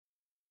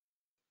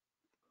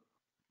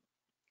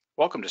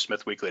Welcome to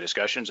Smith Weekly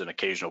Discussions, an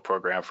occasional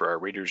program for our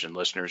readers and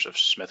listeners of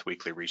Smith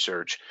Weekly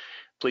Research.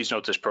 Please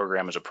note this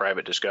program is a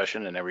private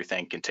discussion and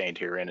everything contained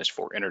herein is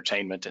for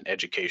entertainment and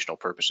educational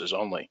purposes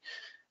only.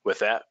 With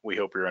that, we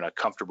hope you're in a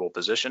comfortable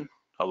position,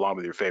 along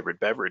with your favorite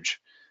beverage,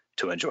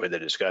 to enjoy the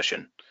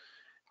discussion.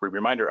 We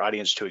remind our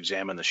audience to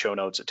examine the show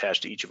notes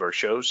attached to each of our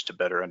shows to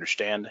better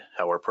understand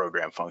how our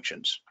program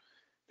functions.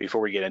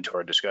 Before we get into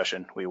our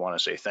discussion, we want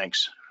to say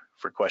thanks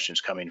for questions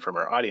coming from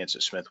our audience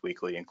at Smith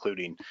Weekly,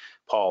 including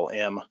Paul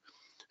M.,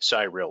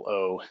 Cyril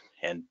O.,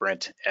 and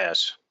Brent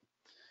S.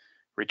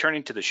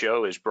 Returning to the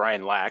show is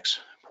Brian Lax,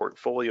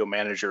 Portfolio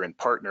Manager and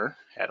Partner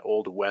at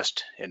Old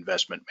West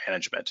Investment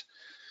Management.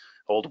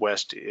 Old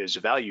West is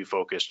a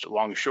value-focused,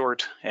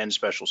 long-short, and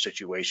special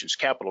situations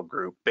capital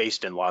group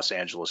based in Los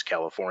Angeles,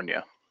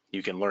 California.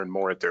 You can learn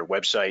more at their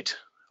website,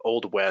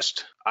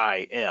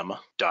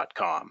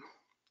 oldwestim.com.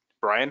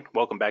 Brian,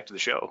 welcome back to the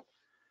show.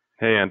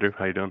 Hey, Andrew.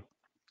 How you doing?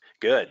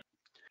 Good.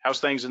 How's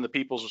things in the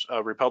People's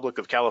Republic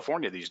of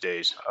California these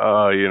days?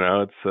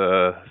 It's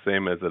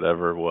same as it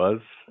ever was.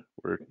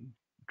 We're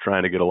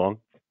trying to get along.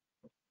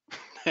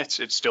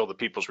 It's still the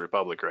People's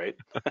Republic, right?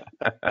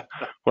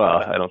 Well,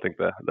 I don't think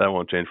that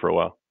won't change for a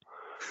while.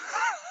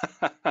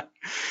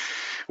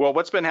 Well,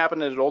 what's been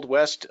happening at Old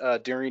West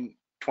during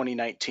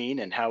 2019,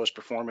 and how is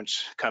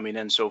performance coming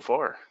in so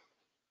far?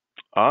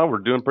 We're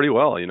doing pretty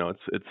well.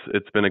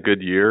 It's been a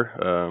good year.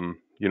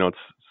 It's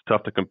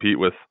tough to compete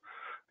with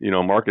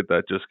a market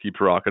that just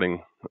keeps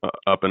rocketing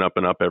up and up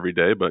and up every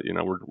day. But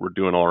we're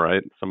doing all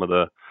right. Some of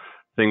the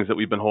things that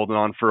we've been holding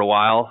on for a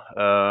while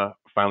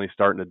finally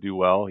starting to do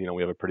well.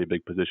 We have a pretty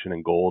big position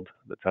in gold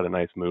that's had a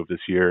nice move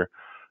this year.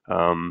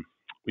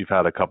 We've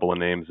had a couple of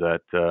names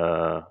that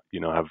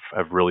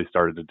have really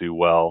started to do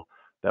well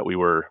that we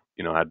were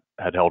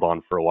had held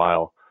on for a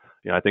while.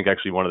 I think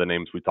actually one of the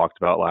names we talked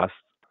about last,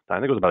 I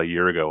think it was about a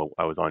year ago,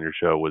 I was on your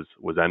show, was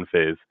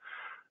Enphase.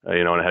 And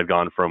it had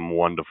gone from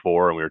 1 to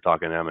 4, and we were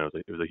talking to them, and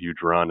it was a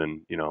huge run. And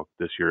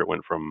this year it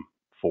went from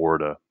 4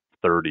 to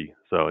 30.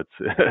 So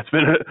it's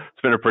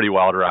been a pretty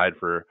wild ride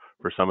for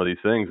some of these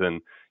things.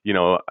 And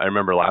I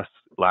remember last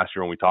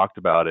year when we talked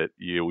about it,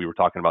 we were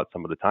talking about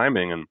some of the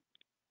timing, and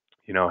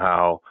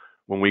how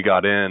when we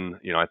got in,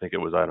 I think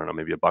it was, I don't know,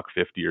 maybe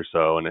 $1.50 or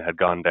so, and it had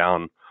gone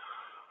down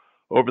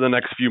over the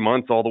next few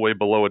months all the way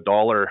below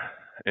 $1.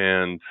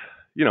 And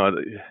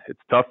it's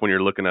tough when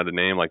you're looking at a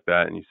name like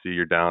that and you see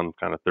you're down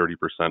kind of 30%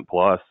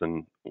 plus,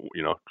 and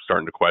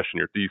starting to question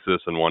your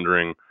thesis and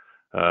wondering,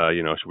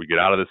 should we get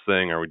out of this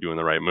thing? Are we doing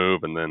the right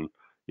move? And then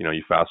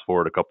you fast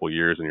forward a couple of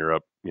years and you're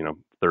up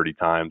 30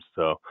 times.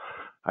 So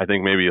I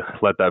think maybe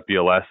let that be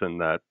a lesson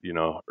that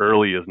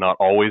early is not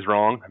always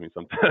wrong. I mean,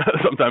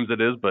 sometimes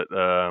it is, but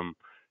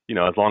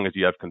as long as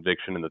you have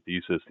conviction in the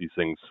thesis, these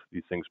things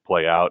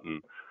play out.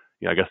 And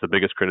I guess the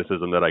biggest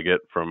criticism that I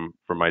get from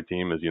my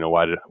team is,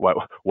 why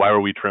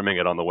were we trimming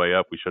it on the way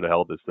up? We should have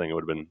held this thing. It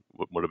would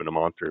have been a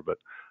monster. But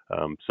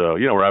so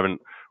we're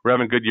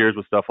having good years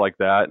with stuff like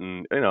that,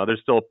 and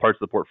there's still parts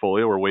of the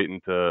portfolio we're waiting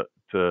to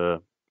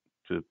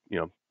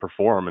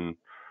perform, and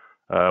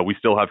we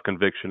still have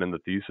conviction in the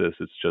thesis.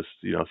 It's just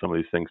some of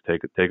these things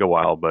take a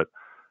while, but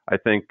I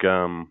think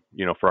for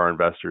our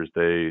investors,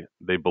 they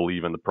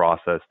believe in the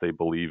process, they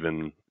believe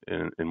in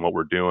what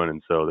we're doing,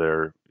 and so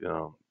they're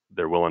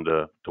willing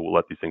to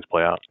let these things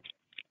play out.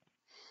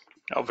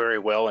 Oh, very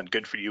well, and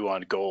good for you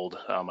on gold.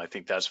 I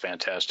think that's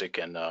fantastic,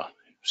 and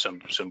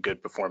some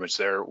good performance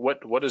there.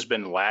 What has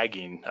been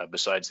lagging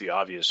besides the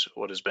obvious?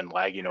 What has been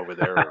lagging over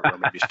there, or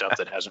maybe stuff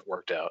that hasn't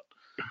worked out?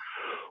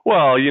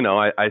 Well,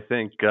 I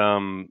think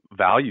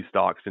value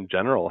stocks in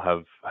general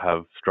have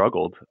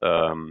struggled.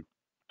 It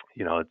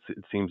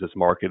seems this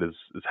market is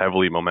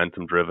heavily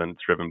momentum driven.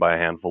 It's driven by a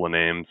handful of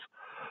names.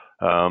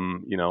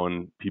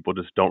 And people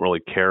just don't really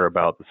care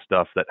about the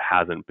stuff that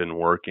hasn't been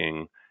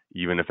working,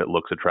 even if it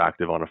looks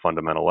attractive on a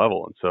fundamental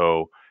level. And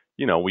so,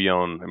 we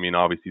own,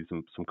 obviously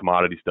some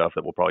commodity stuff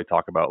that we'll probably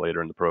talk about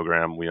later in the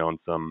program. We own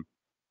some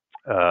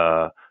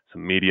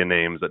media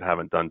names that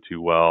haven't done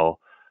too well.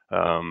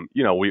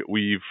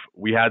 We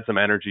had some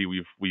energy.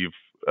 We've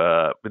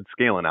been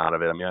scaling out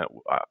of it.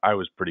 I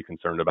was pretty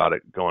concerned about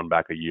it going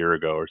back a year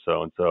ago or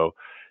so. And so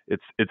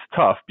it's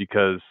tough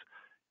because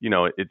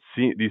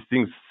these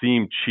things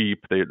seem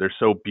cheap. They're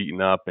so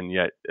beaten up, and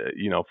yet,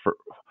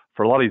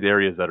 for a lot of these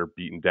areas that are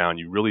beaten down,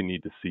 you really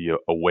need to see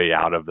a way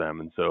out of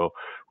them. And so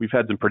we've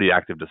had some pretty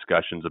active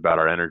discussions about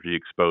our energy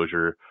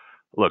exposure.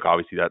 Look,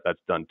 obviously that's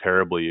done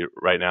terribly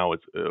right now.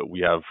 We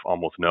have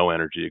almost no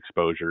energy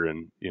exposure,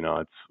 and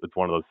it's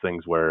one of those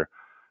things where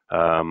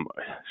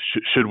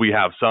should we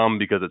have some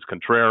because it's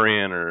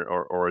contrarian,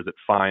 or is it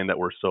fine that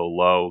we're so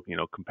low,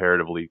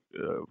 comparatively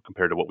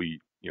compared to what we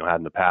had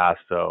in the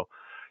past? So.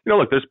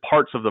 Look, there's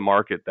parts of the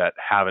market that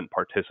haven't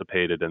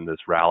participated in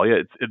this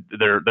rally.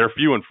 They're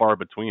few and far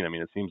between.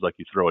 It seems like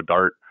you throw a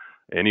dart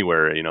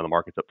anywhere, the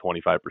market's up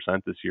 25%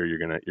 this year, you're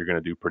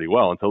gonna do pretty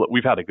well. And so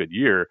we've had a good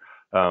year,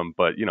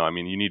 but you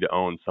need to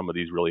own some of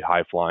these really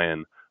high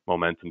flying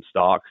momentum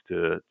stocks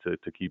to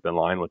keep in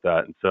line with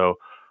that. And so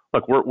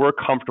look, we're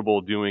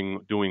comfortable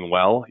doing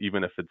well,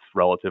 even if it's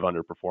relative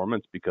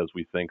underperformance, because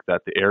we think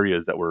that the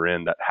areas that we're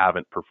in that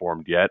haven't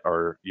performed yet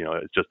are,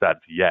 it's just that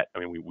yet. I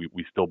mean,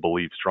 we still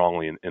believe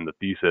strongly in the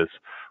thesis.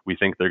 We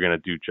think they're going to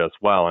do just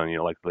well. And,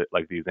 like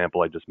the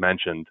example I just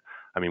mentioned,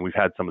 I mean, we've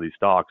had some of these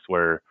stocks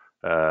where,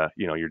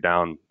 you're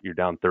down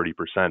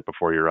 30%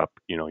 before you're up,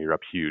 you're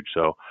up huge.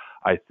 So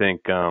I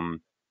think,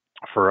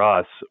 for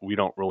us, we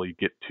don't really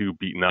get too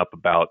beaten up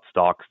about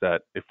stocks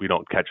that if we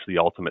don't catch the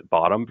ultimate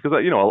bottom, because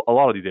a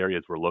lot of these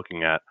areas we're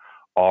looking at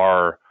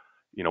are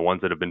ones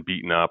that have been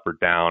beaten up or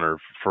down or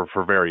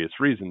for various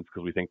reasons,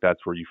 because we think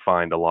that's where you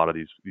find a lot of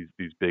these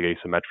big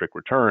asymmetric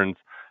returns,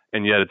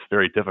 and yet it's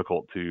very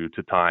difficult to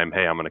time.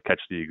 Hey, I'm going to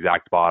catch the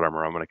exact bottom,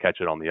 or I'm going to catch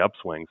it on the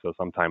upswing. So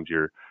sometimes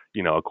you're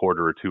a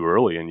quarter or two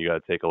early, and you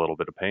got to take a little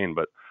bit of pain,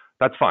 but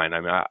that's fine.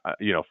 I mean,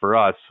 for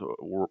us,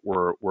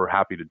 we're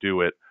happy to do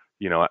it,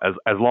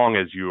 as long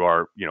as you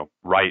are,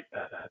 right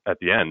at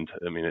the end.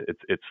 I mean,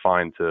 it's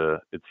fine to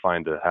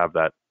have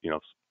that,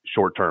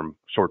 short term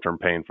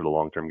pain for the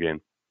long term gain.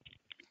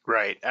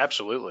 Right.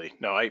 Absolutely.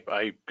 No,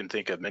 I can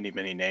think of many,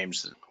 many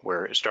names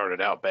where it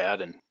started out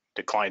bad and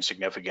declined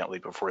significantly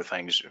before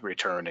things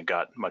returned and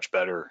got much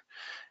better.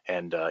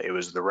 And it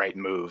was the right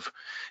move.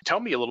 Tell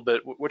me a little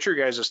bit, what's your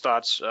guys'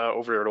 thoughts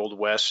over at Old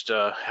West?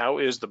 How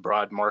is the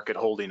broad market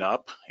holding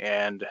up,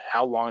 and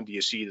how long do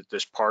you see that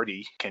this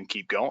party can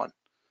keep going?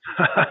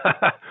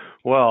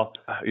 Well,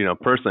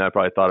 personally, I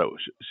probably thought it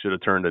should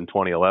have turned in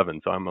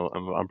 2011, so I'm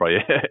probably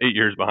 8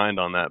 years behind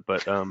on that.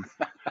 But I don't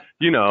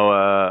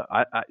know.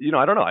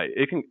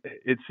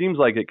 It seems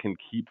like it can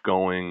keep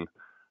going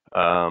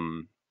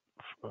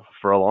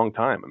for a long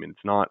time. I mean,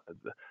 it's not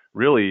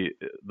really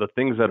the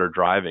things that are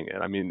driving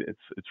it. I mean,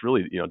 it's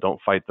really, don't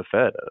fight the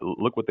Fed.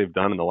 Look what they've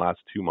done in the last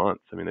 2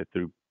 months. I mean, they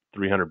threw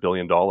 $300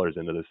 billion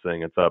into this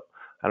thing. It's up,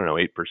 I don't know,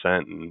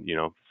 8% in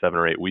 7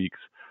 or 8 weeks.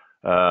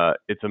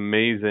 It's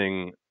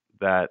amazing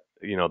that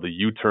the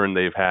U-turn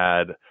they've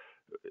had.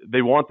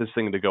 They want this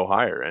thing to go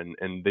higher, and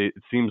it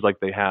seems like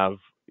they have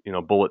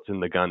bullets in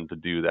the gun to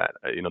do that.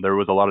 There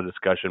was a lot of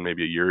discussion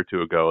maybe a year or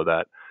two ago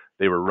that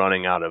they were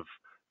running out of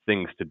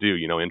things to do.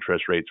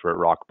 Interest rates were at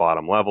rock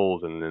bottom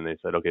levels, and then they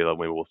said, okay, well,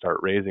 maybe we'll start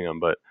raising them.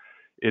 But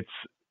it's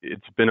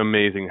been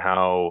amazing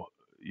how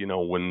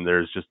when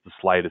there's just the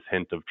slightest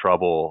hint of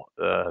trouble,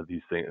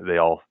 these things they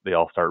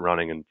all start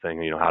running and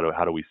saying,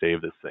 how do we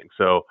save this thing?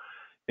 So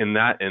in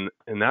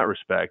that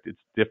respect,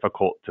 it's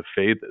difficult to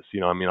fade this.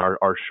 I mean,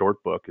 our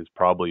short book is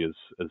probably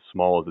as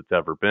small as it's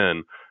ever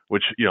been,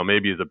 which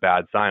maybe is a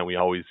bad sign. We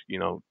always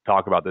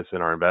talk about this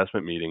in our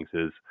investment meetings.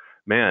 Is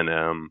man,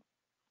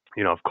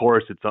 of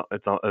course it's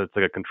like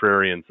a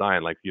contrarian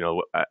sign. Like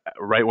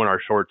right when our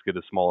shorts get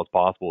as small as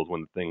possible is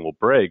when the thing will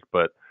break.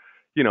 But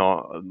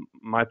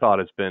my thought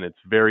has been it's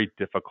very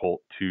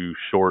difficult to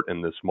short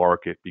in this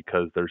market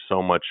because there's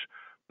so much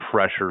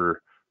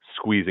pressure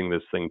squeezing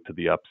this thing to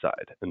the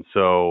upside. And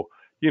so,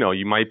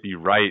 you might be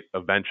right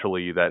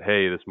eventually that,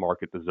 hey, this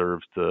market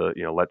deserves to,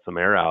 let some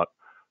air out,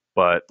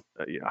 but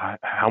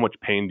how much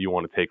pain do you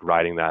want to take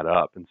riding that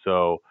up? And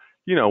so,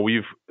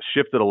 we've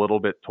shifted a little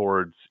bit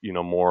towards,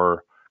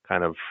 more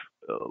kind of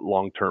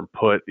long-term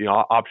put,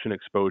 option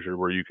exposure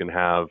where you can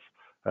have,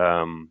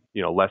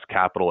 less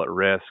capital at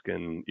risk,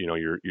 and,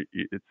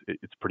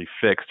 it's pretty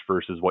fixed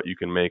versus what you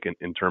can make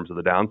in terms of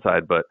the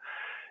downside. But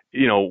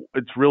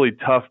it's really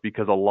tough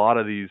because a lot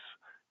of these,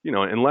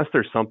 unless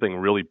there's something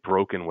really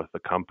broken with the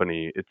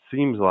company, it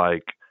seems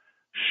like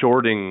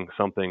shorting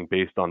something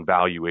based on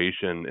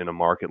valuation in a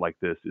market like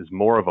this is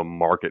more of a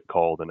market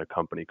call than a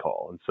company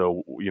call. And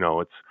so,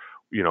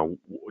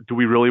 do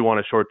we really want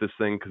to short this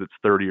thing because it's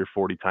 30 or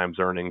 40 times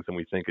earnings and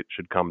we think it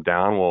should come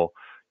down? Well,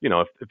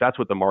 if that's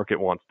what the market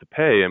wants to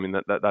pay, I mean,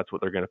 that's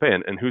what they're going to pay.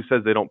 And who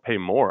says they don't pay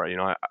more?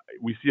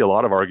 We see a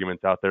lot of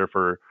arguments out there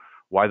for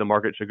why the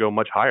market should go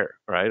much higher,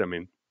 right? I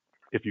mean,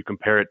 if you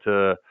compare it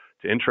to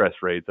interest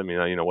rates, I mean,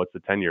 what's the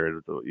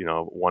 10-year?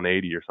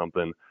 180 or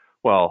something.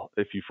 Well,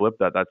 if you flip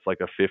that, that's like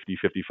a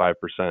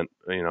 55%,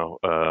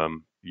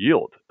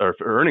 yield or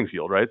earnings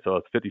yield, right? So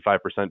it's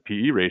 55%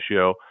 PE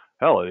ratio.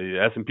 Hell,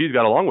 the S&P's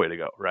got a long way to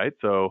go, right?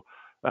 So,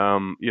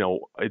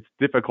 it's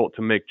difficult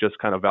to make just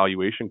kind of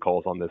valuation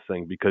calls on this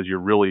thing because you're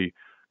really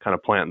kind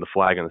of planting the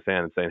flag in the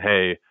sand and saying,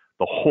 hey,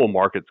 the whole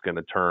market's going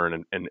to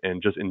turn,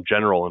 and just in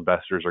general,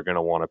 investors are going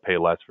to want to pay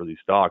less for these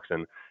stocks.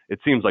 And it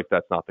seems like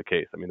that's not the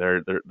case. I mean,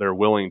 they're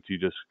willing to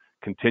just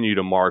continue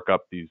to mark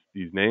up these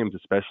names,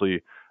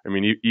 especially. I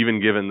mean,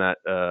 even given that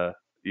the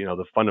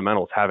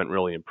fundamentals haven't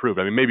really improved.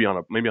 I mean, maybe on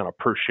a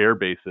per share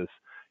basis,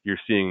 you're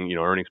seeing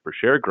earnings per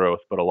share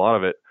growth, but a lot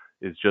of it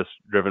is just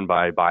driven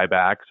by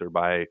buybacks or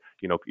by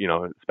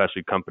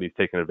especially companies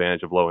taking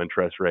advantage of low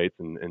interest rates,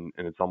 and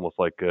it's almost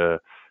like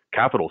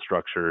capital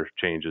structure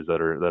changes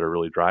that are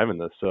really driving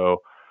this.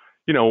 So,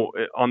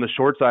 on the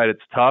short side,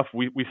 it's tough.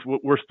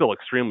 We're still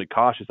extremely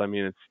cautious. I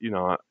mean,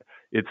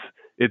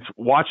 it's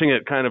watching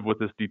it kind of with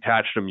this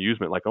detached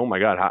amusement, like, oh my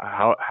God,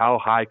 how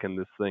high can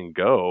this thing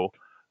go?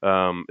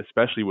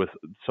 Especially with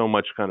so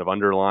much kind of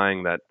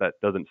underlying that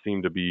doesn't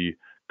seem to be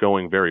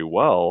going very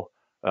well.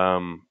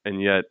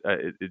 And yet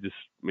it just,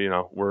 we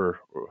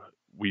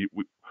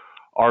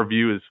our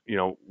view is,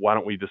 why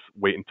don't we just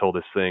wait until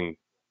this thing,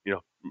 you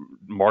know,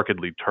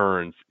 markedly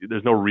turns?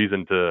 There's no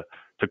reason to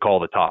call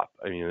the top.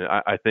 I mean,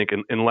 I think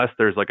unless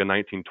there's like a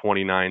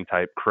 1929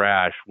 type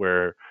crash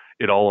where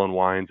it all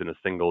unwinds in a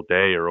single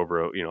day or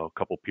over a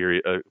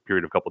period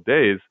of a couple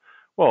days.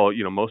 Well,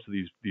 most of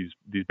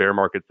these bear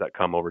markets that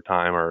come over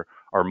time are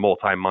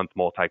multi-month,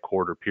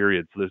 multi-quarter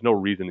periods. So there's no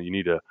reason that you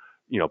need to,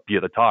 be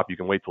at the top. You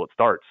can wait till it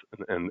starts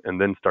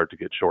and then start to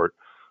get short.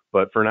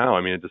 But for now,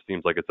 I mean, it just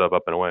seems like it's up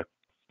and away.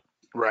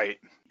 Right.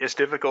 It's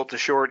difficult to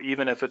short,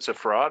 even if it's a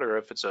fraud or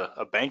if it's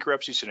a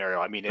bankruptcy scenario.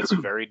 I mean, it's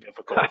very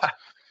difficult.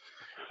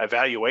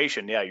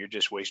 Evaluation, yeah, you're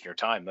just wasting your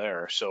time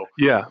there. So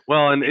Yeah,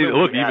 well, and even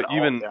when look, you add all,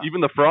 yeah.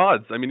 even the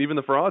frauds. I mean, even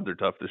the frauds are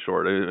tough to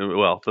short.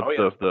 Well, Oh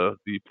yeah.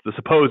 the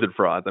supposed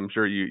frauds. I'm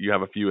sure you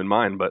have a few in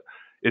mind, but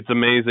it's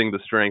amazing the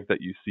strength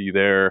that you see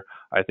there.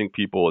 I think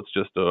people, it's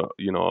just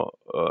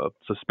a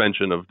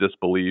suspension of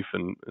disbelief,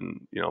 and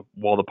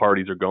while the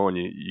parties are going,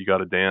 you got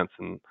to dance,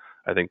 and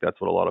I think that's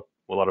what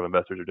a lot of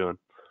investors are doing.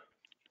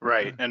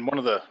 Right. And one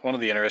of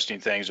the interesting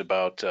things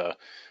about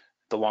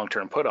the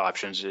long-term put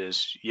options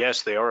is,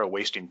 yes, they are a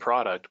wasting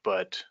product,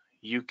 but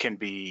you can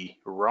be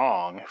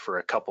wrong for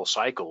a couple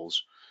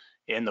cycles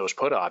in those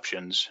put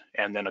options,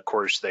 and then of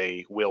course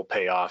they will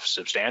pay off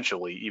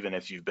substantially, even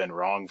if you've been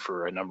wrong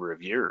for a number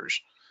of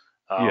years.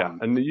 Yeah,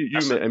 and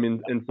That's a, I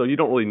mean, and so you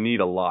don't really need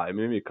a lot. I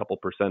mean, maybe a couple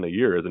percent a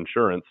year is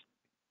insurance.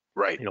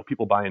 right.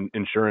 People buy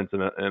insurance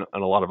in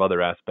a lot of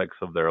other aspects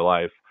of their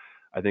life.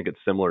 I think it's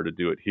similar to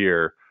do it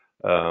here.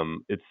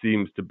 It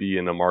seems to be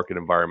in a market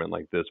environment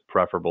like this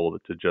preferable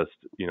to just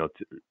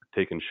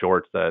taking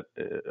shorts that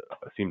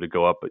seem to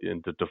go up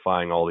into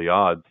defying all the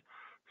odds.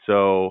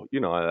 So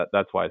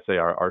that's why I say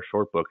our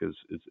short book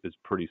is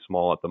pretty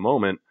small at the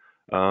moment.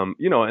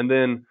 And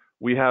then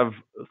we have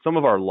some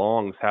of our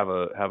longs have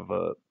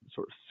a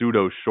sort of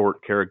pseudo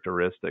short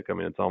characteristic. I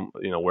mean,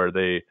 it's where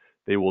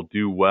they will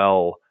do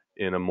well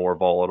in a more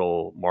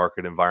volatile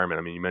market environment.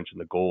 I mean, you mentioned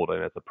the gold,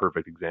 and that's a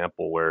perfect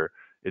example where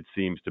it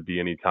seems to be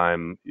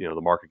anytime the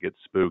market gets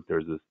spooked,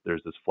 there's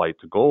this flight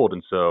to gold,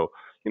 and so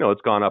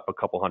it's gone up a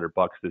couple $100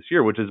 this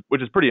year, which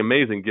is pretty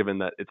amazing given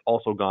that it's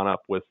also gone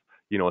up with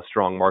a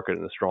strong market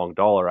and a strong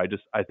dollar.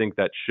 I think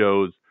that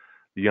shows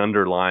the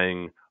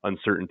underlying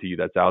uncertainty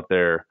that's out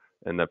there,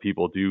 and that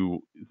people do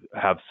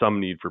have some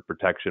need for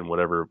protection,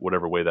 whatever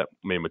way that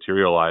may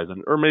materialize,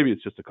 and or maybe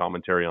it's just a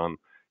commentary on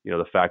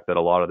the fact that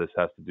a lot of this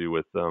has to do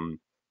with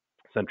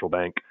central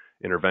bank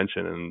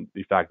intervention, and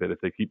the fact that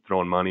if they keep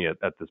throwing money at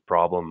this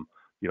problem,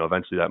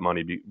 eventually that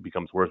money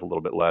becomes worth a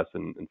little bit less,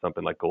 and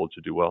something like gold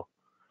should do well.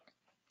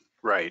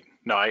 Right.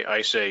 No,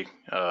 I say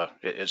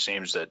it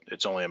seems that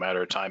it's only a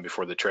matter of time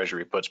before the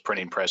Treasury puts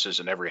printing presses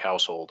in every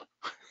household.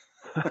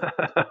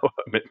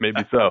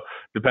 Maybe so.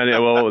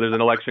 Depending, well, there's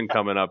an election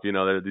coming up. These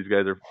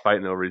guys are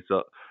fighting over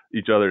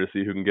each other to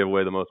see who can give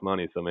away the most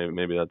money. So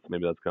maybe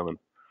that's coming.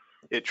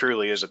 It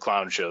truly is a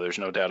clown show. There's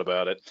no doubt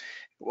about it.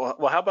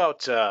 Well, how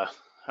about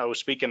I was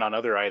speaking on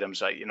other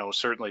items.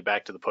 Certainly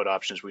back to the put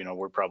options. We know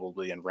we're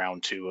probably in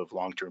round two of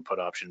long-term put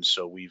options,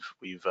 so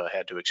we've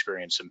had to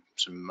experience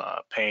some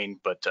pain.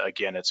 But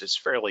again, it's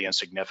fairly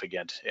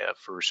insignificant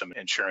for some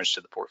insurance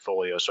to the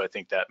portfolio. So I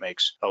think that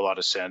makes a lot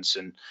of sense.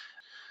 And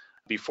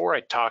before I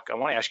talk, I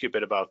want to ask you a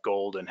bit about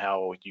gold and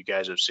how you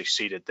guys have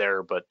succeeded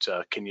there, but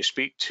can you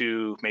speak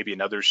to maybe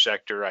another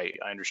sector? I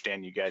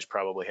understand you guys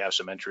probably have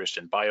some interest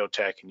in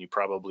biotech, and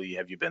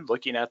have you been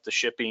looking at the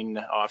shipping,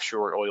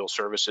 offshore oil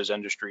services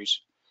industries?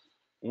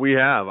 We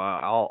have.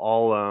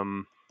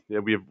 Yeah,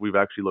 we've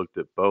actually looked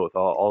at both.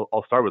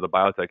 I'll start with the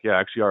biotech. Yeah,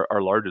 actually,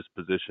 our largest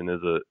position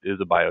is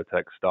a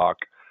biotech stock.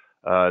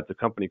 It's a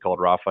company called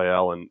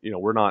Raphael, and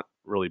we're not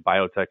really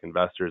biotech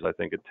investors. I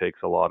think it takes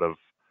a lot of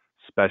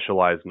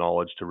specialized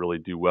knowledge to really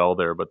do well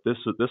there. But this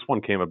one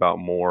came about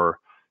more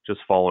just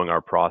following our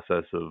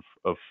process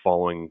of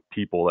following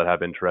people that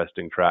have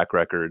interesting track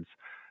records.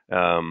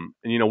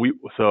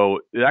 So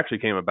it actually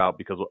came about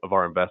because of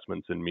our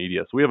investments in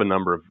media. So we have a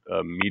number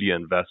of media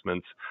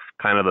investments.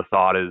 Kind of the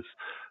thought is,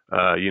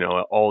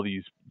 all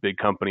these big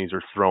companies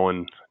are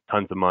throwing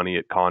tons of money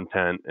at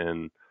content,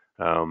 and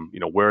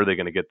where are they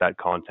going to get that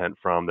content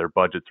from? Their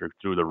budgets are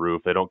through the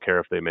roof. They don't care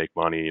if they make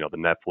money. The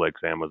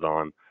Netflix,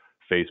 Amazon,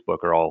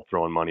 Facebook are all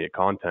throwing money at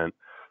content.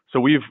 So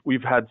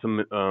we've had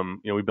some,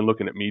 we've been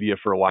looking at media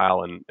for a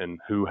while, and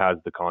who has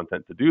the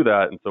content to do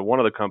that. And so one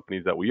of the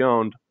companies that we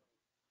owned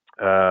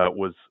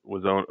was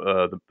owned,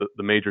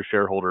 the major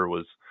shareholder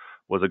was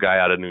a guy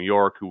out of New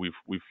York who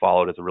we've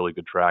followed, has a really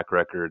good track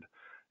record.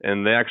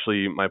 And they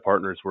actually, my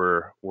partners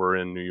were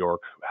in New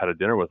York, had a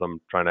dinner with him,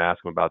 trying to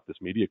ask him about this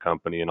media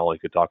company, and all he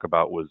could talk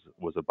about was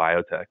a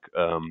biotech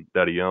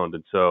that he owned.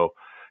 And so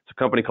it's a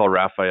company called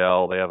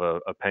Raphael. They have a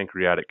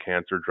pancreatic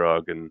cancer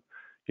drug, and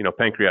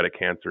pancreatic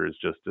cancer is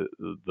just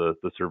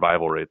the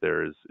survival rate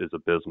there is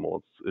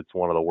abysmal. It's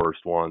one of the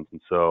worst ones. And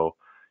so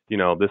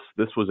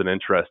this was an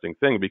interesting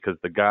thing because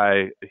the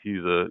guy,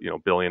 he's a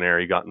billionaire.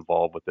 He got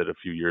involved with it a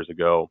few years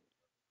ago,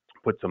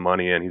 put some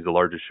money in. He's the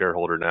largest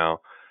shareholder now,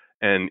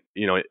 And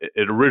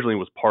it originally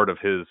was part of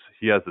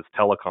he has this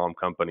telecom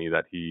company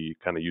that he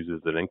kind of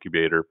uses as an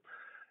incubator.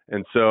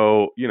 And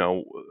so,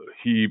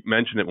 he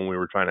mentioned it when we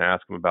were trying to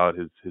ask him about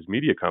his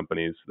media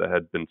companies that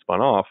had been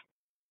spun off,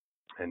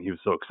 and he was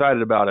so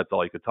excited about it. It's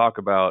all he could talk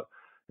about.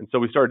 And so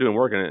we started doing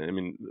work, and I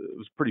mean, it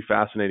was pretty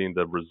fascinating,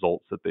 the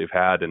results that they've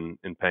had in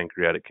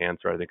pancreatic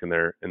cancer. I think in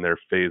their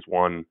phase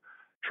 1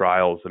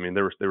 trials, I mean,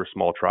 they were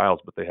small trials,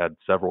 but they had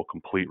several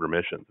complete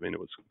remissions. I mean, it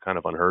was kind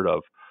of unheard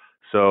of.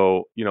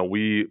 So,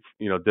 we,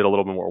 did a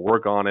little bit more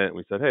work on it, and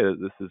we said, hey,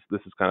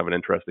 this is kind of an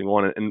interesting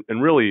one.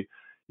 And really,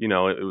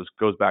 it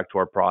goes back to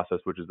our process,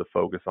 which is the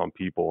focus on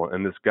people.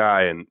 And this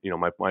guy, and,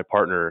 my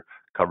partner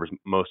covers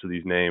most of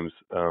these names.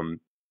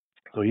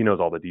 So he knows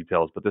all the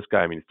details, but this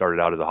guy, I mean, he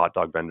started out as a hot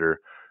dog vendor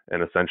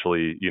and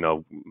essentially,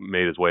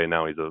 made his way.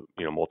 Now he's a,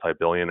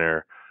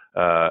 multi-billionaire.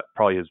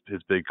 Probably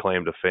his big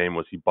claim to fame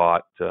was he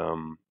bought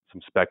some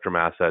spectrum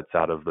assets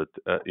out of the,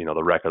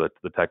 the wreck of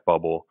the tech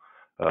bubble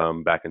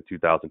back in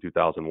 2000,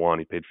 2001.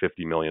 He paid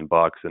 $50 million,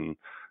 and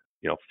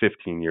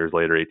 15 years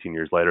later, 18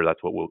 years later,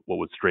 that's what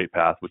was Straight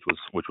Path, which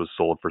was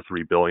sold for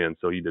 $3 billion.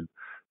 So he did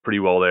pretty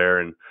well there.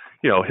 And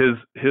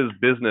his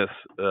business,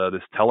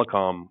 this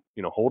telecom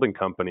holding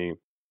company,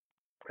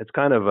 it's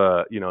kind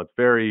of it's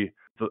very,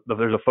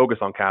 there's a focus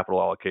on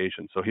capital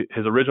allocation. So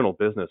his original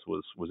business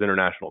was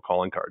international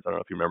calling cards. I don't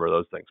know if you remember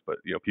those things, but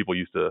people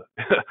used to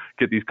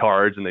get these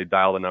cards and they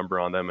dial the number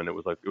on them, and it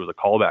was a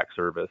callback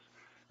service.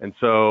 And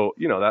so,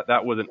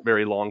 that wasn't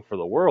very long for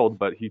the world,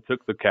 but he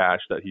took the cash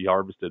that he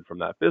harvested from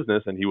that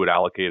business and he would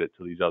allocate it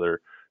to these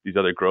other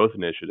growth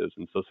initiatives.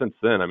 And so since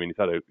then, I mean, he's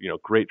had a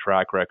great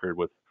track record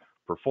with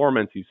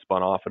performance. He's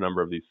spun off a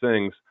number of these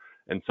things.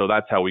 And so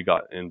that's how we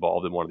got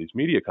involved in one of these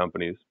media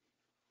companies.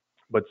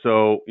 But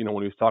so,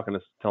 when he was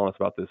telling us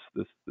about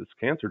this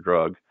cancer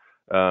drug,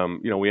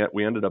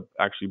 we ended up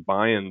actually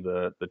buying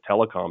the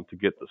telecom to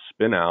get the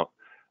spin out,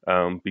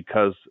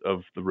 because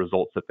of the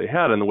results that they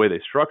had. And the way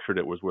they structured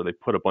it was where they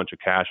put a bunch of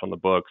cash on the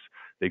books.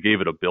 They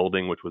gave it a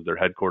building, which was their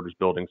headquarters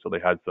building. So they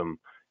had some,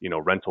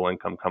 rental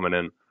income coming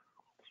in.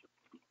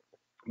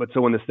 But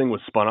so when this thing was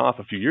spun off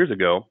a few years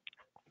ago,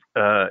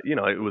 I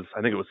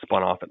think it was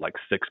spun off at like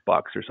 $6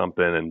 or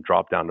something and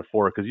dropped down to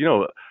 $4. Cause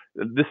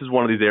this is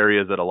one of these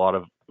areas that a lot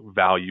of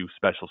value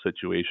special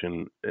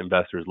situation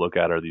investors look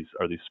at are these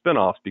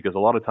spinoffs, because a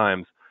lot of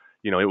times,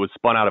 it was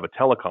spun out of a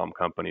telecom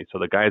company. So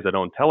the guys that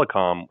own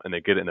telecom and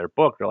they get it in their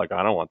book, they're like,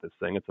 I don't want this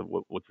thing.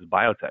 What's this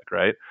biotech,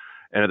 right?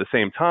 And at the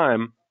same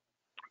time,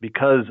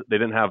 because they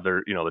didn't have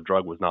their, the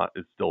drug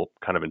is still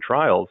kind of in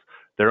trials,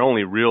 their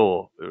only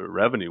real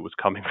revenue was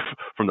coming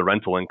from the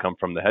rental income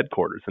from the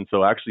headquarters. And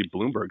so actually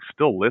Bloomberg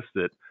still lists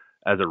it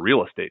as a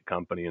real estate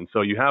company. And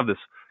so you have this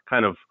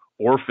kind of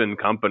orphan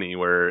company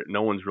where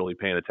no one's really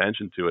paying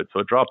attention to it. So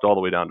it dropped all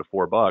the way down to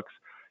 $4,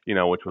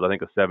 which was, I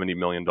think, a $70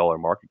 million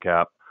market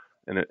cap.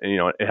 And it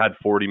had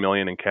 40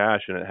 million in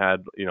cash, and it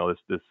had,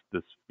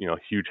 this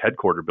huge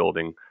headquarter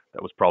building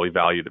that was probably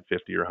valued at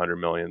 50 or 100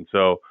 million.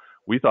 So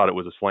we thought it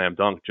was a slam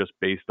dunk just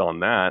based on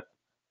that.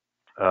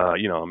 That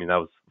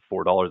was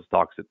 $4.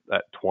 Stocks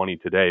at 20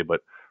 today. But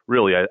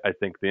really, I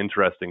think the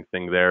interesting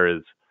thing there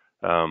is,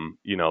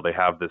 they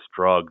have this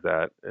drug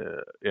that,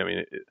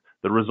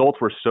 the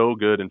results were so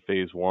good in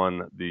phase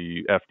 1,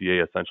 the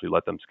FDA essentially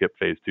let them skip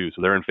phase 2.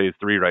 So they're in phase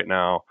 3 right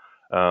now.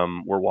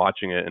 We're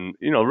watching it, and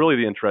really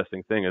the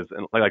interesting thing is,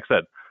 and like I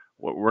said,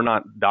 we're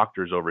not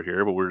doctors over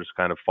here, but we're just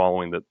kind of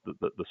following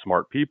the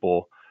smart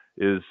people.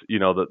 Is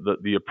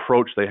the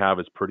approach they have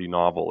is pretty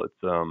novel. It's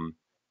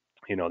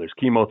there's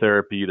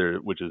chemotherapy there,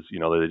 which is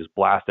they just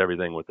blast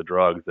everything with the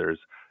drugs. There's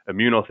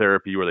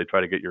immunotherapy where they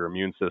try to get your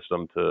immune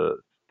system to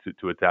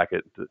attack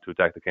it, to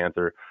attack the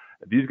cancer.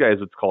 These guys,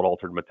 it's called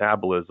altered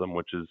metabolism,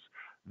 which is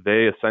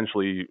they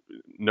essentially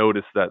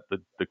notice that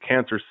the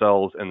cancer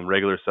cells and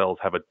regular cells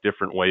have a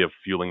different way of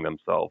fueling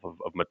themselves,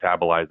 of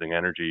metabolizing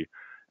energy.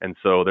 And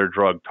so their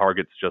drug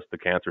targets just the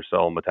cancer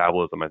cell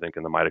metabolism, I think,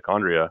 in the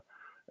mitochondria.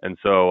 And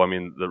so, I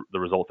mean, the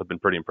results have been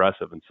pretty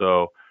impressive. And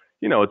so,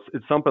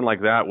 it's something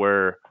like that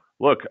where,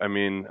 look, I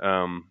mean,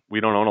 we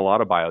don't own a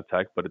lot of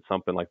biotech, but it's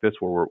something like this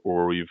where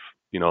we've,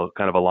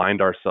 kind of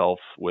aligned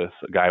ourselves with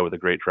a guy with a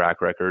great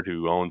track record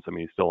who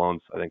he still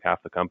owns, I think,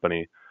 half the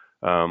company.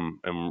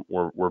 And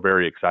we're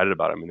very excited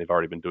about it. I mean, they've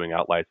already been doing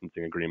out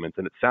licensing agreements,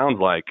 and it sounds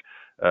like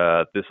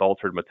this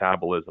altered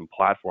metabolism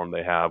platform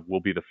they have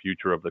will be the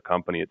future of the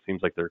company. It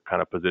seems like they're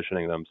kind of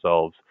positioning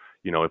themselves,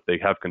 if they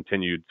have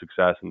continued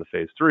success in the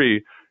phase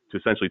 3, to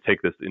essentially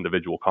take this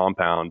individual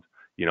compound,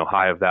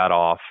 hive that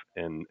off,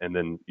 and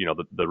then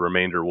the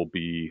remainder will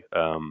be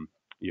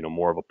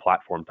more of a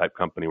platform type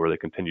company where they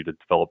continue to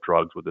develop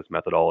drugs with this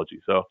methodology.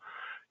 So,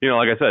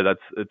 like I said,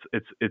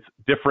 it's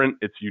different,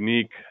 it's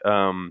unique.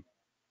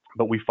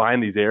 But we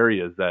find these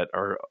areas that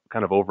are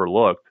kind of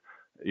overlooked,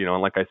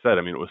 and like I said,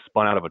 I mean, it was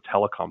spun out of a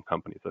telecom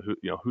company. So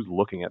who's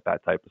looking at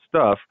that type of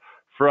stuff?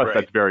 For us, right.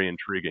 That's very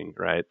intriguing,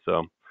 right?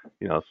 So,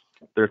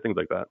 there are things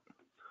like that.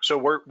 So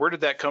where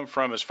did that come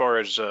from as far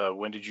as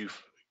when did you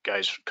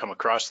guys come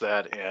across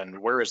that, and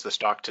where is the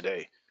stock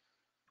today?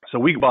 So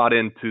we bought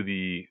into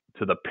the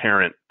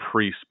parent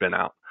pre-spin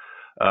out.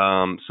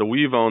 So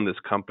we've owned this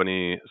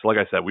company. So like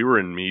I said, we were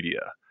in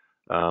media,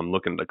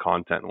 looking at the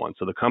content one.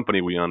 So the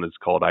company we own is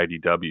called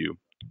IDW,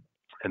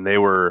 and they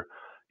were,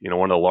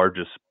 one of the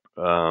largest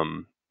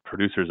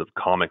producers of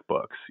comic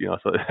books.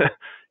 So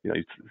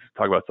you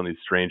talk about some of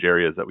these strange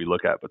areas that we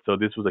look at. But so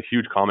this was a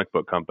huge comic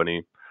book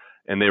company,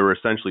 and they were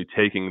essentially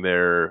taking they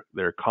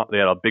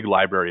had a big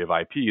library of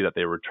IP that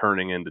they were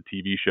turning into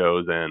TV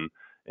shows and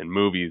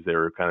movies. They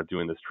were kind of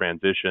doing this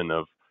transition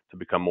to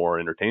become more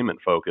entertainment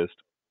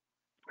focused.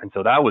 And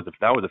so that was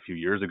a few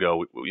years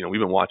ago. We've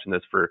been watching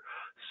this for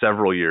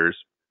several years.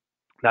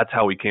 That's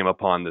how we came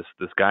upon this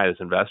guy,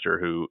 this investor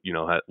who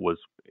was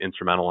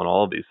instrumental in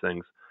all of these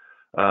things.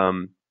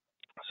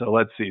 So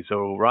let's see.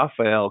 So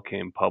Rafael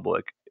came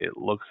public. It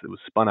was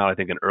spun out, I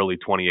think, in early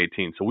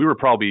 2018. So we were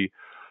probably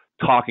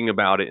talking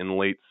about it in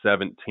late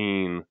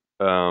 17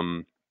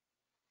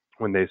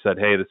 when they said,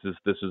 "Hey, this is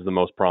the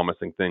most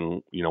promising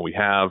thing we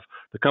have."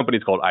 The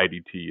company's called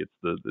IDT. It's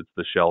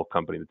the shell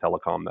company, the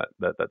telecom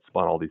that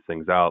spun all these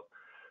things out.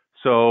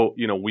 So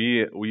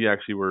we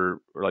actually were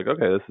like,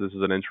 okay, this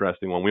is an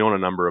interesting one. We own a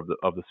number of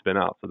the spin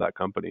outs of that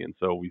company, and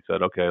so we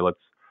said, okay, let's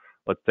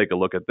take a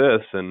look at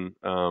this. And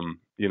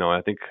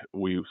I think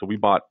we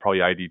bought probably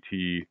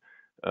IDT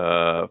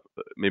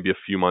maybe a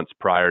few months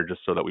prior,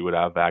 just so that we would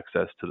have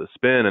access to the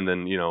spin. And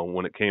then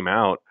when it came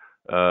out,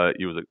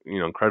 it was a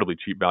incredibly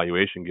cheap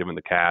valuation given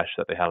the cash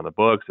that they had on the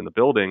books and the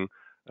building.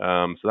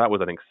 So that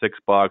was, I think,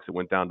 $6. It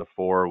went down to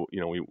 $4.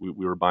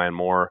 We were buying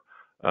more.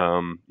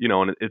 And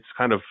it's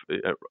kind of,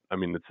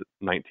 it's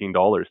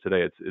 $19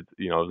 today. It's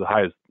as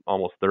high as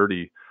almost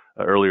 30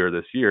 earlier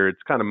this year.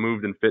 It's kind of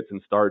moved in fits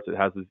and starts. It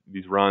has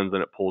these runs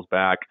and it pulls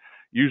back.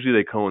 Usually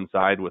they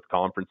coincide with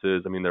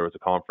conferences. There was a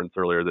conference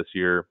earlier this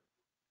year.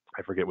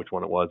 I forget which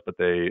one it was, but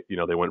they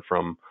went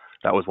from,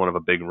 that was one of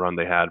a big run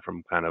they had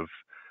from kind of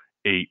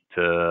 8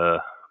 to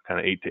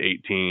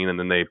 18, and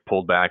then they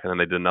pulled back, and then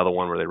they did another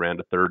one where they ran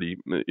to 30,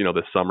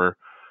 this summer.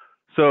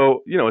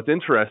 So, it's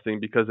interesting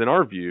because in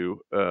our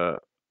view,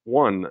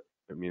 one,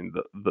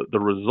 the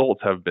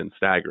results have been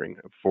staggering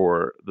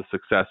for the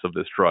success of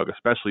this drug,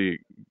 especially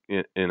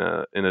in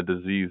a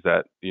disease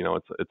that,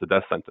 it's a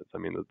death sentence.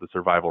 The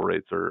survival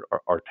rates are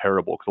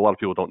terrible because a lot of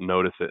people don't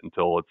notice it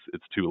until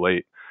it's too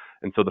late.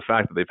 And so the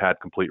fact that they've had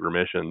complete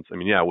remissions, it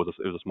was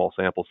a small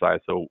sample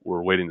size, so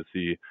we're waiting to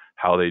see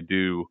how they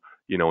do,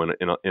 in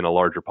a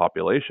larger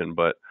population.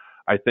 But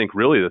I think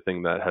really the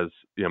thing that has,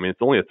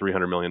 it's only a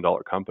 $300 million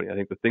company. I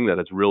think the thing that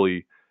has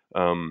really,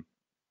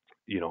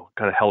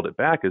 kind of held it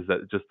back is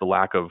that just the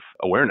lack of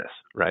awareness,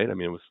 right? It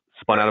was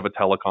spun out of a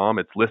telecom.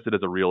 It's listed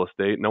as a real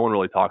estate. No one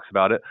really talks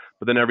about it.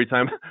 But then every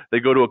time they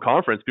go to a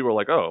conference, people are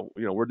like, oh,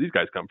 where'd these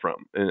guys come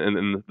from?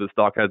 And the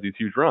stock has these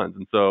huge runs.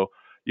 And so,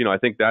 I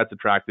think that's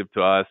attractive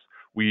to us.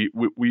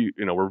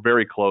 We're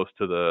very close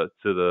to the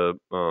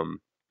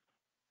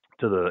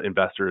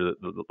investor,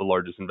 the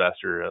largest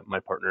investor. My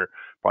partner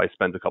probably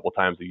spends a couple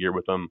times a year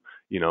with him.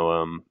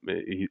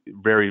 He's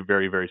very,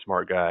 very, very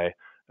smart guy,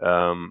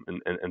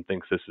 and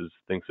thinks this is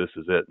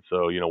it.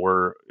 So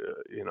we're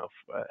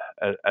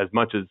as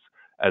much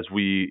as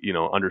we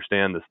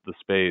understand the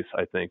space,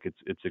 I think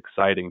it's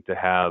exciting to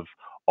have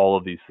all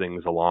of these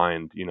things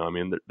aligned.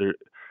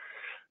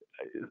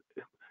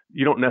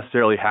 You don't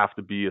necessarily have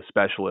to be a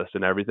specialist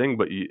in everything,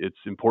 but it's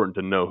important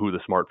to know who the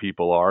smart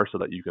people are so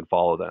that you can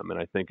follow them. And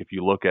I think if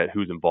you look at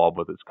who's involved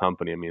with this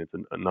company, it's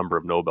a number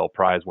of Nobel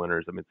Prize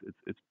winners.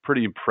 It's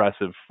pretty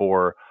impressive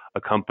for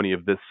a company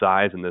of this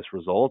size and this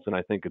results. And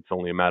I think it's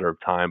only a matter of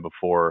time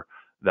before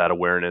that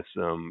awareness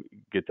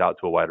gets out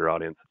to a wider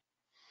audience.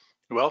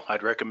 Well,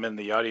 I'd recommend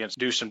the audience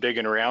do some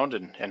digging around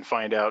and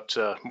find out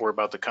more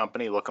about the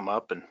company, look them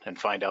up and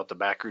find out the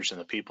backers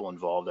and the people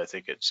involved. I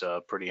think it's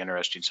pretty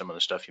interesting, some of the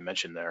stuff you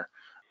mentioned there.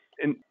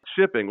 In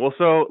shipping, well,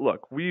 so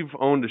look, we've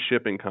owned a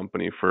shipping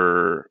company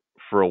for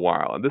a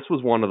while. And this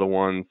was one of the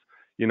ones,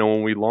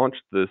 when we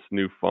launched this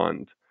new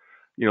fund,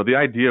 the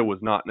idea was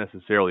not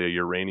necessarily a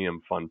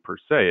uranium fund per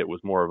se. It was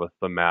more of a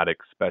thematic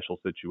special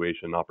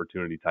situation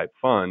opportunity type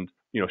fund.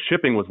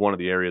 Shipping was one of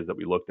the areas that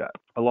we looked at,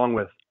 along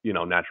with,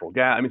 natural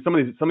gas. Some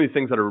of these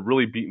things that are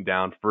really beaten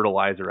down,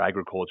 fertilizer,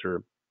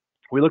 agriculture.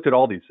 We looked at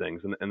all these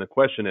things, and the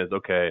question is,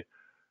 okay,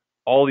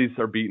 all these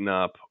are beaten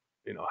up.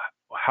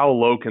 How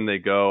low can they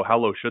go? How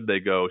low should they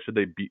go? Should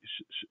they be?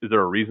 Is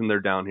there a reason they're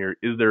down here?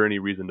 Is there any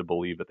reason to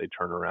believe that they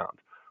turn around?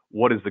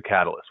 What is the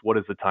catalyst? What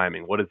is the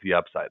timing? What is the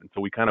upside? And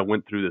so we kind of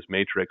went through this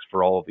matrix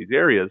for all of these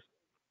areas,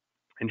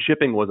 and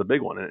shipping was a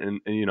big one.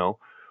 And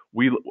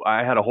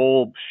I had a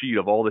whole sheet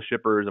of all the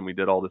shippers, and we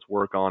did all this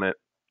work on it.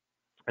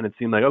 And it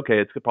seemed like, okay,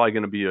 it's probably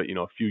going to be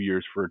a few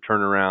years for a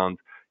turnaround.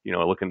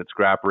 Looking at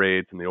scrap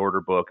rates and the order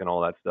book and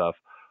all that stuff.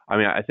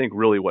 I think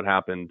really what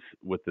happened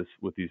with the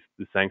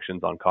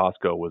sanctions on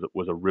COSCO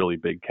was a really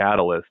big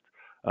catalyst.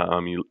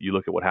 You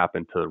look at what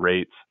happened to the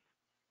rates.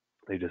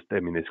 They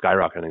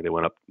skyrocketed. I think they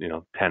went up,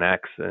 10x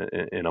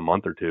in a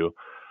month or two.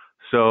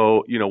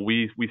 So,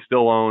 we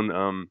still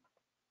own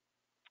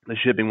the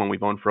shipping one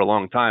we've owned for a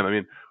long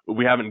time.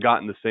 We haven't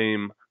gotten the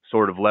same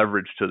sort of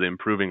leverage to the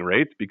improving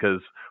rates because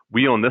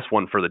we own this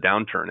one for the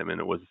downturn.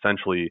 It was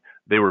essentially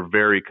they were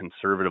very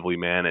conservatively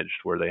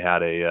managed, where they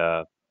had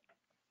a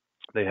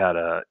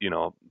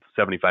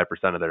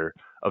 75%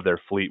 of their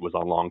fleet was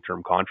on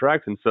long-term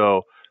contracts, and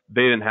so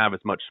they didn't have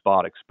as much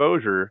spot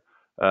exposure.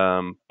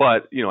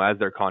 But as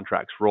their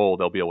contracts roll,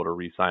 they'll be able to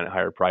re-sign at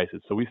higher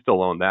prices. So we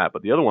still own that.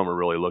 But the other one we're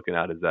really looking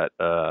at is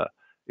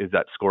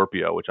that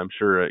Scorpio, which I'm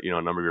sure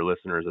a number of your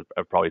listeners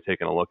have probably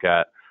taken a look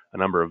at. A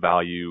number of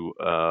value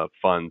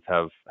funds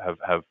have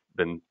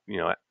been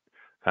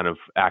kind of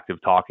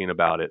active talking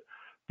about it.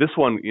 This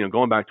one,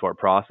 going back to our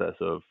process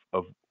of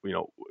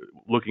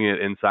looking at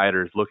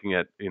insiders, looking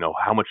at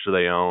how much do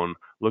they own,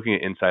 looking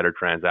at insider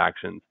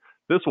transactions.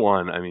 This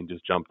one,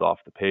 just jumped off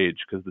the page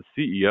because the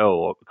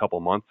CEO a couple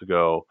months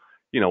ago,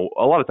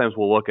 a lot of times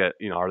we'll look at,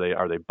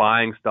 are they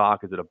buying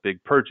stock? Is it a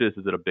big purchase?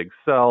 Is it a big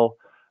sell?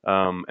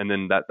 And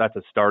then that's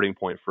a starting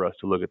point for us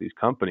to look at these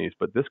companies.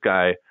 But this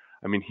guy,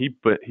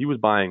 he was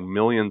buying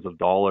millions of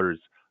dollars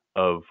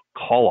of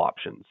call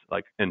options,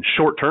 and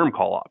short-term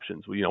call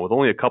options, with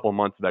only a couple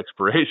months of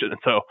expiration. And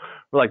so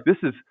we're like, this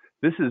is,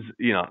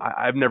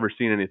 I've never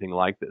seen anything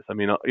like this.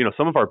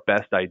 Some of our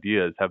best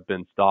ideas have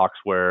been stocks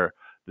where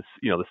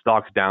the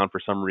stock's down for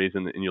some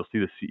reason, and you'll see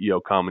the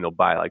CEO come and he'll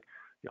buy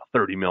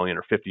 30 million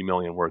or 50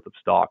 million worth of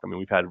stock.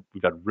 We've had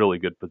really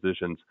good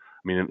positions.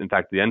 In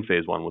fact, the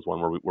Enphase one was one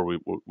where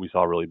we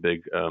saw a really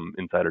big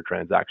insider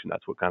transaction.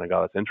 That's what kind of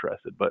got us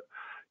interested. But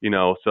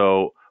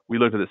so we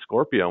looked at the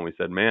Scorpio and we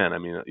said, man,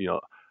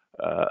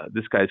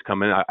 this guy's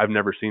come in. I've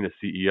never seen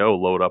a CEO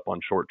load up on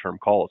short-term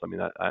calls.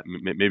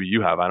 Maybe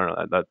you have. I don't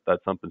know.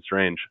 That's something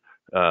strange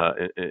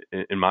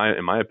in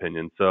my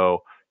opinion.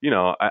 So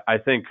I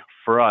think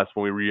for us,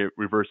 when we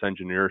reverse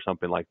engineer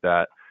something like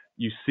that,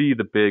 you see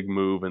the big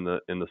move in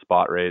the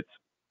spot rates.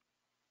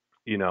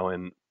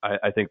 And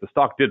I think the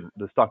stock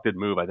did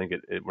move. I think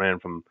it ran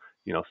from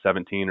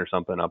 17 or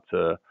something up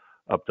to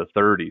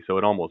 30, so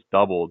it almost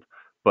doubled.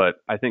 But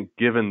I think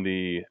given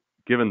the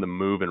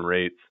move in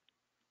rates,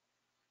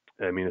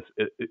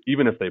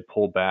 even if they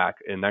pull back,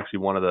 and actually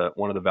one of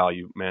the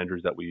value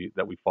managers that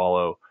we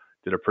follow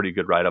did a pretty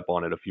good write up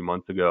on it a few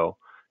months ago,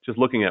 just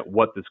looking at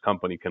what this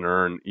company can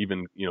earn,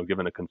 even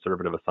given a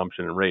conservative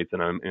assumption in rates,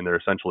 and they're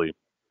essentially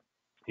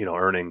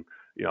earning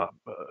a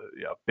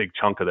big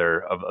chunk of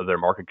their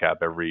market cap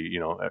every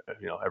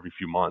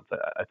few months.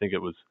 I think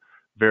it was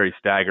very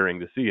staggering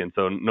to see, and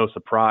so no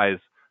surprise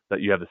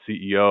that you have the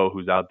CEO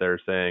who's out there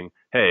saying,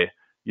 hey,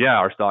 yeah,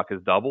 our stock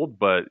has doubled,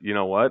 but you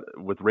know what?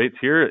 With rates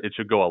here, it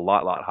should go a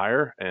lot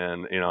higher.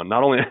 And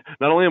not only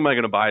am I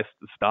going to buy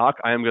stock,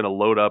 I am going to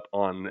load up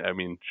on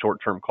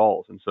short-term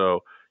calls. And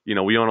so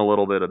we own a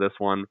little bit of this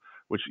one,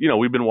 which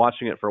we've been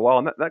watching it for a while,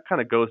 and that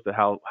kind of goes to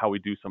how we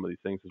do some of these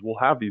things. Is we'll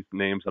have these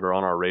names that are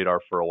on our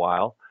radar for a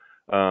while.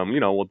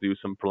 We'll do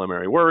some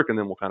preliminary work, and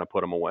then we'll kind of put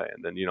them away.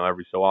 And then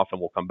every so often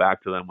we'll come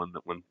back to them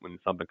when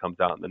something comes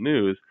out in the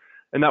news.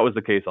 And that was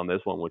the case on this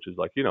one, which is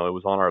it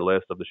was on our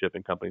list of the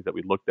shipping companies that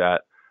we looked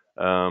at.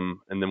 And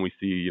then we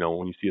see,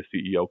 when you see a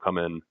CEO come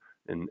in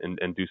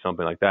and do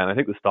something like that. And I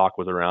think the stock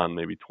was around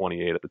maybe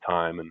 28 at the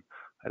time. And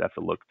I'd have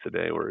to look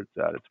today where it's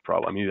at. It's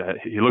probably,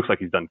 he looks like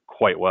he's done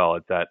quite well.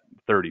 It's at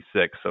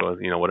 36. So,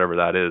 whatever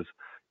that is,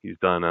 he's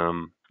done,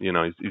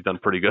 he's done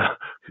pretty good,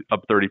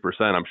 up 30%.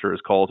 I'm sure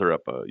his calls are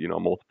up, a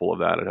multiple of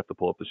that. I'd have to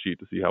pull up the sheet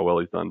to see how well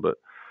he's done. But,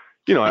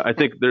 I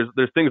think there's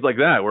things like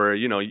that where,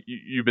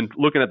 you've been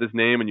looking at this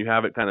name and you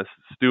have it kind of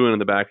stewing in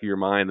the back of your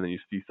mind, and then you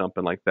see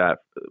something like that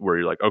where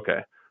you're like, okay,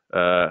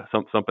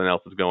 something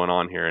else is going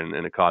on here, and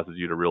it causes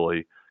you to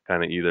really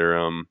kind of either,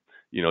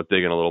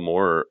 dig in a little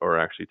more or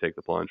actually take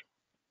the plunge.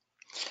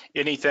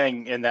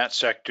 Anything in that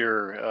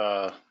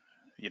sector,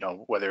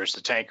 whether it's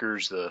the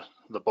tankers,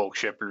 the bulk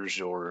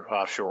shippers, or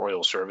offshore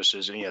oil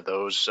services, any of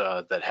those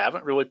that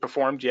haven't really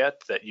performed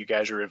yet that you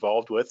guys are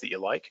involved with that you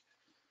like?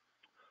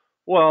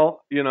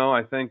 Well,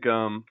 I think,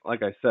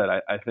 like I said,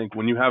 I think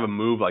when you have a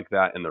move like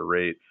that in the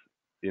rates,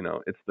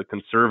 it's the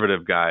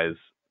conservative guys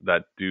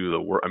that do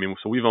the work.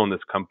 So we've owned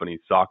this company,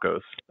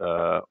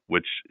 Tsakos,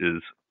 which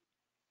is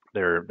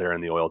they're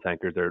in the oil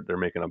tankers. They're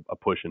making a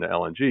push into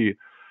LNG.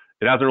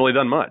 It hasn't really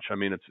done much.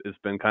 It's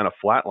been kind of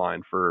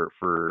flatlined for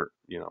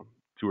 2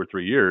 or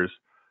 3 years.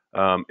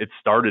 It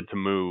started to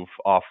move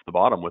off the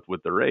bottom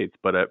with the rates,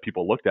 but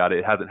people looked at it.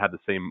 It hasn't had the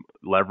same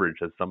leverage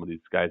as some of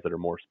these guys that are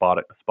more spot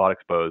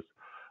exposed.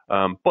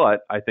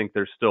 But I think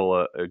there's still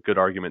a good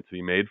argument to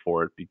be made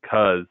for it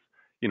because,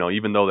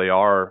 even though they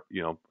are,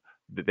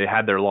 they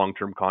had their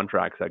long-term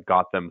contracts that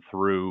got them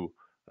through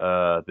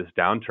this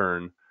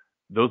downturn,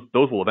 those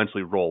will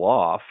eventually roll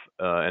off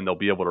and they'll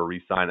be able to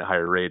re-sign at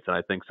higher rates. And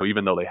I think so,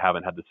 even though they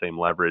haven't had the same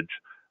leverage,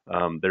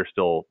 they're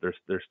still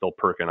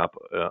perking up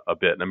a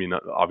bit.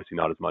 Obviously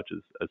not as much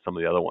as some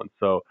of the other ones.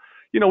 So,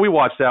 we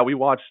watch that. We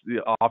watch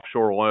the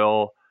offshore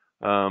oil.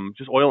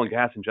 Just oil and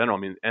gas in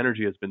general.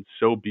 Energy has been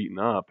so beaten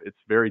up. It's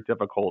very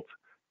difficult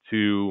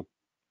to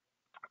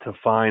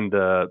find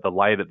the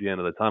light at the end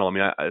of the tunnel.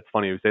 It's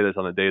funny we say this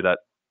on the day that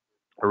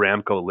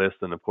Aramco lists,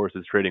 and of course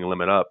is trading a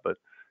limit up, but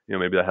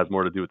maybe that has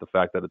more to do with the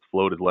fact that it's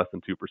floated less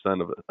than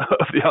 2% of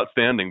the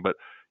outstanding. But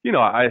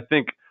I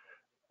think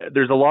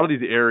there's a lot of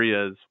these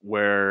areas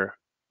where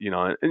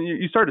and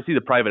you start to see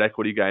the private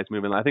equity guys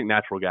moving. I think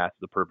natural gas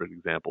is a perfect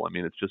example. I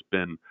mean, it's just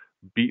been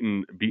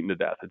beaten to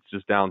death. It's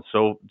just down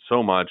so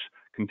much,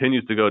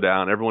 continues to go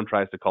down. Everyone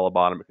tries to call a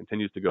bottom. It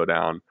continues to go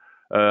down.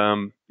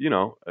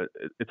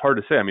 It's hard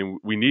to say. I mean,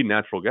 we need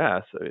natural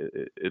gas.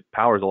 It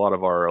powers a lot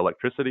of our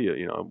electricity.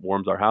 It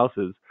warms our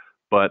houses,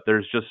 but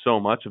there's just so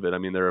much of it. I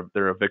mean,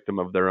 they're a victim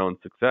of their own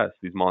success.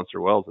 These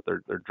monster wells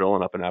that they're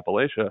drilling up in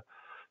Appalachia.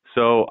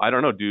 So I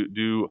don't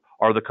know.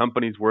 Are the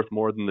companies worth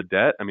more than the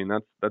debt? I mean,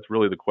 that's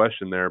really the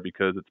question there,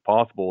 because it's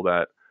possible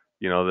that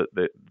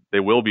that they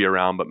will be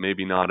around, but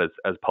maybe not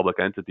as public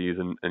entities,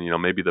 and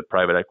maybe the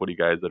private equity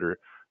guys that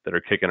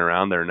are kicking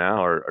around there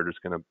now are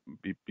just going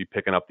to be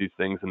picking up these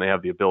things, and they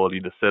have the ability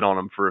to sit on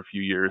them for a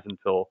few years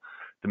until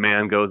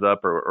demand goes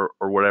up or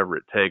whatever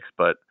it takes.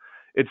 But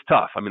it's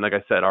tough. I mean, like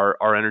I said,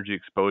 our energy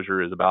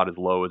exposure is about as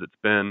low as it's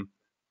been.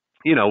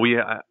 We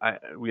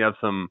have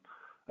some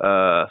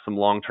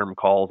long-term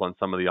calls on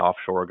some of the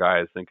offshore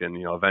guys,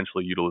 thinking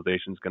eventually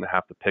utilization is going to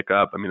have to pick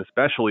up. I mean,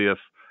 especially if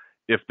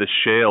the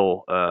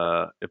shale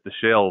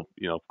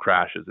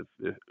crashes,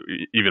 if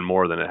even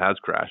more than it has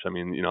crashed. I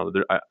mean,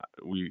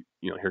 we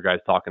hear guys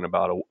talking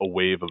about a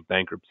wave of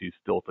bankruptcies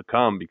still to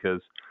come,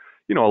 because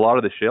a lot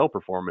of the shale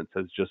performance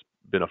has just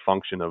been a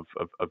function of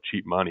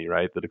cheap money,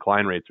 right? The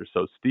decline rates are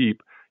so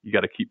steep, you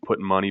got to keep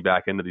putting money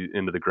back into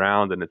the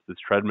ground, and it's this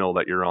treadmill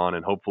that you're on,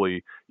 and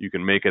hopefully you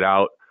can make it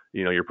out.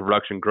 Your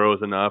production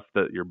grows enough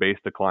that your base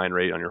decline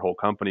rate on your whole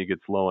company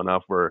gets low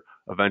enough where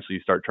eventually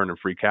you start turning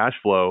free cash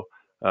flow.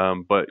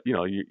 But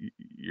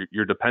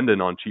you're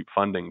dependent on cheap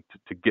funding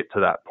to get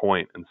to that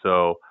point. And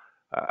so,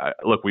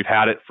 look, we've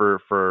had it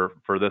for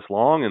this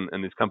long,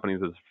 and these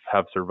companies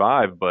have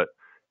survived. But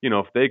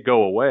if they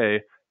go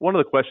away, one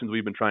of the questions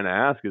we've been trying to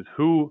ask is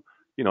who,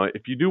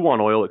 if you do want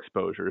oil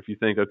exposure, if you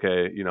think,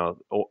 okay,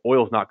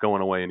 oil's not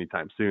going away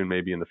anytime soon,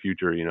 maybe in the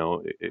future,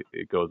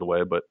 it goes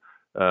away, but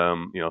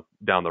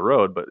down the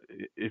road. But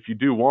if you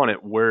do want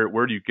it,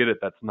 where do you get it?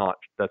 That's not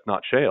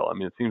shale. I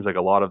mean, it seems like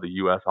a lot of the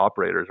U.S.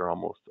 operators are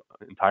almost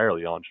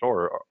entirely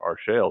onshore are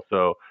shale.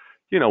 So,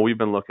 we've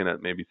been looking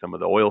at maybe some of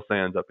the oil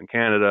sands up in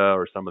Canada,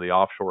 or some of the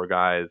offshore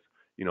guys,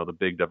 the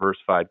big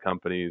diversified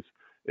companies.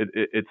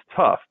 It's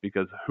tough,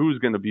 because who's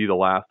going to be the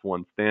last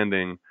one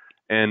standing?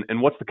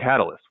 And what's the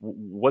catalyst?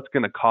 What's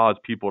going to cause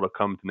people to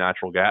come to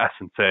natural gas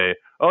and say,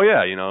 oh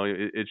yeah,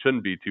 it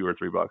shouldn't be $2 or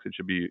 $3. It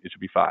should be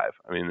 $5.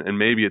 I mean, and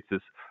maybe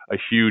it's a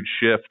huge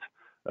shift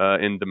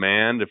in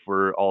demand if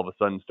we're all of a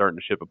sudden starting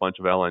to ship a bunch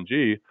of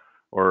LNG,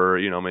 or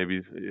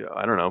maybe,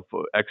 I don't know,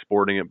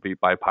 exporting it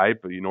by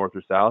pipe, north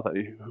or south.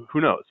 Who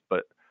knows?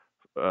 But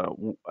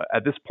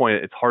at this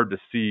point, it's hard to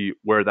see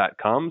where that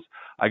comes.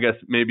 I guess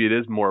maybe it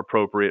is more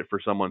appropriate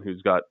for someone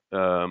who's got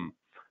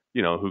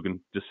who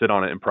can just sit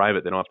on it in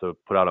private. They don't have to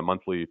put out a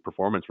monthly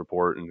performance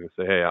report and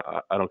say, hey,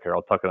 I don't care.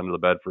 I'll tuck it under the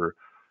bed for,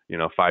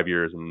 5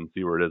 years and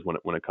see where it is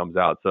when it comes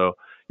out. So,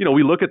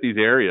 we look at these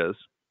areas,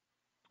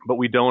 but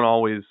we don't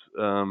always,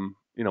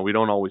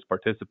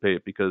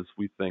 participate, because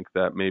we think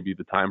that maybe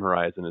the time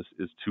horizon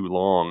is too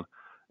long.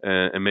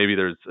 And maybe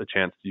there's a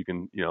chance you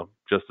can,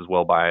 just as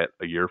well buy it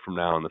a year from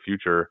now in the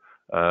future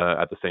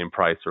at the same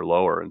price or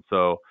lower. And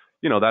so,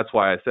 that's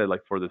why I said,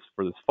 like, for this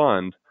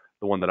fund,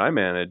 the one that I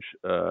manage,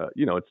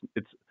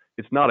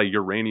 it's not a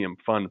uranium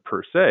fund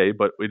per se,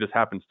 but it just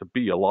happens to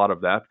be a lot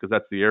of that, because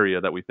that's the area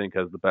that we think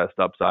has the best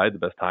upside, the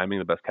best timing,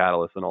 the best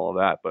catalyst, and all of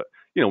that. But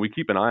we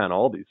keep an eye on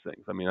all these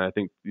things. I mean, I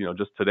think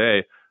just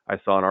today I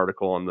saw an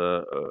article on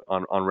the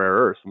on rare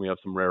earths, and we have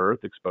some rare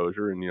earth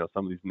exposure, and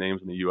some of these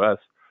names in the U.S.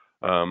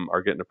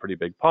 Are getting a pretty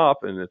big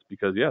pop, and it's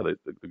because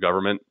the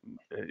government,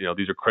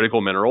 these are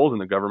critical minerals, and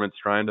the government's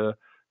trying to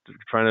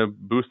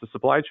boost the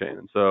supply chain.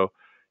 And so,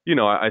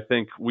 I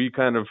think we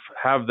kind of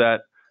have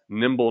that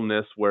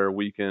nimbleness where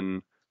we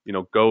can,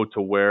 go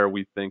to where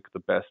we think the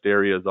best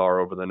areas are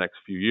over the next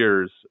few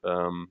years.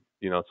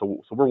 So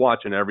we're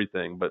watching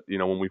everything, but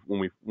when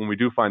we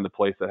do find the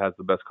place that has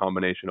the best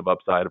combination of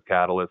upside, of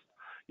catalyst,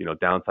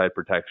 downside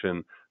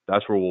protection,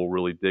 that's where we'll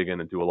really dig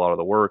in and do a lot of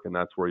the work, and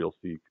that's where you'll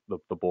see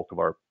the bulk of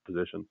our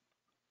position.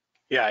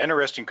 Yeah,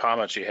 interesting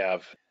comments you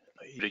have.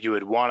 You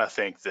would want to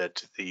think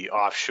that the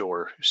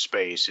offshore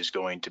space is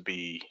going to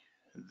be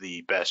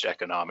the best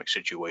economic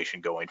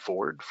situation going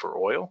forward for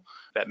oil.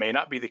 That may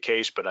not be the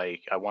case, but I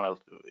want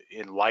to,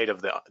 in light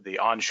of the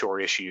onshore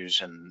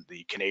issues and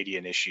the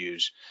Canadian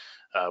issues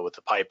with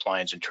the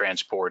pipelines and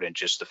transport, and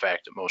just the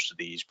fact that most of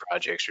these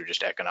projects are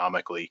just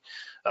economically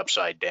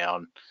upside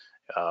down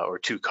or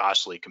too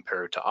costly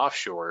compared to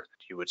offshore,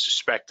 you would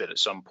suspect that at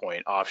some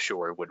point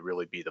offshore would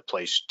really be the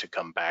place to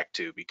come back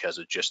to, because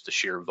of just the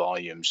sheer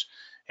volumes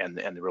and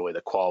really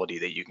the quality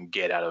that you can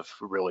get out of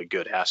really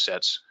good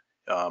assets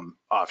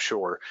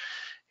offshore.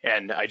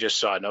 And I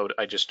just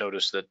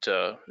noticed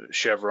that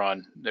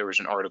Chevron, there was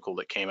an article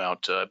that came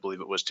out, I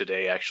believe it was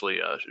today actually,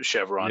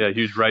 Chevron. Yeah,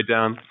 huge write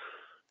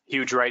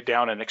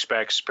down and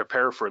expects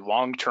prepare for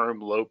long-term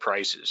low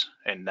prices.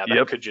 And that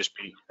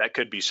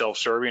could be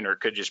self-serving, or it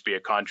could just be a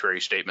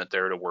contrary statement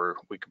there to where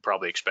we could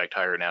probably expect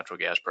higher natural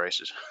gas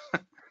prices.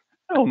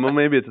 Oh, well,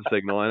 maybe it's a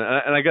signal.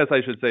 And I guess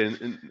I should say,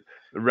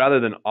 rather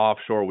than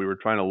offshore, we were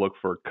trying to look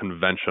for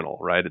conventional,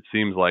 right? It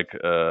seems like,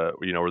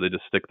 where they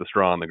just stick the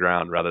straw on the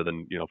ground rather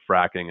than,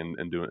 fracking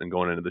and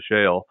going into the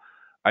shale.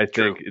 I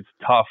True. think it's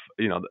tough,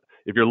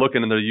 if you're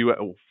looking in the U.S.,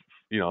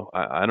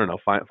 I don't know,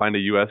 find a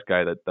U.S.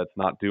 guy that's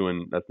not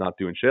doing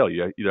shale.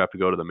 You either have to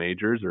go to the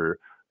majors or,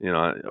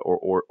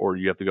 or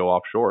you have to go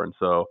offshore. And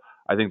so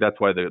I think that's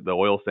why the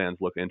oil sands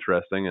look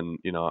interesting. And,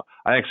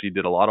 I actually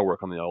did a lot of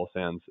work on the oil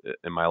sands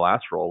in my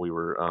last role. We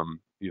were,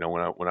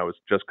 when I was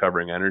just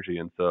covering energy.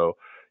 And so,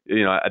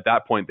 at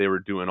that point they were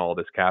doing all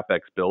this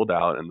CapEx build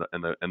out, and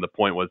the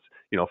point was,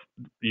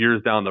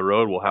 years down the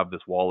road we'll have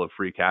this wall of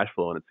free cash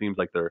flow, and it seems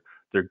like they're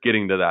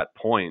getting to that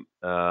point,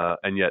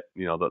 and yet,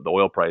 the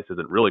oil price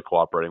isn't really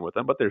cooperating with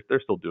them, but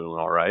they're still doing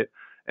all right.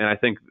 And I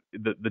think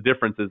the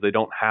difference is they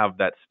don't have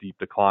that steep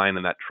decline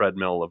and that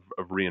treadmill of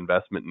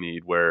reinvestment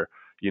need where,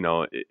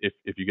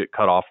 if you get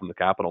cut off from the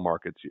capital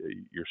markets,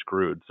 you're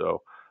screwed.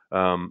 So,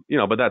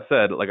 but that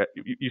said, like,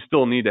 you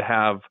still need to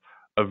have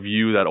a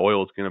view that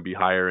oil is going to be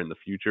higher in the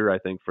future. I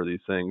think for these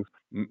things,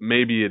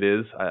 maybe it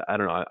is. I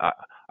don't know.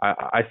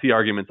 I see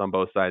arguments on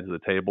both sides of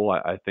the table.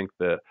 I think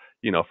that,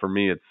 for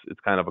me, it's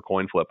kind of a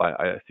coin flip.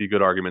 I see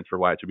good arguments for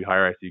why it should be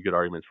higher. I see good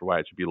arguments for why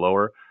it should be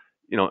lower.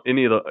 We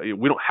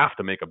don't have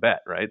to make a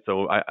bet, right?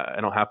 So I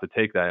don't have to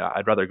take that.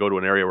 I'd rather go to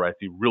an area where I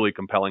see really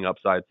compelling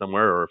upside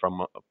somewhere, or if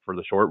I'm for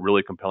the short,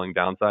 really compelling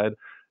downside,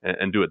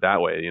 and do it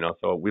that way.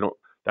 So we don't.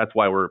 That's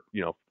why we're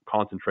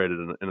concentrated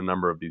in a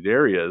number of these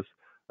areas,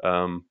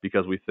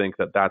 because we think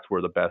that that's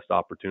where the best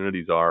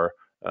opportunities are,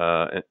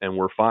 and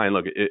we're fine.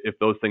 Look, if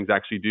those things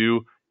actually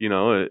do,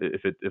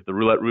 if the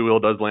roulette wheel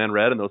does land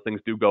red and those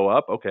things do go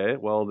up, okay,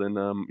 well then,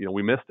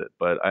 we missed it.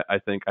 But I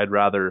think I'd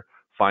rather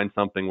find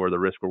something where the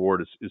risk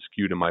reward is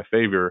skewed in my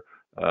favor,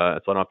 so I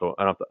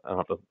don't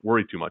have to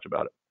worry too much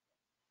about it.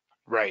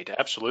 Right,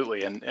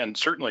 absolutely, and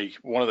certainly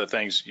one of the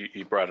things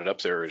you brought it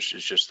up there is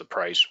just the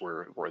price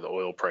where the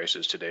oil price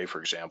is today. For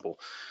example,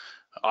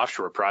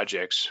 offshore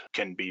projects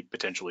can be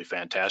potentially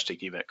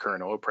fantastic even at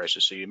current oil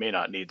prices, so you may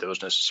not need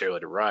those necessarily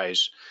to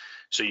rise.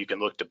 So you can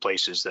look to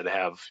places that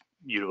have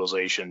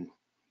utilization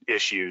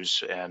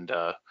issues and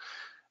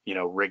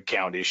rig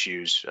count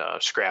issues,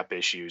 scrap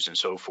issues, and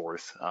so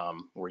forth,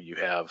 where you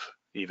have,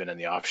 even in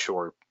the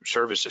offshore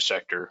services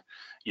sector,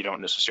 you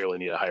don't necessarily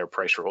need a higher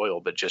price for oil,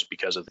 but just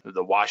because of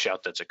the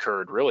washout that's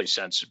occurred really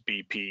since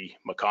BP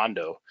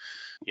Macondo,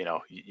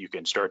 you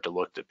can start to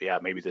look at, yeah,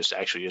 maybe this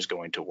actually is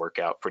going to work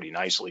out pretty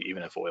nicely,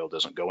 even if oil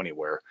doesn't go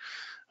anywhere.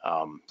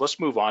 Let's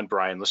move on,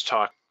 Brian. Let's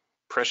talk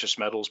precious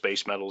metals,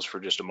 base metals for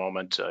just a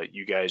moment.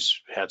 You guys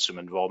had some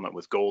involvement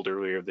with gold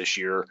earlier this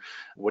year.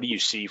 What do you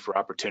see for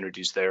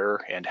opportunities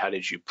there, and how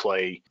did you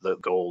play the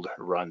gold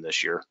run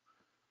this year?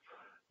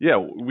 Yeah,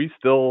 we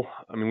still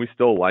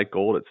like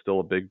gold. It's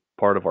still a big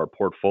part of our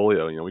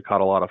portfolio. We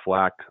caught a lot of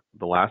flack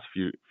the last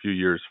few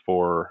years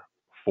for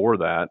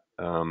that.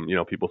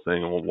 People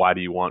saying, well, why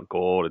do you want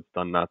gold? It's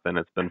done nothing.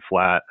 It's been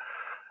flat.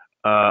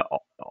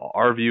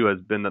 Our view has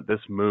been that this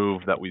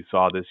move that we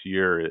saw this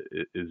year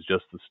is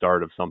just the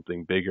start of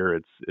something bigger.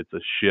 It's a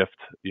shift.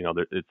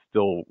 It's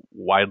still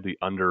widely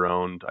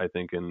underowned, I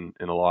think, in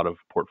a lot of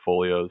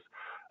portfolios.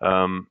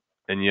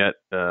 And yet,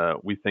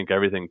 we think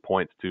everything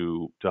points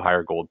to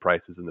higher gold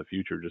prices in the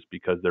future, just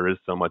because there is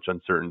so much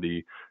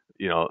uncertainty.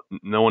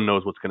 No one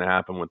knows what's going to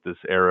happen with this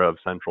era of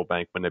central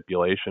bank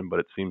manipulation, but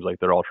it seems like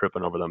they're all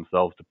tripping over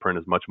themselves to print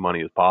as much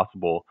money as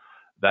possible.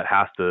 That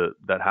has to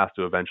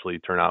eventually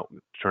turn out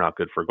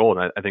good for gold.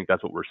 And I think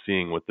that's what we're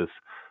seeing with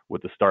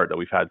the start that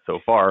we've had so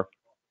far.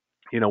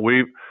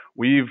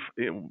 We've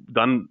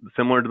done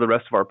similar to the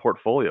rest of our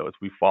portfolios.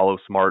 We follow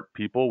smart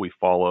people. We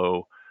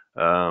follow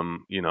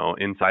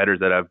insiders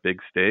that have big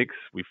stakes.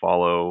 We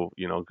follow,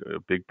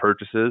 big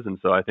purchases. And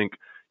so I think,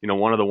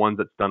 one of the ones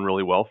that's done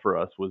really well for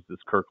us was this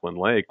Kirkland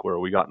Lake, where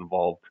we got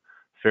involved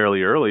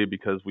fairly early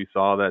because we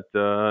saw that,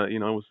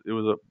 it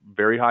was a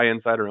very high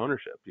insider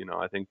ownership.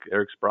 I think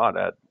Eric Sprott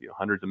had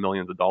hundreds of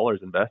millions of dollars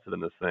invested in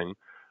this thing.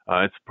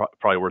 It's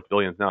probably worth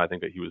billions now. I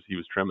think that he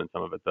was trimming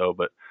some of it though.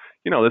 But,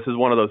 this is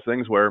one of those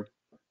things where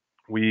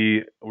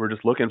we're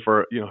just looking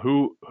for,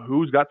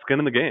 who's got skin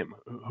in the game,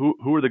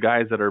 who are the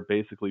guys that are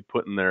basically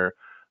putting their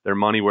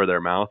money where their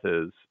mouth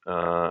is,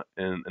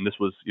 and this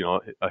was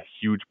a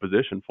huge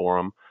position for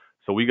them.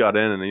 So we got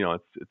in, and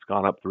it's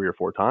gone up 3 or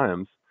 4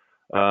 times,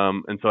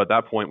 and so at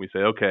that point we say,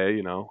 okay,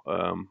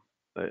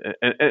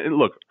 and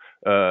look,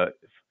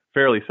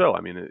 fairly so.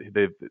 I mean,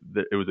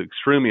 it was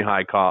extremely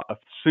high cost,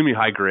 extremely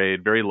high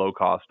grade, very low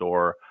cost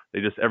ore.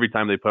 They just, every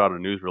time they put out a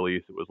news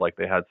release, it was like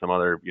they had some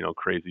other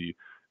crazy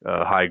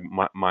high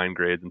mine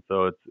grades, and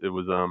so it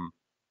was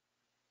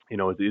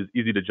it's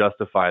easy to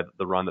justify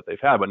the run that they've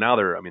had. But now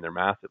they're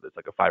massive. It's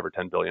like a $5 or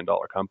 $10 billion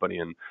company,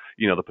 and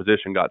the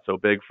position got so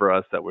big for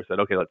us that we said,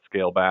 okay, let's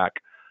scale back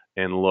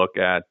and look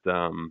at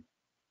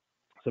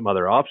some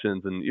other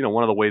options. And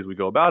one of the ways we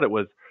go about it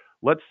was,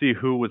 let's see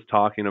who was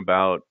talking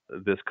about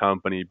this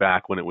company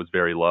back when it was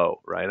very low,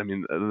 right? I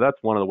mean, that's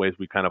one of the ways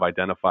we kind of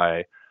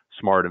identify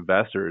smart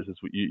investors, is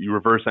you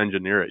reverse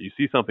engineer it. You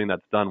see something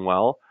that's done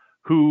well,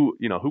 who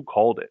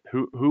called it,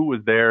 who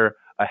was there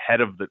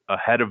ahead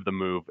of the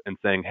move and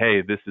saying,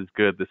 hey, this is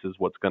good, this is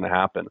what's going to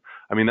happen.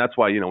 I mean, that's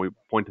why, we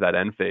point to that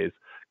end phase.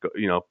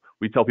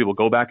 We tell people,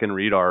 go back and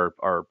read our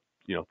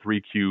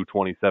 3Q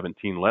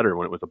 2017 letter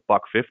when it was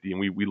 $1.50, and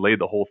we laid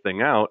the whole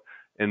thing out.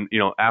 And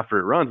after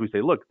it runs, we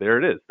say, look, there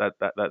it is.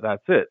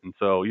 That's it. And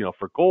so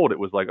for gold, it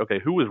was like, okay,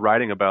 who was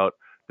writing about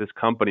this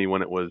company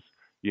when it was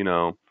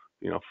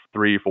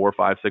 3, 4,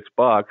 5,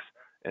 $6,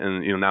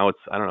 and now it's,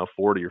 I don't know,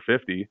 40 or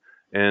 50.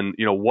 And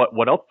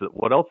what else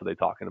are they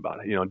talking about?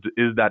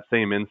 Is that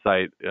same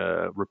insight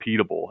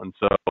repeatable? And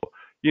so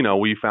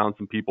we found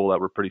some people that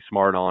were pretty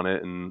smart on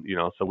it, and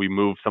so we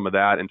moved some of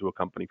that into a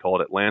company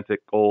called Atlantic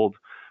Gold,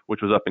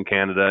 which was up in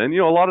Canada. And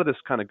a lot of this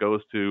kind of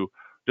goes to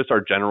just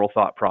our general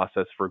thought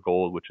process for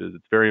gold, which is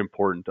it's very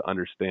important to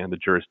understand the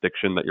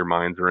jurisdiction that your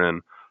mines are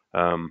in.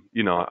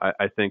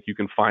 I think you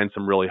can find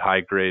some really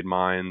high grade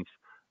mines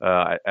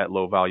at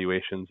low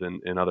valuations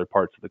in other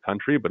parts of the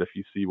country, but if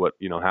you see what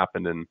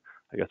happened in,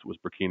 I guess it was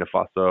Burkina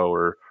Faso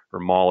or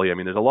Mali, I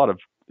mean, there's a lot of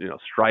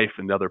strife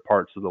in other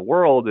parts of the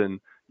world, and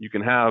you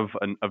can have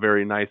a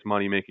very nice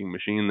money making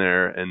machine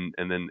there, and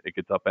then it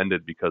gets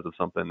upended because of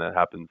something that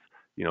happens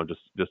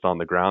just on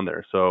the ground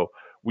there. So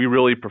we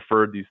really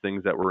preferred these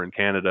things that were in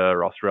Canada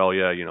or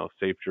Australia,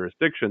 safe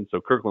jurisdiction.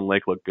 So Kirkland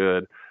Lake looked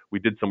good. We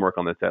did some work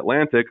on this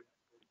Atlantic.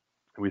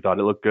 We thought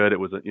it looked good. It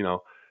was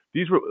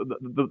these were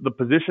the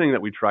positioning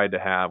that we tried to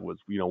have was,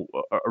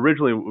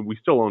 originally we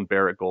still own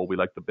Barrick Gold. We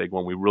like the big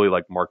one. We really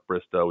like Mark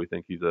Bristow. We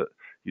think he's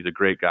a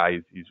great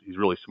guy. He's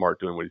really smart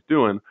doing what he's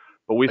doing.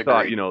 But we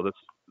thought,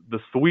 the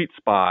sweet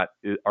spot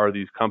are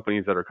these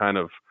companies that are kind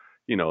of,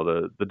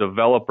 the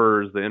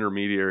developers, the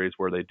intermediaries,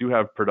 where they do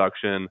have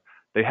production.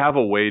 They have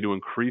a way to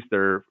increase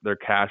their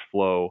cash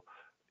flow.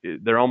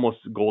 They're almost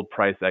gold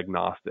price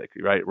agnostic,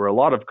 right? Where a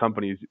lot of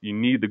companies, you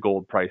need the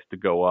gold price to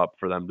go up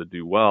for them to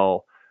do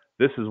well.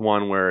 This is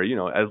one where,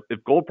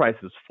 if gold price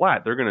is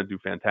flat, they're going to do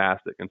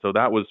fantastic. And so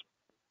that was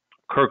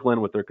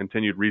Kirkland with their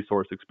continued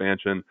resource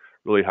expansion,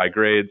 really high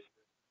grades.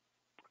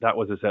 That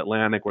was this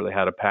Atlantic where they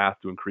had a path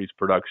to increase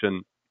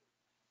production,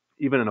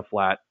 even in a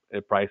flat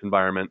price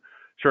environment.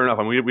 Sure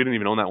enough, we didn't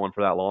even own that one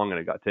for that long, and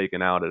it got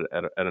taken out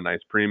at a nice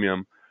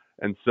premium.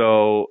 And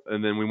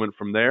then we went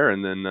from there.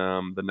 And then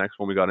the next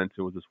one we got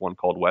into was this one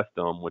called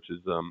Wesdome, which is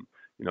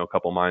a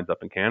couple mines up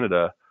in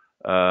Canada.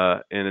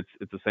 And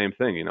it's the same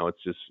thing.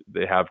 It's just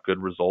they have good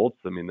results.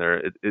 I mean,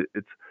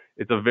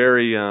 it's a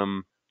very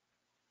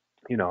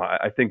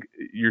I think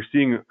you're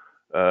seeing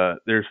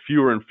there's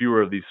fewer and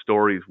fewer of these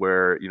stories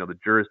where the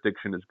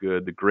jurisdiction is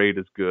good, the grade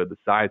is good, the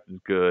size is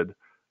good.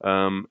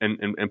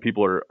 And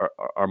people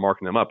are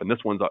marking them up. And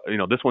this one's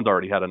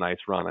already had a nice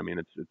run. I mean,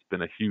 it's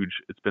been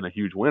a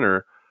huge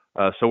winner.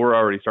 So we're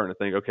already starting to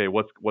think, okay,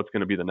 what's going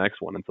to be the next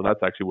one? And so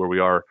that's actually where we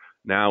are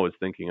now, is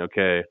thinking,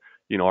 okay,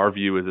 our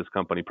view is this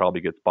company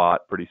probably gets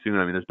bought pretty soon.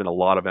 I mean, there's been a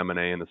lot of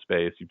M&A in the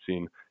space. You've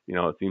seen,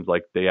 it seems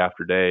like day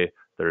after day,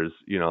 there's,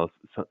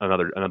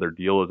 another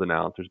deal is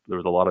announced. There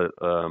was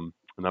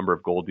a number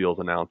of gold deals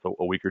announced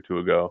a week or two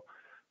ago.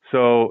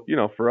 So,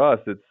 for us,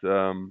 it's,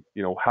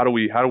 how do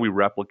we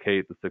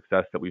replicate the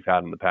success that we've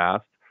had in the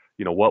past?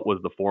 What was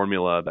the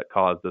formula that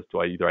caused us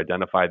to either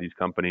identify these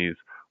companies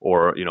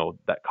or,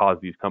 that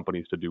caused these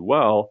companies to do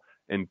well?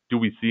 And do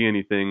we see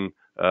anything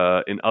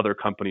in other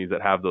companies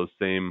that have those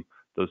same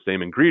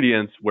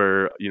ingredients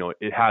where,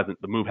 the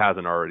move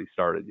hasn't already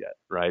started yet,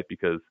 right?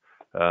 Because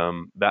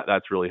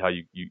that's really how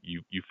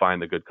you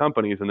find the good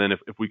companies. And then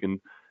if we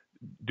can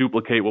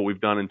duplicate what we've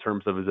done in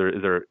terms of, is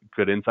there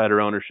good insider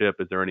ownership?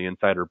 Is there any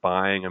insider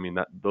buying? I mean,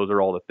 those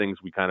are all the things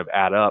we kind of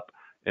add up.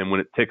 And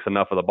when it ticks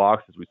enough of the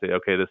boxes, we say,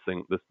 okay,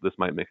 this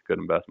might make a good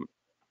investment.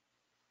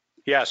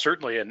 Yeah,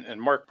 certainly. And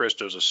Mark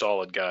Bristow's a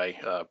solid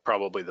guy,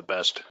 probably the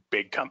best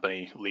big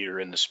company leader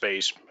in the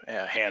space,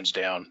 hands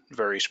down,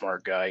 very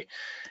smart guy.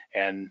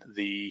 And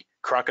the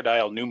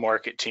Crocodile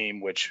Newmarket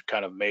team, which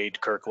kind of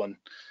made Kirkland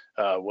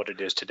what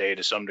it is today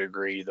to some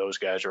degree, those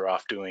guys are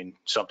off doing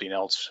something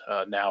else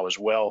now as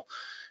well.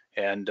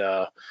 And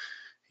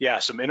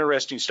some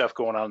interesting stuff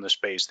going on in the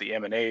space. The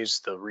M&As,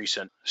 the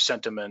recent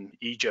Centamin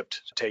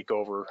Egypt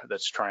takeover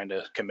that's trying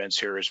to commence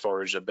here as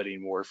far as a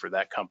bidding war for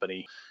that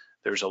company.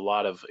 There's a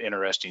lot of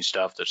interesting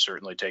stuff that's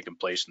certainly taken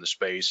place in the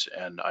space,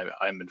 and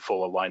I'm in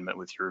full alignment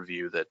with your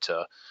view that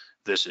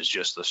this is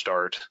just the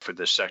start for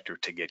this sector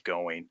to get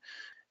going.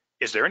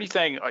 Is there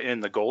anything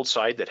in the gold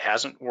side that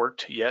hasn't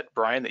worked yet,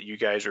 Brian, that you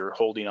guys are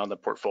holding on the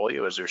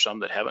portfolio? Is there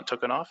some that haven't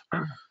taken off?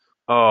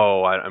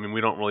 Oh, I mean,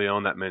 we don't really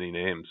own that many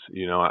names.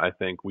 I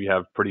think we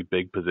have pretty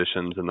big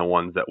positions in the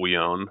ones that we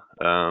own.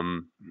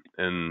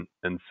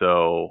 And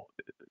so,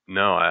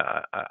 no,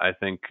 I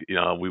think,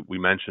 we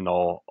mentioned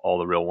all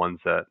the real ones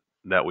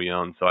that we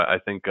own. So I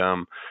think,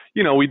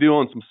 we do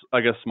own some,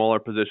 I guess, smaller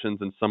positions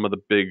in some of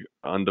the big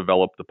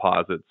undeveloped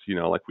deposits,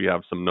 like we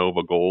have some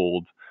Nova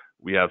Gold,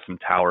 we have some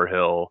Tower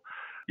Hill.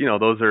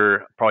 Those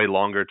are probably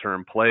longer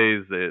term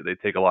plays. They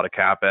take a lot of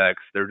capex.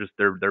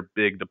 They're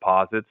big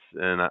deposits,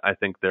 and I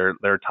think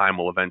their time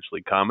will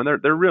eventually come. And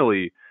they're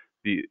really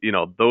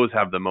those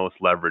have the most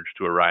leverage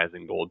to a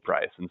rising gold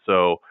price. And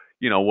so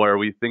where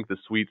we think the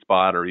sweet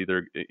spot are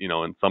either,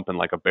 in something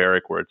like a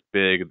Barrick where it's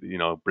big,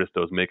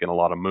 Bristow's making a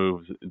lot of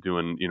moves,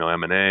 doing,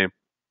 M&A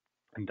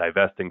and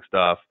divesting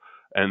stuff.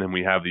 And then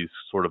we have these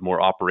sort of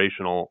more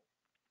operational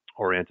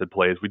oriented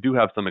plays. We do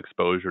have some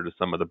exposure to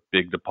some of the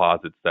big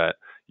deposits that,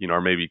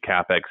 are maybe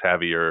CapEx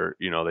heavy, or,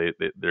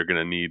 they're going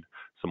to need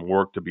some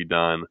work to be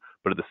done.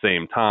 But at the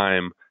same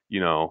time,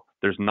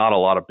 there's not a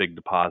lot of big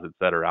deposits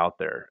that are out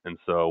there. And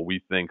so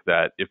we think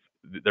that if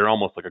they're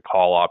almost like a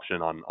call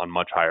option on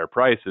much higher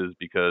prices,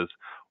 because,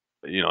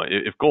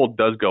 if gold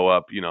does go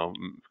up,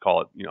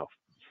 call it,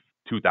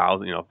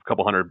 2,000, a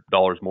couple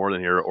 $100 more than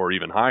here, or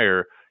even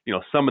higher,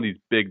 some of these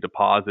big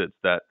deposits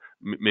that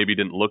maybe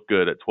didn't look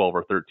good at 12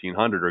 or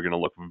 1,300 are going to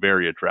look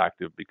very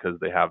attractive because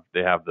they have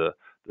the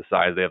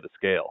size, they have the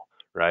scale,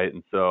 right?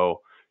 And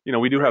so,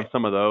 we do have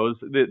some of those.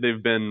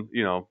 They've been,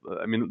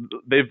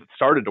 they've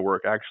started to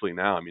work actually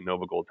now. I mean,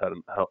 NovaGold's had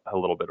a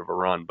little bit of a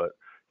run, but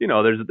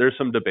there's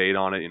some debate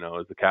on it.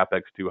 Is the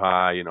CapEx too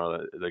high?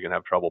 They're gonna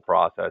have trouble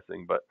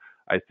processing. But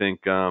I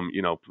think,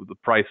 the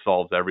price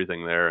solves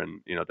everything there,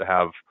 and to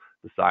have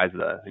the size of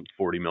that, I think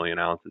 40 million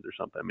ounces or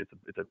something. I mean,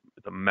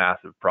 it's a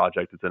massive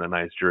project. It's in a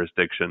nice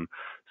jurisdiction,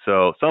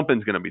 so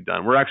something's going to be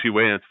done. We're actually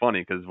waiting. It's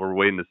funny because we're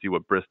waiting to see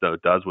what Bristow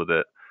does with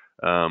it.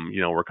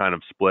 We're kind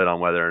of split on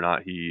whether or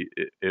not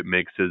it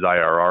makes his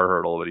IRR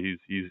hurdle, but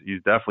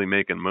he's definitely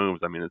making moves.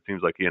 I mean, it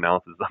seems like he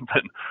announces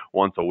something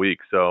once a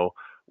week, so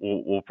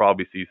we'll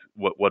probably see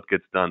what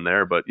gets done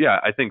there. But yeah,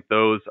 I think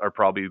those are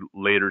probably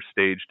later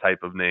stage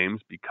type of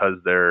names because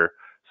they're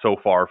so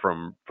far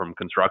from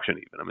construction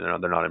even. I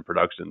mean, they're not in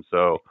production.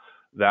 So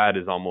that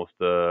is almost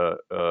a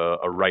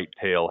right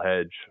tail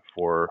hedge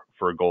for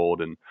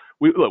gold. And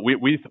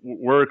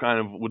we're kind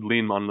of would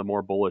lean on the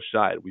more bullish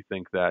side. We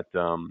think that,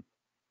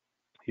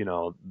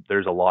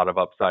 there's a lot of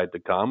upside to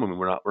come. I mean,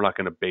 we're not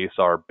going to base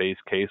our base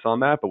case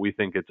on that, but we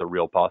think it's a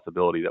real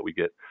possibility that we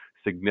get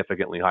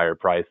significantly higher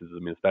prices. I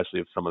mean,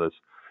 especially if some of this,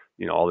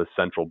 all this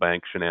central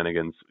bank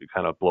shenanigans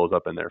kind of blows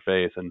up in their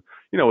face. And,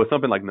 with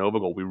something like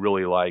NovaGold, we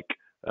really like,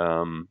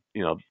 Tom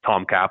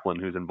Kaplan,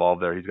 who's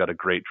involved there. He's got a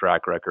great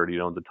track record. He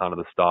owns a ton of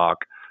the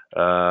stock.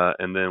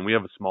 And then we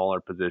have a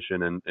smaller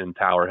position in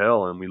Tower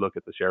Hill, and we look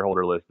at the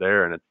shareholder list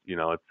there, and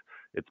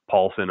it's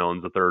Paulson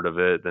owns a third of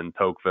it, then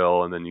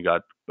Tocqueville, and then you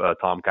got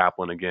Tom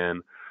Kaplan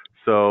again.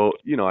 So,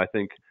 I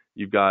think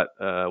you've got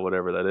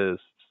whatever that is,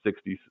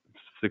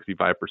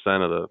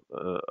 65%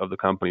 of the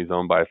company is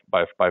owned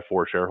by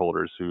four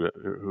shareholders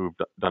who've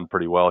done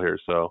pretty well here.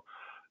 So,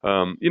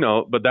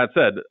 but that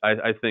said,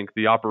 I think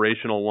the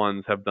operational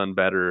ones have done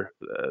better.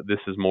 This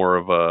is more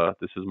of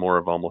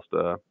almost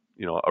a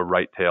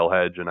right tail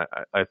hedge, and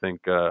I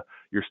think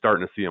you're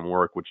starting to see them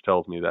work, which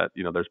tells me that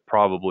there's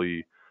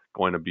probably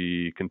going to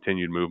be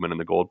continued movement in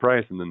the gold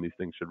price, and then these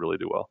things should really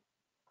do well.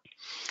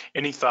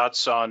 Any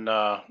thoughts on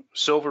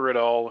silver at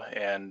all,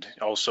 and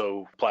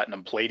also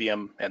platinum,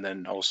 palladium, and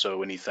then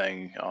also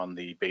anything on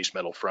the base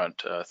metal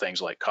front,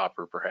 things like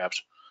copper,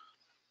 perhaps?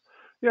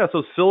 Yeah,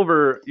 so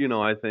silver,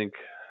 I think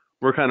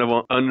we're kind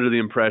of under the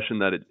impression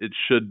that it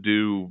should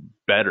do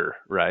better,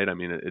 right? I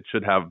mean, it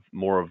should have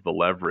more of the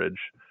leverage.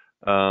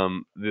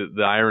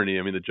 The irony,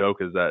 I mean, the joke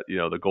is that,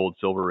 the gold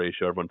silver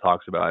ratio everyone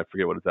talks about, I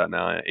forget what it's at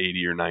now,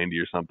 80 or 90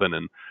 or something.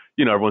 And,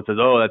 everyone says,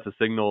 oh, that's a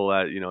signal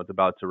that, it's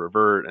about to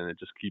revert, and it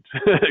just keeps,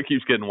 it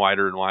keeps getting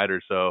wider and wider.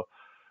 So,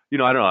 I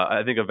don't know.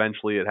 I think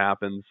eventually it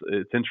happens.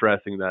 It's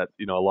interesting that,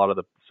 a lot of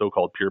the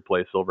so-called pure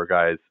play silver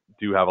guys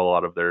do have a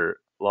lot of their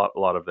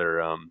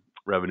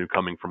revenue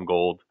coming from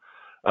gold.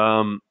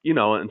 And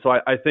so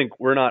I think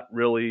we're not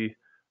really,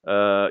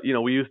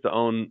 we used to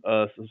own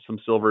some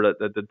silver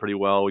that did pretty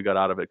well. We got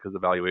out of it because the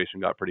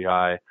valuation got pretty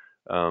high.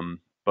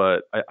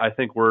 But I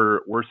think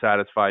we're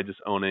satisfied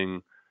just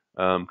owning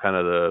kind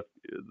of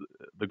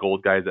the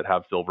gold guys that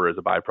have silver as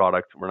a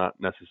byproduct. We're not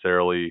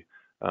necessarily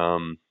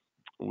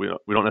we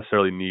don't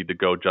necessarily need to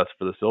go just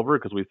for the silver,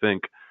 because we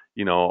think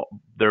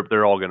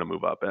they're all going to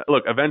move up.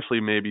 Look, eventually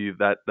maybe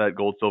that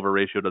gold silver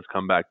ratio does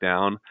come back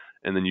down,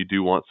 and then you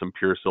do want some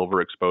pure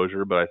silver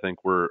exposure. But I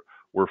think we're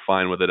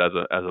fine with it as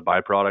a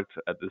byproduct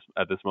at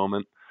this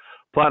moment.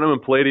 Platinum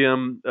and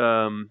palladium,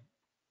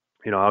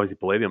 obviously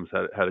palladium's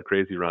had a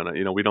crazy run.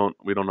 We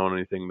don't own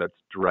anything that's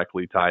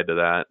directly tied to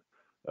that.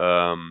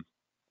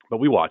 But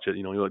we watch it,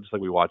 just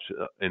like we watch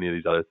any of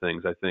these other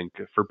things. I think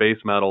for base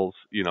metals,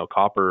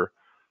 copper,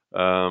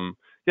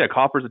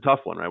 copper's a tough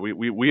one, right?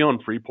 We own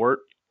Freeport,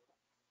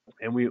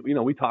 and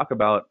we talk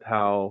about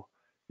how,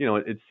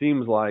 it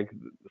seems like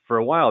for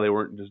a while they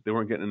weren't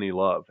getting any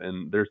love,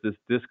 and there's this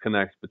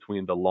disconnect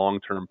between the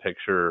long-term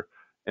picture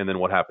and then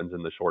what happens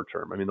in the short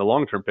term. I mean, the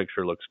long-term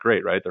picture looks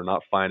great, right? They're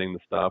not finding the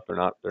stuff. They're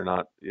not,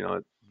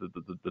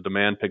 the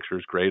demand picture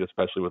is great,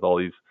 especially with all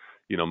these,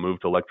 move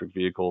to electric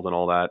vehicles and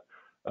all that.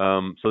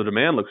 So the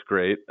demand looks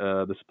great.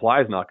 The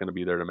supply is not going to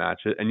be there to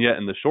match it. And yet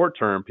in the short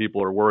term,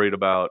 people are worried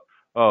about,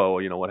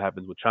 what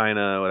happens with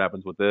China, what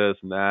happens with this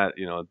and that,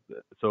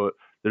 so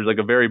there's like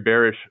a very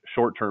bearish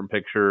short-term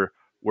picture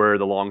where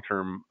the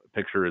long-term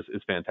picture is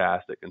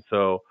fantastic. And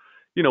so,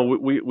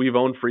 we've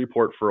owned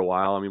Freeport for a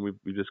while. I mean,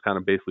 we've just kind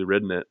of basically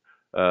ridden it.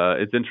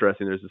 it's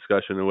interesting. There's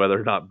discussion of whether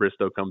or not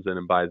Bristow comes in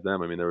and buys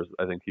them. I mean,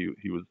 I think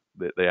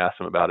they asked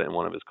him about it in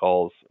one of his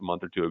calls a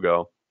month or two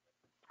ago.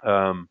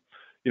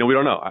 We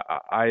don't know.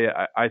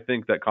 I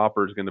think that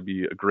copper is going to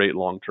be a great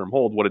long-term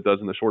hold. What it does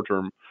in the short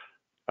term,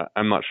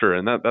 I'm not sure.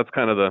 And that's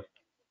kind of the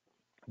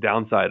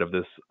downside of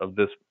this,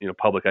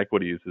 public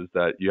equities, is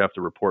that you have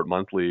to report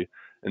monthly.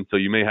 And so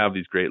you may have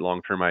these great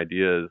long-term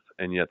ideas,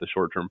 and yet the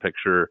short-term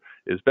picture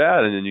is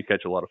bad. And then you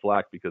catch a lot of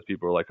flack because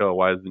people are like, oh,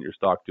 why isn't your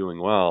stock doing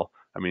well?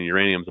 I mean,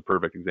 uranium's a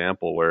perfect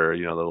example where,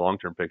 the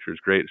long-term picture is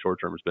great.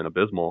 Short-term has been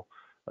abysmal.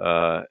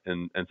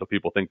 And so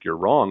people think you're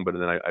wrong. But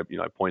then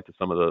I point to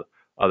some of the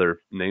other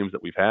names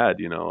that we've had,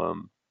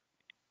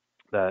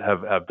 that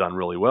have done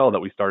really well that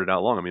we started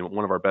out long. I mean,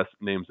 one of our best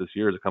names this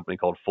year is a company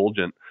called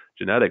Fulgent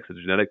Genetics, a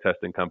genetic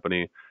testing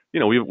company.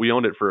 We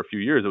owned it for a few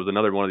years. It was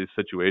another one of these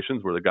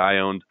situations where the guy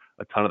owned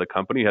a ton of the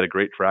company, had a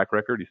great track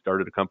record. He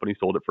started a company,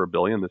 sold it for $1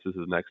 billion. This is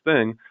his next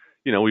thing.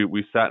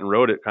 We sat and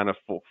rode it kind of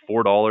 $4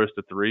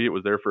 to $3. It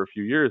was there for a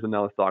few years, and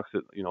now the stock's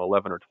at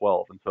 11 or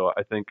 12. And so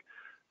I think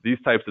these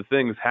types of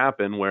things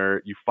happen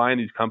where you find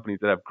these companies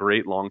that have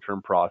great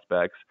long-term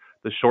prospects.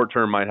 The short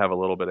term might have a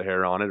little bit of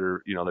hair on it,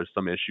 or there's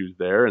some issues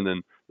there, and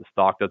then the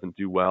stock doesn't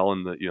do well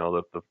in the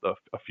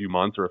a few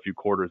months or a few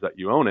quarters that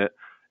you own it,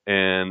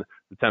 and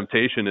the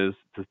temptation is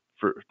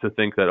to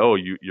think that, oh,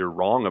 you're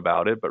wrong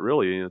about it, but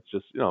really it's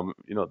just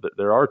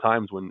there are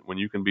times when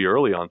you can be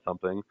early on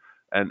something,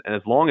 and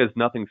as long as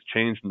nothing's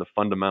changed in the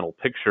fundamental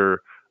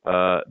picture,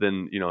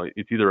 then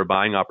it's either a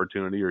buying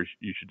opportunity or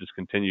you should just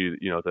continue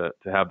to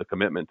have the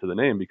commitment to the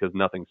name because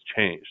nothing's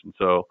changed. And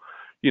so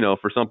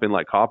for something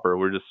like copper,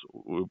 we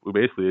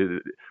basically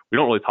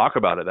don't really talk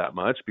about it that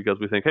much because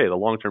we think, hey, the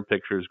long-term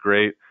picture is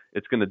great.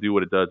 It's going to do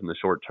what it does in the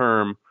short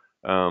term.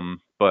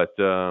 But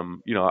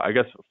I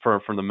guess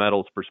from the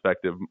metals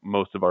perspective,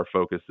 most of our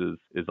focus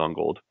is on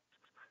gold.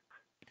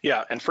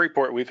 Yeah, and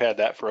Freeport, we've had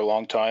that for a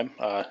long time,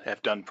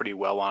 have done pretty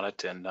well on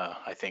it, and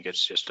I think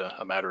it's just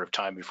a matter of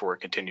time before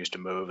it continues to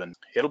move, and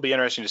it'll be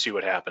interesting to see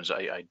what happens.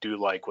 I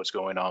do like what's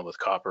going on with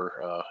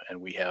copper,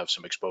 and we have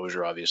some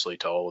exposure, obviously,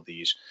 to all of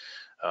these,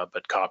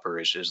 but copper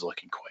is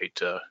looking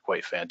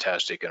quite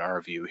fantastic in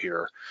our view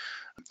here.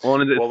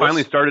 Well, and it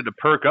finally started to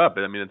perk up.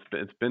 I mean,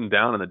 it's been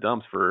down in the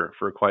dumps for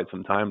quite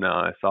some time now.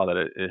 I saw that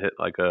it hit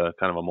like a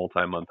kind of a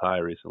multi-month high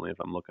recently, if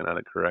I'm looking at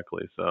it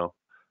correctly. So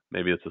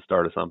maybe it's the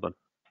start of something.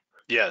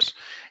 Yes.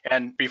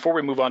 And before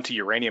we move on to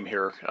uranium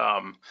here,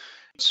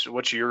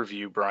 what's your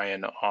view,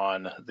 Brian,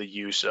 on the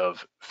use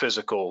of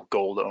physical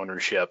gold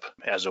ownership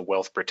as a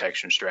wealth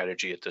protection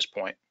strategy at this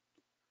point?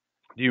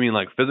 Do you mean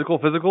like physical,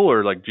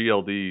 or like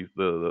GLD,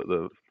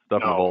 the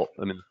stuff in the vault?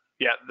 I mean,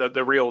 yeah,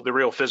 the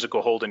real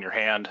physical hold in your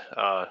hand,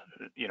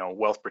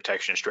 wealth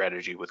protection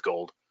strategy with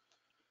gold.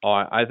 Oh,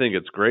 I think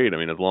it's great. I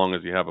mean, as long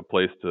as you have a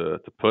place to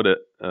put it,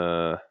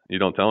 you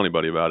don't tell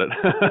anybody about it,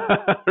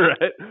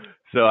 right?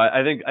 So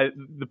I think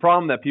the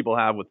problem that people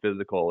have with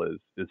physical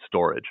is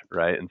storage,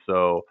 right? And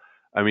so,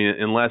 I mean,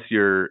 unless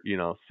you're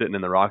sitting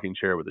in the rocking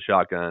chair with a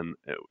shotgun,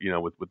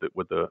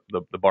 with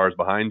the bars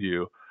behind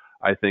you,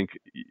 I think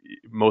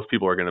most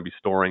people are going to be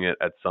storing it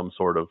at some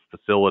sort of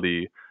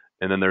facility,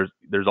 and then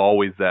there's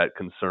always that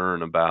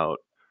concern about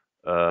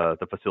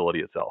the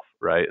facility itself,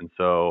 right? And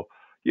so,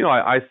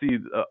 I see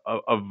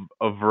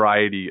a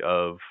variety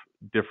of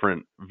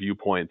different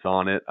viewpoints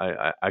on it.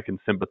 I can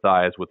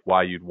sympathize with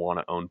why you'd want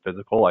to own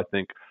physical. I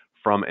think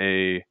from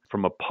a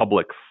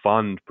public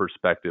fund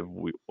perspective,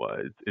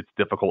 it's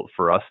difficult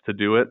for us to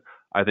do it.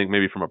 I think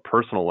maybe from a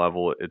personal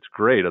level, it's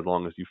great as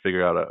long as you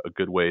figure out a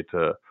good way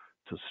to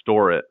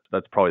store it.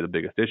 That's probably the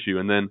biggest issue.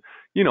 And then,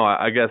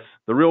 I guess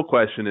the real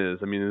question is,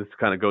 I mean, this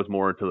kind of goes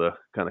more into the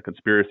kind of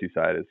conspiracy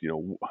side, is,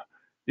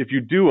 if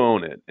you do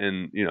own it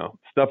and,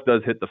 stuff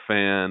does hit the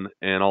fan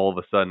and all of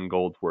a sudden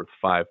gold's worth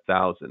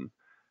 5,000,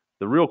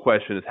 the real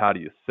question is, how do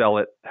you sell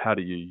it? How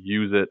do you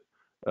use it?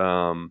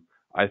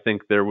 I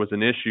think there was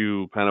an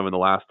issue kind of in the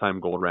last time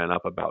gold ran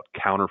up about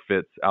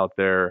counterfeits out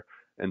there.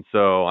 And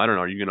so I don't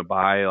know, are you going to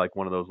buy like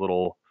one of those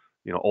little,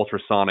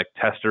 ultrasonic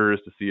testers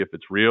to see if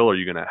it's real? Or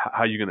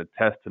how are you going to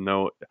test to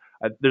know?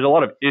 There's a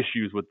lot of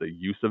issues with the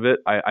use of it.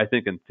 I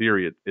think in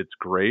theory it's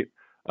great.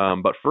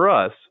 But for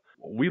us,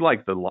 we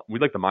like the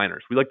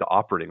miners. We like the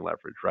operating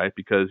leverage, right?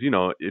 Because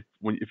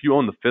if you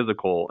own the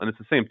physical, and it's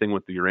the same thing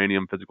with the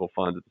uranium physical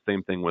funds, it's the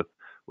same thing with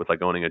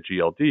like owning a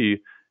GLD.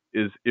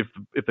 Is if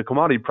the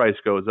commodity price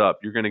goes up,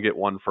 you're going to get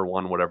one for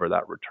one whatever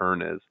that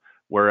return is.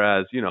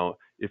 Whereas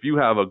if you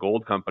have a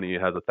gold company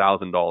that has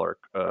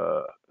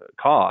 $1,000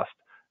 cost,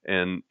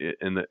 and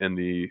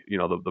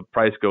the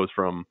price goes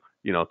from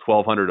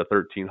 $1,200 to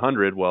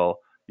 $1,300, well,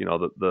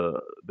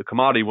 the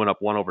commodity went up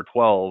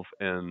 1/12,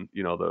 and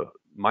the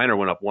miner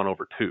went up 1/2.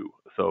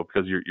 So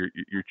because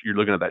you're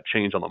looking at that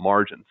change on the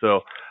margin.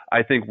 So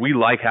I think we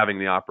like having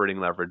the operating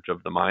leverage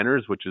of the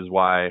miners, which is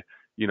why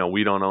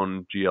we don't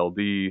own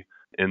GLD.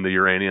 In the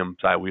uranium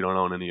side, we don't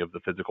own any of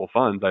the physical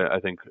funds. I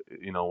think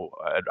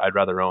I'd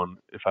rather own,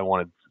 if I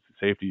wanted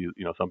safety,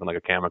 something like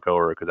a Cameco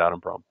or a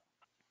Kazatomprom.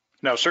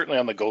 No, certainly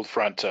on the gold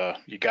front,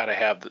 you got to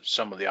have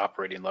some of the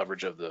operating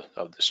leverage of the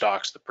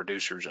stocks, the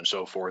producers, and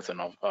so forth,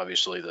 and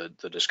obviously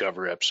the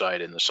discovery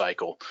upside in the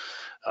cycle,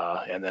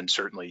 and then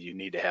certainly you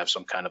need to have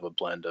some kind of a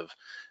blend of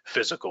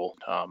physical.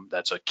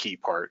 That's a key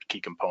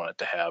component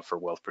to have for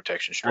wealth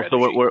protection Well, so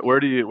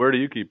strategy. where do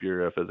you keep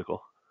your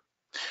physical?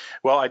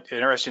 Well,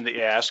 interesting that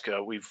you ask.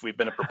 We've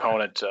been a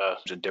proponent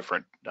in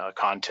different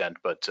content,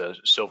 but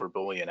silver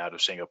bullion out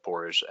of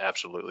Singapore is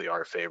absolutely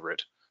our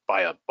favorite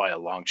by a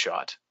long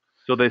shot.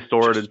 So they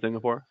store it in Just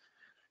Singapore?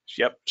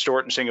 Yep, store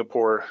it in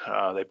Singapore.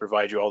 They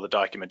provide you all the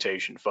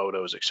documentation,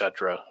 photos,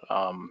 etc.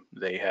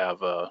 They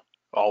have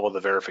all of the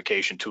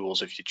verification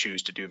tools if you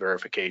choose to do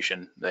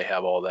verification. They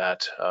have all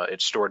that.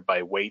 It's stored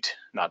by weight,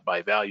 not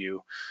by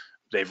value.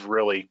 They've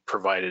really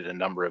provided a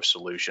number of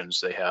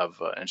solutions. They have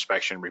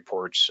inspection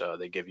reports.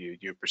 They give you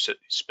your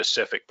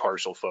specific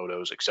parcel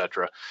photos,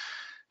 etc.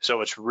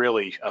 So it's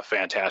really a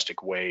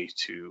fantastic way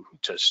to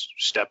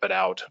step it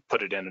out,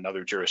 put it in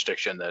another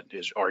jurisdiction that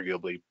is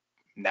arguably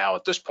now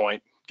at this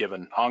point,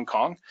 given Hong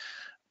Kong,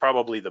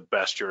 probably the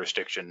best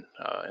jurisdiction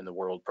in the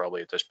world,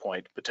 probably at this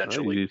point,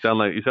 potentially. You sound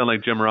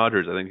like Jim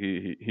Rogers. I think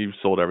he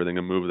sold everything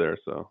and moved there.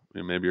 So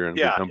maybe you're in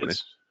good Yeah, company.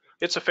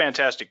 it's a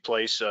fantastic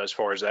place as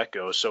far as that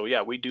goes. So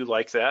yeah, we do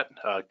like that.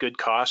 Good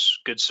costs,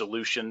 good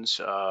solutions,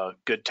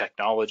 good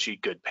technology,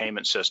 good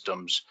payment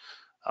systems,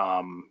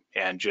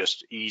 and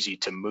just easy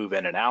to move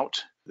in and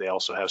out. They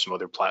also have some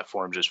other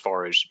platforms as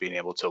far as being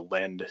able to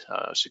lend,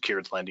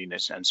 secured lending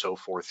and so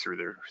forth through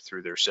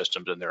their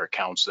systems and their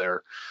accounts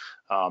there.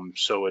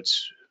 So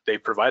they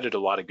provided a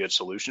lot of good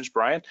solutions,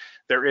 Brian.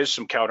 There is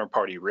some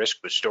counterparty risk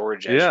with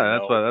storage, as you Yeah,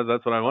 know.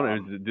 that's what I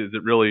wondered. Is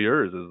it really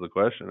yours? Is the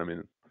question. I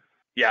mean,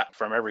 Yeah,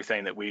 from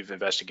everything that we've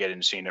investigated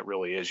and seen, it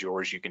really is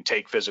yours. You can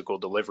take physical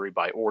delivery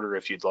by order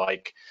if you'd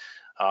like.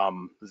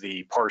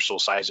 The parcel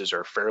sizes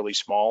are fairly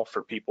small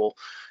for people.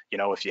 You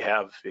know, if you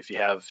have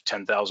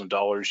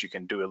 $10,000, you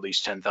can do at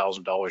least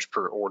 $10,000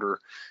 per order.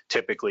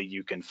 Typically,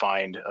 you can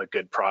find a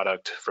good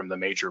product from the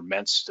major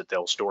mints that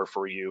they'll store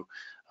for you.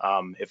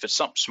 If it's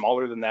something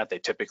smaller than that, they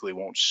typically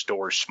won't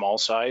store small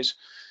size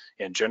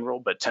in general,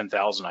 but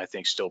 10,000 I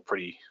think still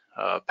pretty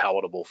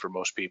palatable for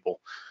most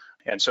people.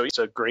 And so it's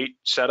a great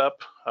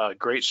setup,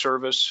 great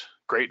service,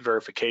 great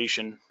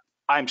verification.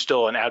 I'm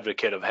still an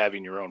advocate of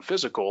having your own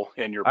physical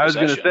in your I was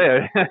gonna possession.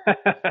 say,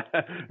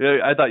 yeah,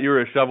 I thought you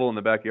were a shovel in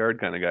the backyard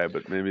kind of guy,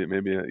 but maybe you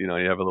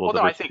have a little Well,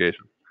 no, I think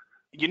diversification.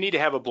 you need to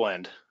have a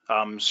blend.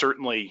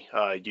 Certainly,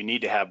 you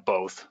need to have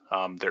both.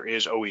 There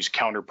is always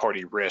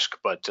counterparty risk,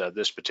 but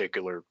this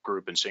particular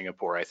group in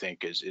Singapore, I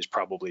think, is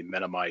probably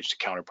minimized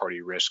counterparty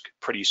risk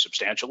pretty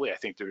substantially. I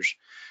think there's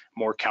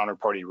more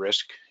counterparty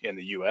risk in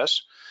the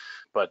U.S.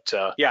 But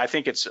yeah, I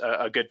think it's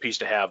a good piece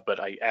to have, but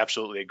I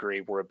absolutely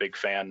agree. We're a big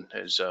fan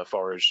as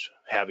far as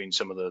having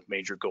some of the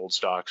major gold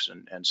stocks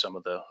and some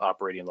of the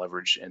operating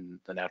leverage in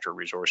the natural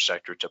resource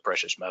sector to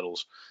precious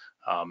metals.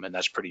 And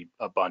that's pretty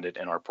abundant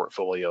in our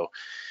portfolio.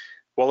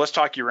 Well, let's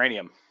talk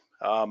uranium.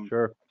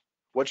 Sure.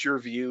 What's your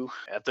view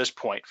at this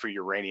point for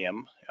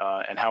uranium,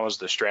 and how has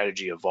the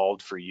strategy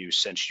evolved for you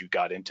since you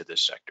got into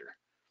this sector?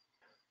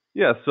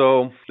 Yeah,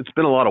 so it's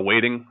been a lot of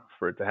waiting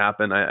for it to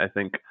happen. I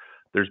think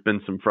there's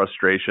been some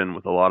frustration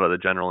with a lot of the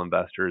general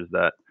investors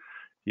that,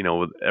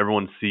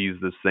 everyone sees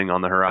this thing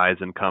on the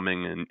horizon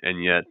coming,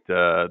 and yet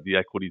the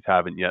equities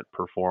haven't yet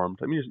performed.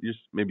 I mean, you're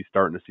just maybe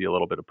starting to see a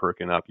little bit of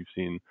perking up. You've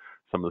seen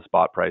some of the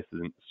spot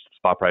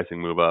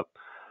pricing move up.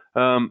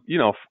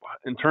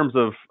 In terms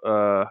of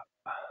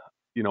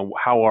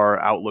how our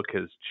outlook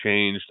has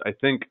changed, I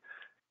think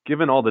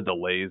given all the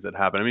delays that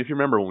happened. I mean, if you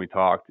remember when we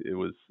talked, it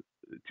was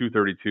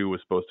 232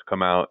 was supposed to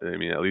come out. I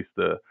mean, at least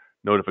the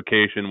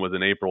notification was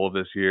in April of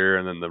this year,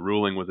 and then the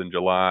ruling was in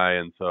July.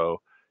 And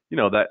so,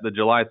 that the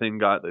July thing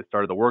they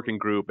started the working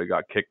group. It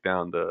got kicked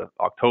down to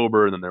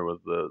October, and then there was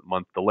the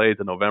month delay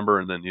to November,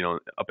 and then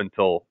up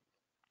until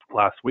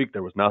last week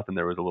there was nothing.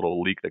 There was a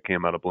little leak that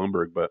came out of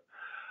Bloomberg, but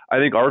I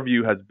think our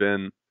view has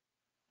been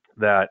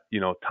that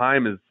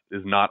time is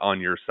not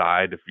on your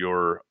side if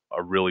you're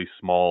a really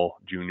small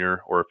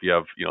junior, or if you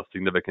have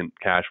significant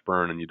cash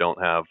burn and you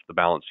don't have the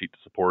balance sheet to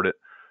support it,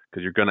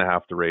 because you're going to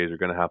have to raise, you're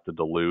going to have to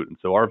dilute. And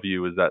so our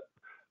view is that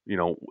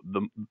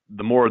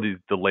the more of these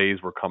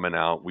delays were coming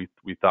out, we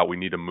thought we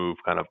need to move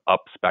kind of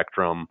up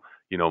spectrum,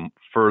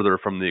 further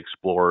from the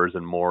explorers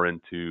and more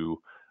into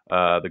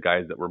the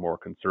guys that were more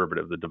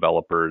conservative, the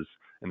developers,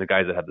 and the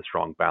guys that had the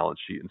strong balance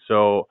sheet. And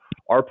so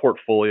our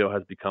portfolio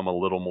has become a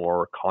little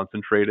more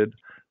concentrated.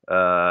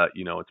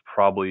 It's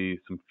probably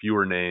some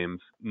fewer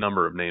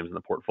number of names in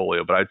the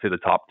portfolio, but I'd say the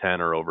top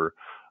 10 are over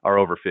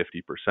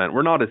 50%.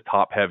 We're not as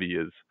top heavy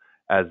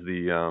as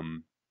the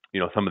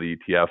some of the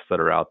ETFs that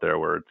are out there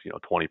where it's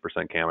 20%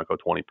 Cameco,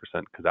 20%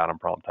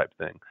 Kazatomprom type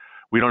thing.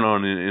 We don't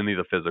own any of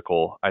the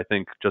physical. I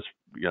think just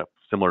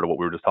similar to what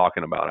we were just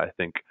talking about. I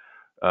think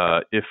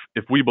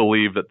if we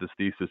believe that this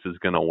thesis is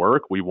going to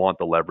work, we want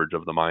the leverage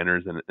of the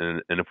miners,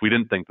 and if we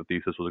didn't think the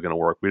thesis was going to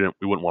work, we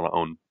wouldn't want to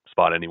own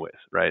spot anyways,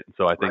 right?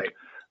 So I think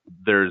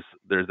there's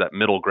that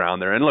middle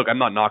ground there. And look, I'm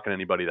not knocking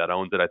anybody that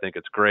owns it. I think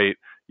it's great.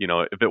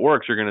 If it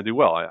works, you're going to do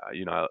well.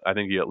 I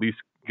think you at least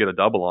get a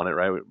double on it,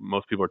 right?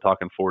 Most people are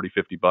talking 40,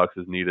 $50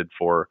 is needed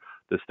for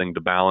this thing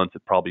to balance.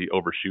 It probably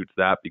overshoots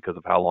that because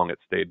of how long it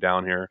stayed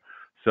down here.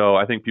 So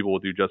I think people will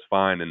do just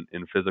fine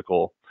in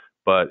physical,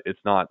 but it's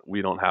not,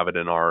 we don't have it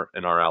in our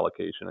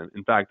allocation. And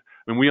in fact,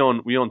 I mean, we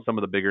own some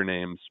of the bigger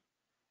names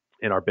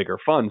in our bigger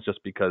funds just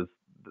because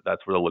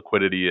that's where the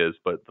liquidity is.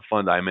 But the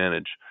fund I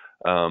manage,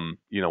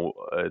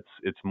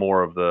 it's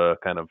more of the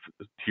kind of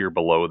tier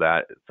below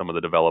that. Some of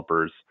the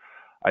developers,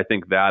 I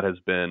think that has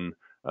been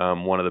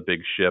one of the big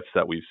shifts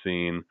that we've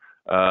seen.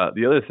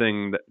 The other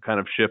thing, that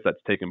kind of shift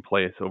that's taken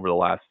place over the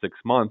last 6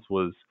 months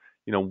was,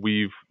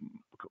 we've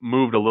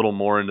moved a little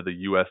more into the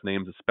U.S.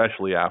 names,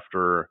 especially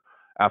after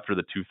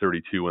the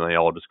 232 when they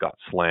all just got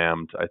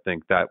slammed. I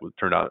think that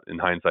turned out, in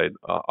hindsight,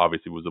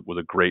 obviously was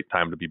a great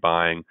time to be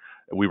buying.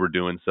 We were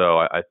doing so.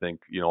 I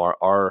think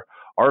our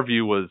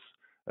view was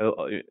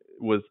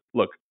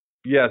look,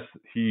 yes,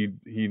 he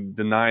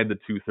denied the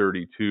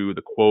 232,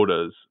 the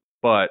quotas,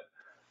 but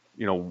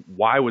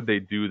why would they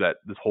do that,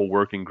 this whole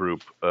working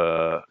group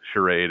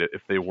charade,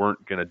 if they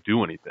weren't going to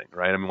do anything,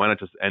 right? I mean, why not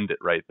just end it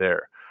right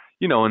there?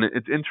 And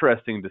it's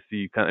interesting to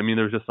see,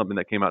 there's just something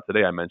that came out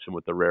today I mentioned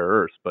with the rare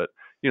earths, but,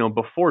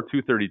 before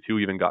 232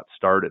 even got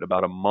started,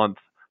 about a month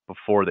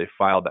before they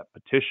filed that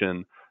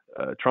petition,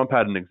 Trump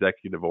had an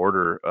executive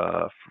order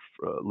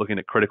looking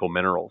at critical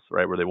minerals,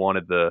 right, where they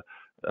wanted to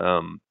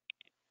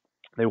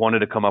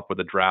come up with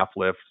a draft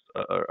list,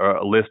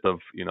 a list of,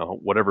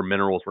 whatever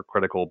minerals were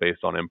critical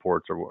based on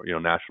imports or,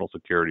 national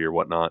security or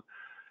whatnot.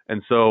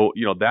 And so,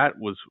 that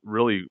was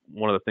really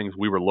one of the things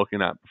we were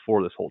looking at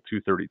before this whole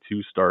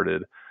 232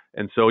 started.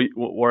 And so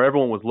where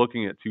everyone was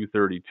looking at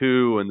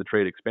 232 and the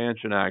Trade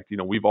Expansion Act,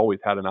 we've always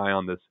had an eye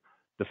on this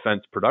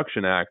Defense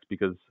Production Act,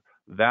 because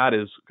that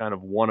is kind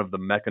of one of the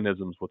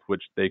mechanisms with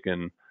which they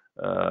can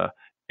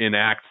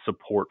enact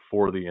support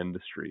for the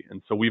industry.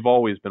 And so we've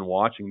always been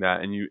watching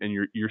that, and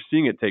you're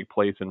seeing it take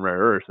place in rare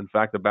earths. In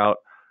fact, about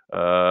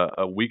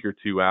a week or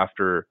two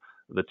after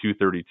the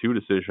 232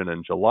 decision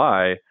in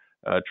July,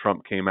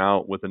 Trump came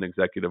out with an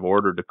executive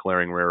order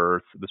declaring rare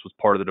earths. This was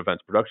part of the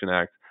Defense Production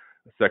Act,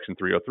 Section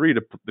 303,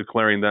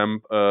 declaring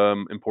them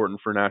important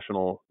for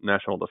national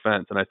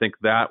defense. And I think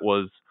that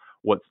was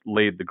what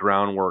laid the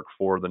groundwork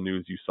for the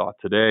news you saw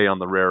today on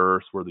the rare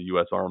earths, where the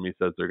U.S. Army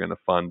says they're going to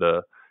fund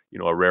a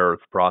rare earth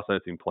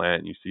processing plant.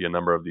 And you see a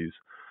number of these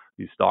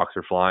stocks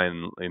are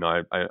flying.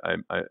 I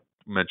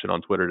mentioned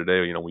on Twitter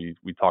today,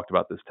 we talked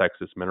about this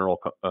Texas Mineral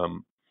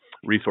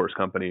Resource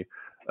Company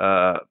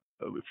a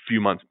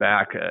few months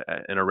back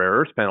in a rare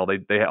earths panel.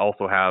 They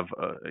also have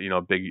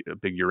a big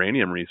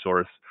uranium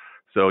resource.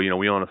 So,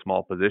 we own a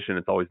small position.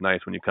 It's always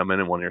nice when you come in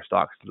and one of your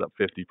stocks is up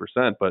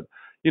 50%. But,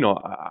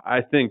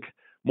 I think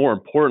more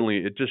importantly,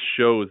 it just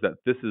shows that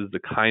this is the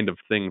kind of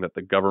thing that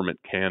the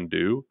government can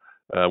do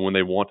when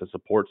they want to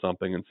support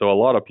something. And so a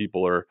lot of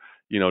people are,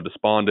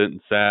 despondent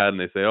and sad, and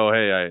they say, oh,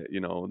 hey,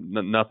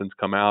 nothing's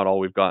come out. All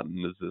we've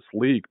gotten is this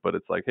leak. But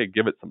it's like, hey,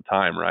 give it some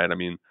time, right? I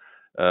mean,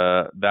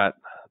 that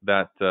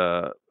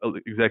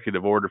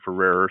executive order for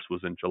rare earths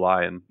was in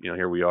July, and,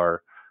 here we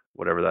are,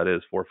 whatever that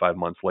is, 4 or 5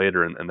 months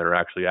later, and they're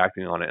actually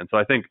acting on it. And so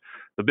I think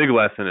the big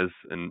lesson is,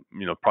 and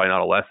probably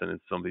not a lesson,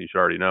 it's something you should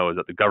already know, is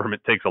that the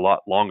government takes a lot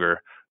longer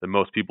than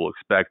most people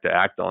expect to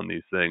act on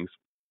these things.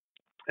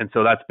 And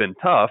so that's been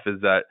tough,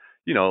 is that,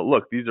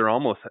 look, these are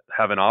almost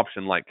have an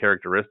option-like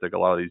characteristic, a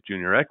lot of these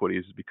junior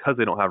equities, because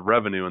they don't have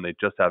revenue and they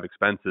just have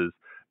expenses.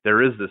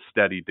 There is this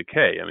steady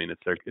decay. I mean,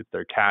 it's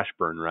their cash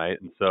burn,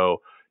 right? And so,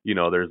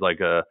 there's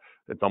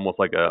it's almost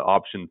like a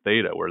option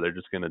theta, where they're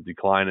just going to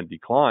decline and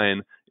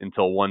decline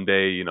until one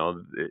day,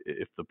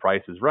 if the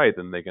price is right,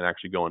 then they can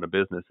actually go into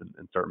business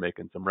and start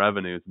making some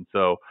revenues. And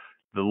so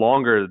the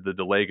longer the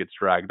delay gets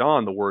dragged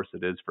on, the worse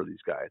it is for these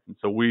guys. And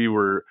so we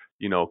were,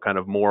 kind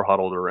of more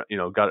huddled, or,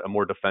 got a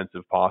more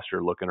defensive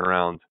posture, looking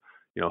around,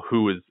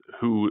 who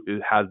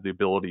has the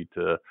ability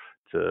to,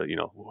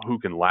 who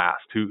can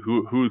last,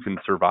 who can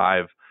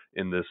survive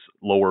in this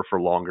lower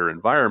for longer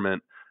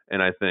environment.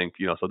 And I think,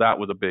 so that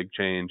was a big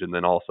change. And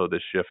then also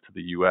this shift to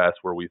the U.S.,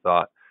 where we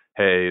thought,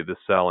 hey, the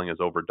selling is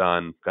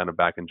overdone, kind of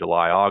back in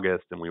July,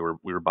 August. And we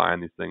were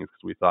buying these things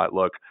because we thought,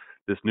 look,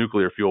 this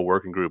nuclear fuel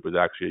working group is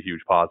actually a huge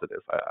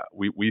positive.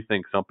 We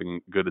think something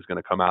good is going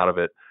to come out of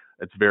it.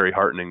 It's very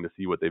heartening to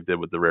see what they did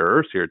with the rare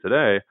earths here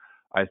today.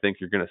 I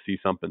think you're going to see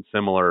something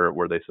similar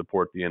where they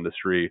support the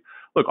industry.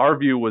 Look, our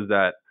view was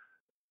that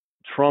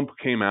Trump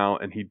came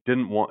out and he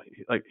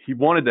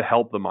wanted to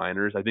help the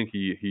miners. I think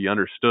he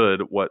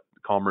understood what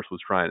Commerce was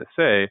trying to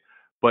say,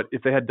 but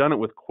if they had done it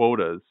with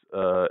quotas,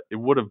 it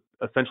would have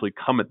essentially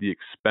come at the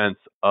expense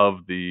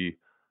of the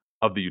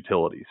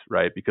utilities,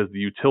 right? Because the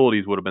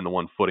utilities would have been the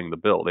one footing the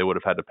bill. They would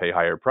have had to pay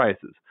higher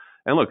prices.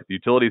 And look, the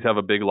utilities have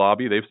a big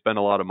lobby. They've spent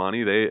a lot of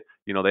money. They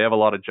have a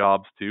lot of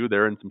jobs too.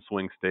 They're in some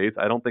swing states.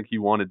 I don't think he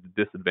wanted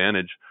to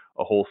disadvantage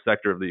a whole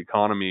sector of the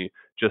economy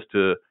just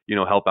to,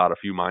 help out a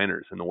few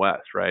miners in the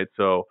West, right?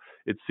 So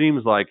it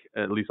seems like,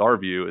 at least our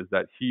view, is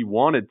that he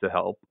wanted to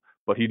help,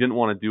 but he didn't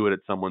want to do it at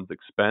someone's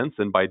expense.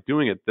 And by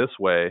doing it this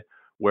way,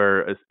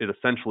 where it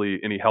essentially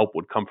any help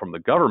would come from the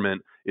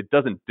government, it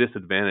doesn't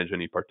disadvantage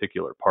any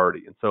particular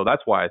party. And so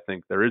that's why I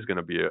think there is going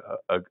to be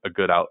a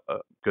good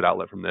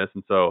outlet from this.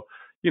 And so,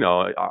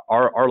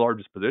 our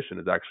largest position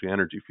is actually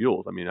Energy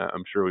Fuels. I mean,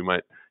 I'm sure we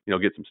might,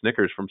 get some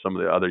snickers from some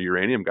of the other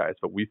uranium guys,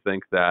 but we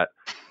think that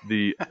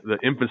the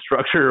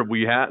infrastructure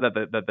we have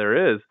that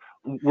there is,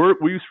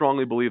 we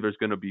strongly believe there's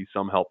going to be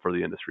some help for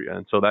the industry.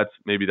 And so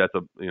maybe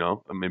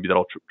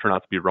that'll turn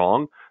out to be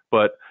wrong.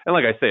 But, and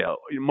like I say,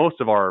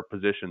 most of our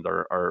positions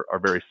are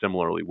very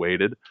similarly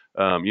weighted.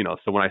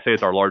 So when I say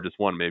it's our largest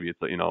one, maybe it's,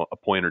 a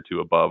point or two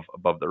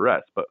above the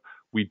rest, but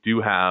we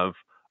do have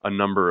a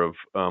number of,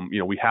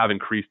 we have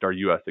increased our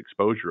U.S.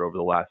 exposure over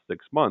the last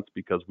 6 months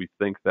because we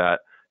think that,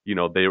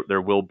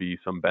 there will be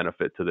some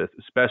benefit to this,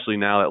 especially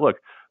now that, look,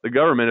 the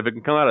government, if it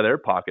can come out of their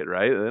pocket,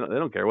 right, they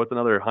don't care. What's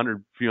another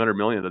few hundred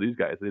million to these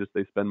guys?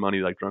 They spend money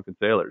like drunken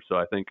sailors. So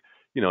I think,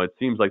 it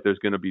seems like there's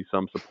going to be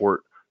some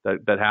support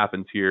that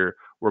happens here.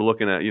 We're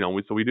looking at,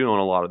 so we do own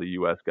a lot of the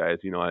U.S. guys.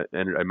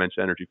 I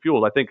mentioned Energy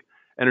Fuels. I think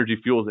Energy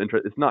Fuels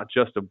interest, it's not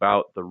just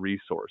about the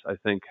resource. I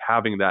think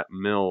having that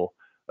mill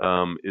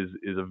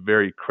is a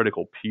very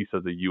critical piece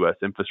of the U.S.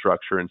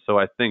 infrastructure. And so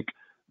I think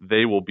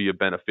they will be a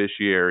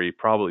beneficiary,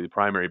 probably the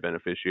primary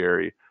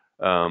beneficiary,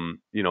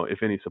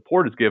 if any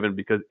support is given,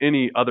 because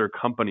any other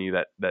company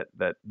that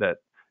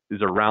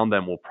is around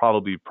them will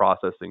probably be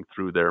processing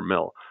through their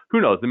mill. Who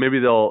knows? Maybe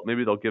they'll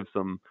give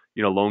some,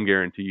 loan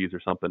guarantees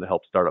or something to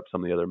help start up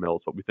some of the other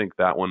mills, but we think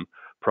that one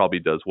probably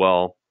does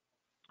well.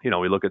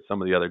 We look at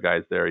some of the other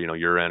guys there,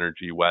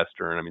 Ur-Energy,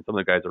 Western. I mean, some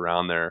of the guys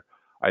around there,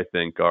 I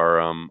think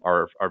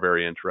are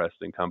very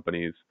interesting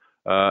companies.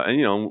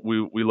 And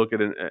we look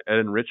at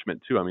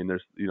enrichment too. I mean,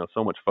 there's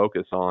so much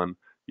focus on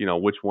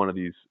which one of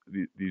these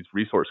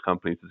resource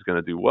companies is going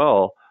to do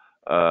well.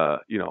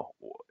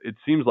 It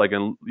seems like,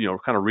 kind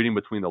of reading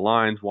between the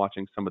lines,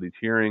 watching some of these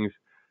hearings,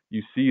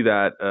 you see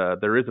that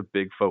there is a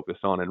big focus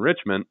on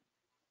enrichment,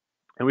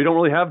 and we don't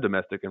really have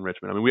domestic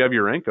enrichment. I mean, we have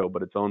Urenco,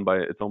 but it's owned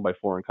by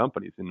foreign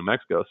companies in New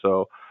Mexico.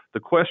 So the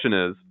question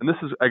is, and this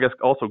is, I guess,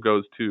 also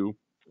goes to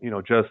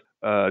just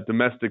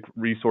domestic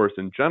resource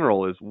in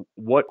general, is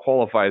what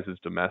qualifies as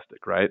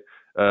domestic, right?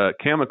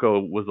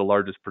 Cameco was the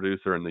largest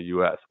producer in the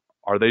U.S.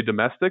 Are they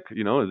domestic? Is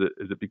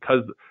it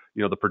because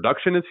the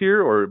production is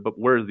here, but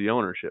where's the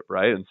ownership,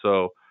 right? And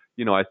so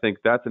I think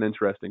that's an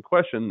interesting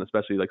question,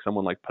 especially like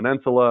someone like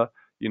Peninsula.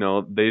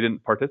 They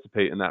didn't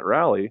participate in that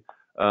rally,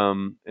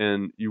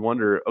 and you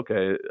wonder,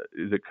 okay,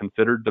 is it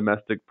considered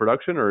domestic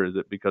production, or is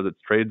it because it's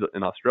traded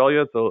in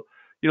Australia? So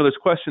there's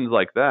questions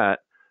like that.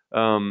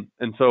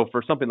 And so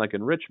for something like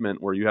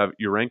enrichment, where you have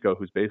Urenco,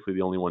 who's basically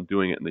the only one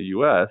doing it in the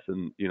U.S.,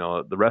 and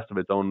the rest of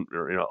its own,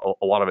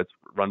 a lot of it's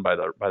run by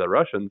the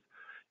Russians.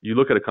 You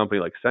look at a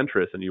company like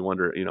Centrus, and you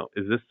wonder,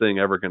 is this thing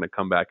ever going to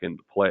come back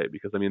into play?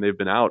 Because I mean, they've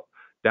been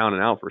down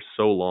and out for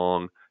so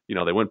long.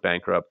 They went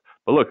bankrupt.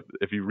 But look,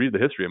 if you read the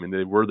history, I mean,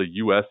 they were the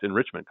U.S.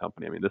 enrichment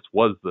company. I mean, this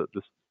was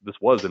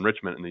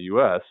enrichment in the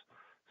U.S.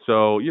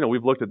 So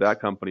we've looked at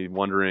that company,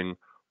 wondering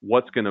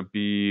what's going to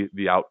be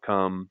the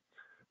outcome.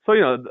 So,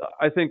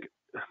 I think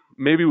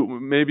maybe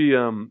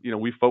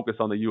we focus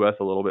on the U.S.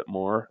 a little bit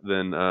more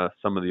than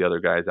some of the other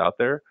guys out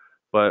there,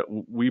 but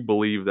we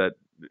believe that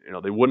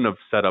they wouldn't have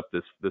set up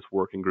this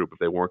working group if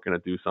they weren't going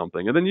to do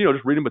something. And then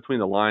just reading between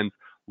the lines,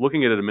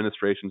 looking at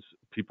administrations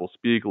people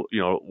speak,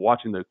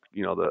 watching the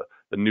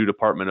new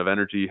Department of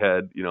Energy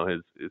head,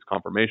 his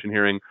confirmation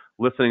hearing,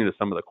 listening to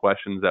some of the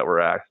questions that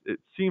were asked, it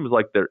seems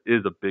like there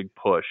is a big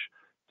push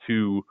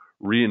to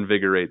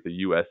reinvigorate the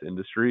U.S.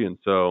 industry. And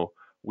so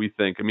we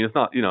think, I mean, it's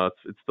not,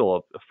 it's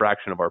still a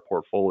fraction of our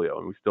portfolio,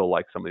 and we still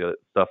like some of the other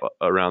stuff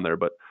around there,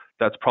 but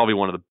that's probably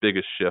one of the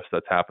biggest shifts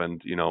that's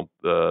happened,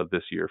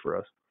 this year for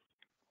us.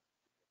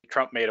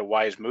 Trump made a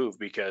wise move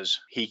because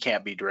he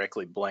can't be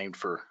directly blamed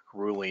for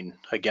ruling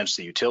against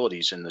the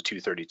utilities in the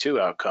 232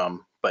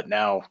 outcome. But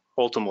now,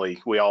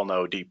 ultimately, we all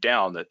know deep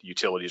down that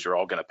utilities are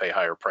all going to pay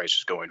higher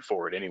prices going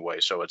forward anyway.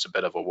 So it's a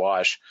bit of a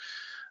wash.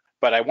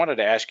 But I wanted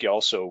to ask you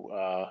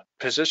also,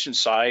 position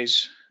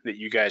size that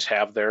you guys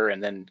have there,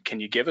 and then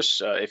can you give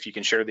us, if you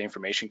can share the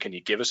information, can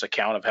you give us a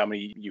count of how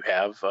many you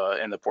have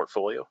in the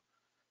portfolio?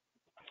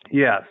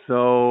 Yeah.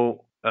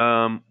 So,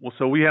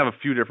 so we have a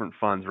few different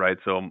funds, right?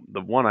 So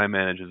the one I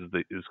manage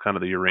is kind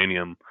of the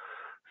uranium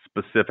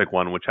specific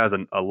one, which has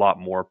a lot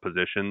more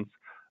positions.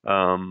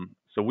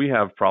 So we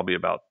have probably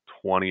about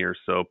 20 or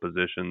so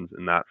positions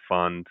in that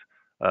fund.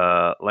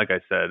 Like I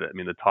said, I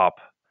mean, the top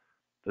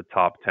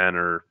 10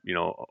 are,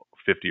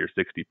 50 or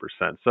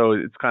 60%. So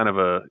it's kind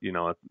of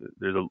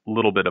there's a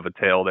little bit of a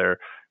tail there.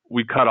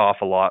 We cut off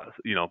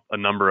a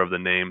number of the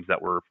names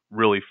that were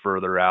really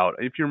further out.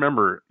 If you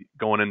remember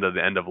going into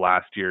the end of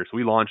last year, so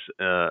we launched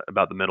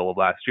about the middle of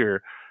last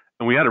year,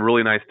 and we had a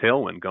really nice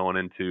tailwind going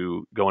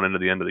into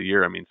the end of the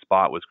year. I mean,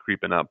 spot was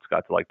creeping up. It's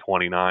got to like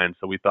 29.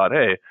 So we thought,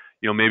 hey,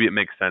 maybe it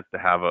makes sense to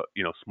have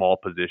small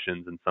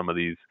positions in some of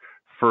these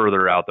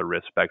further out the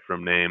risk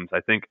spectrum names.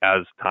 I think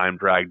as time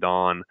dragged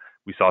on,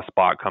 we saw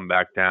spot come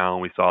back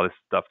down. We saw this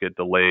stuff get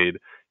delayed.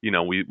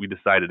 we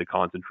decided to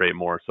concentrate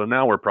more. So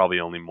now we're probably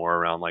only more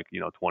around like,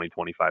 20,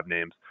 25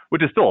 names,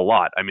 which is still a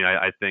lot. I mean,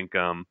 I think,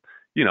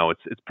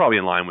 it's probably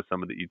in line with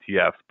some of the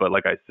ETFs, but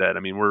like I said, I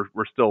mean,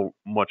 we're still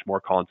much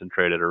more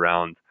concentrated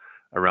around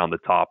the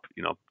top,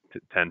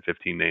 10,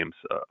 15 names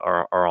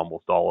are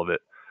almost all of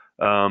it.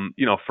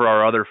 For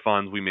our other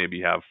funds, we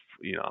maybe have,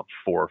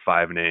 4 or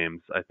 5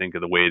 names. I think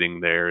the weighting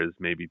there is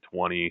maybe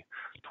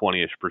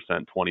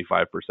 20-ish%,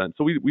 25%.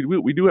 So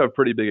we do have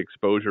pretty big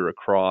exposure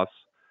across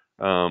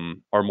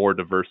our more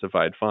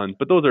diversified funds,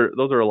 but those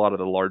are a lot of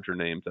the larger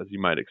names, as you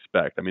might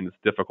expect. I mean, it's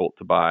difficult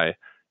to buy,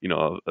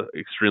 an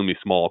extremely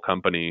small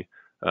company,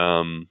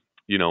 in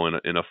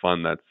a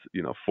fund that's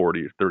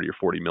 30 or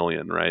 40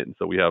 million, right? And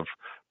so we have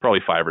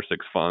probably 5 or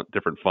 6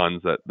 different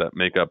funds that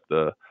make up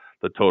the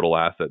total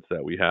assets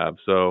that we have.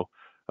 So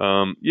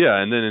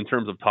yeah, and then in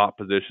terms of top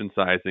position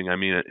sizing, I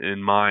mean,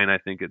 in mine, I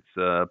think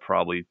it's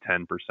probably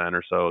 10%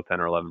 or so, 10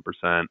 or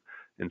 11%.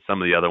 In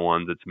some of the other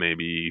ones, it's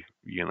maybe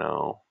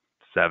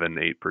 7,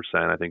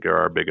 8%. I think are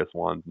our biggest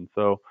ones, and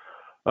so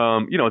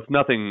it's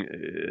nothing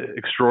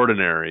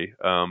extraordinary,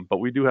 but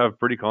we do have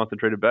pretty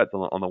concentrated bets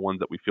on the ones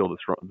that we feel the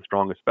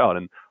strongest about.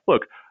 And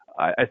look,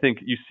 I think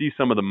you see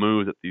some of the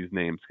moves that these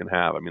names can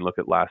have. I mean, look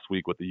at last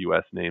week what the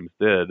U.S. names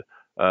did.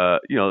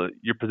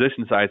 Your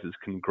position sizes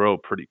can grow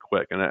pretty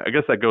quick. And I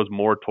guess that goes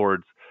more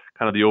towards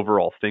kind of the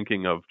overall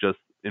thinking of just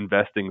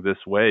investing this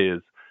way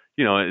is,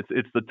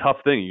 it's the tough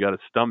thing you got to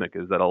stomach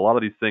is that a lot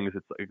of these things,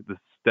 it's like this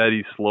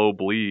steady, slow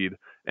bleed.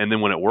 And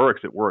then when it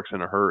works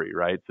in a hurry,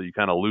 right? So you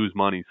kind of lose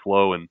money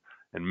slow and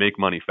make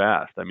money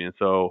fast. I mean,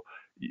 so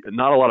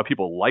not a lot of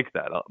people like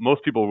that.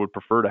 Most people would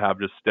prefer to have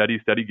just steady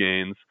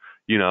gains,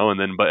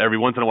 but every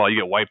once in a while you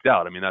get wiped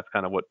out. I mean, that's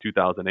kind of what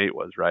 2008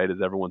 was, right?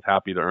 Is everyone's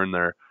happy to earn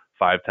their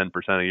 5-10%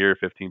 a year,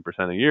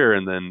 15% a year,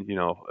 and then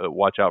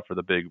watch out for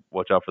the big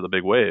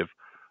wave.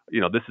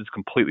 This is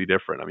completely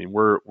different. I mean,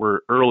 we're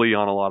early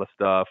on a lot of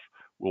stuff.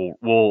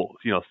 We'll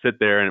sit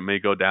there and it may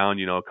go down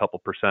a couple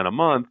percent a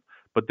month,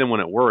 but then when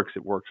it works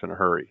in a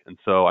hurry. And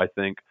so I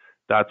think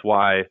that's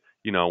why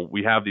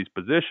we have these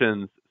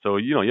positions. So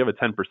you have a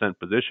 10%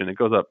 position, it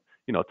goes up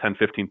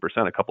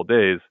 10-15% a couple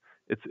days.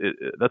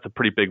 That's a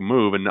pretty big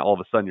move, and all of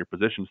a sudden your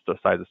positions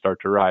decides to start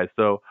to rise.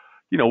 So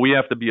we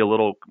have to be a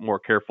little more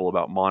careful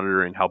about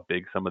monitoring how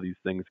big some of these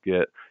things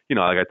get.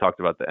 Like I talked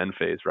about the end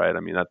phase, right?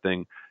 I mean, that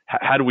thing,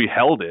 had we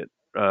held it,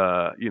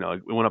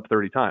 it went up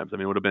 30 times. I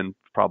mean, it would have been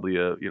probably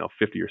a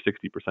 50 or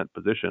 60%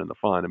 position in the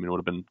fund. I mean, it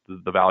would have been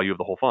the value of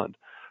the whole fund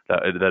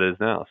that is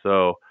now.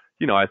 So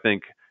I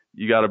think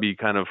you got to be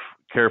kind of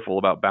careful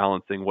about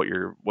balancing what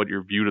your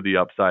view to the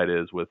upside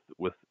is with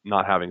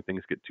not having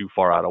things get too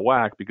far out of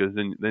whack, because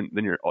then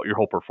your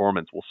whole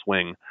performance will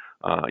swing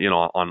on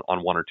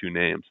 1 or 2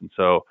 names. And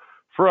so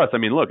for us, I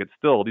mean, look, it's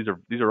still these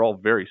are all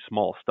very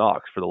small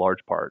stocks for the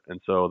large part,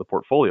 and so the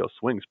portfolio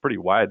swings pretty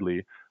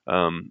widely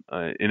in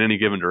any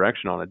given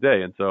direction on a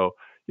day. And so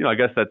I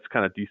guess that's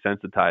kind of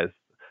desensitizes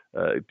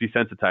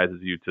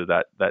you to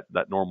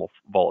that normal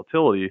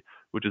volatility,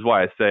 which is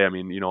why I say, I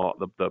mean,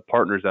 the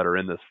partners that are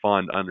in this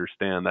fund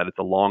understand that it's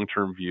a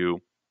long-term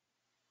view.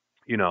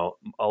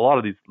 A lot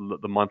of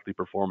the monthly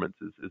performance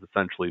is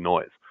essentially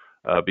noise,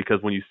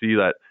 because when you see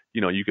that,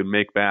 you can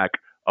make back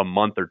a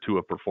month or two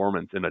of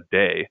performance in a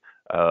day,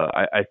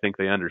 I think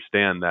they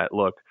understand that,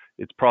 look,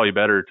 it's probably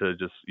better to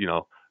just,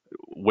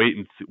 wait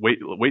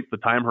the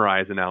time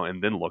horizon out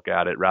and then look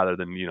at it, rather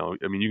than,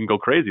 I mean, you can go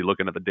crazy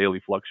looking at the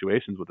daily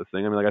fluctuations with this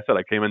thing. I mean, like I said,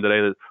 I came in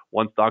today that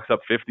one stock's up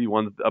 50,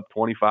 one's up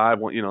 25,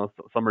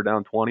 some are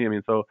down 20. I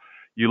mean, so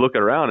you look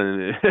around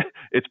and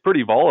it's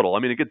pretty volatile. I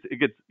mean, it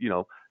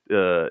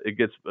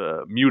gets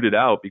muted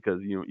out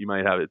because you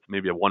might have, it's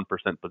maybe a 1%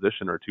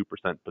 position or a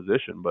 2%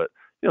 position, but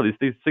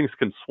these things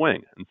can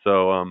swing. And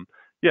so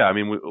yeah, I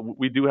mean,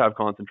 we do have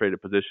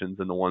concentrated positions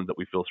in the ones that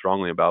we feel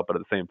strongly about, but at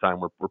the same time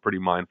we're pretty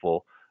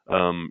mindful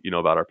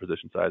about our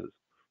position sizes.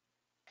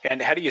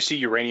 And how do you see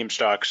uranium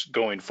stocks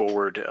going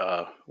forward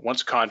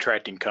once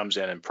contracting comes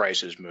in and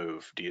prices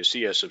move? Do you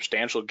see a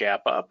substantial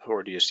gap up,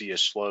 or do you see a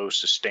slow,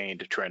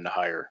 sustained trend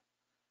higher?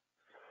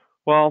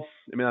 Well,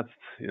 I mean,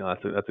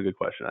 that's a good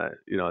question.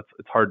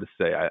 It's hard to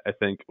say. I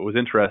think it was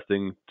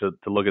interesting to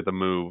look at the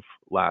move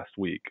last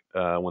week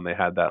when they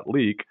had that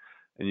leak,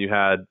 and you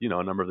had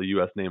a number of the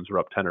U.S. names were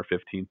up 10 or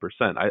 15%.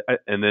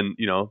 And then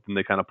then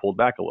they kind of pulled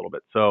back a little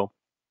bit. So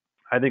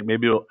I think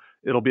maybe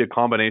it'll be a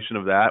combination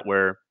of that,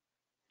 where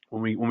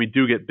when we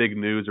do get big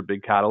news or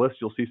big catalysts,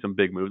 you'll see some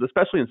big moves,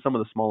 especially in some of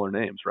the smaller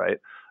names, right?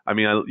 I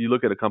mean, you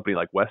look at a company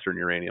like Western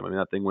Uranium. I mean,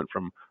 that thing went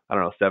from, I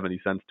don't know, 70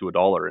 cents to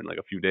 $1 in like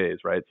a few days,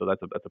 right? So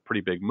that's a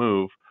pretty big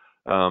move.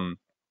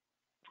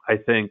 I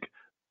think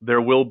there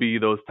will be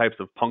those types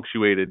of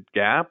punctuated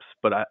gaps,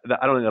 but I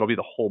don't think that'll be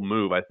the whole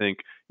move. I think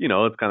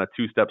it's kind of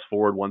 2 steps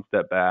forward, 1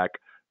 step back,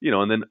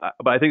 and then.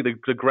 But I think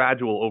the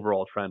gradual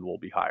overall trend will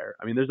be higher.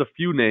 I mean, there's a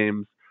few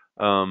names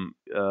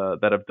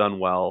that have done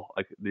well,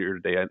 like the year to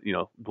date.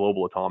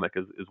 Global Atomic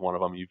is one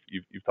of them.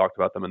 You've talked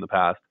about them in the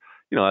past.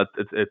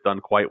 it's done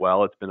quite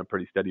well. It's been a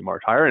pretty steady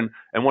march higher. And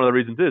one of the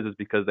reasons is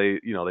because they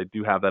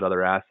do have that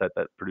other asset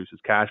that produces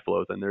cash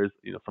flows. And there's,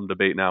 some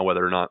debate now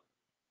whether or not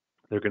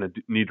they're going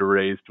to need to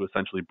raise to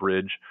essentially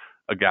bridge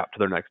a gap to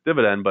their next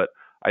dividend. But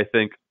I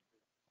think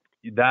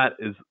that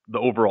is the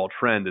overall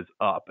trend is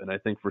up. And I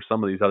think for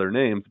some of these other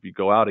names, if you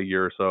go out a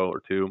year or so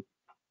or two,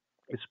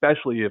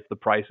 especially if the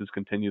prices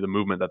continue the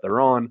movement that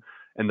they're on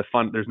and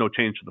there's no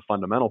change to the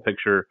fundamental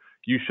picture,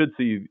 you should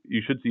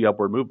see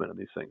upward movement in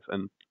these things.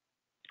 And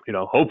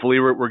hopefully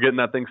we're getting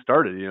that thing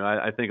started.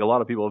 I think a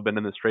lot of people have been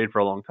in this trade for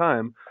a long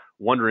time,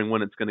 wondering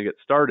when it's going to get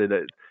started.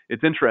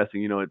 It's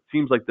interesting. It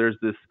seems like there's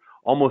this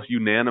almost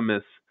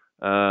unanimous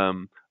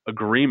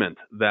agreement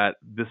that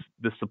this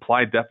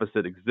supply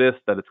deficit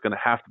exists, that it's going to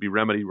have to be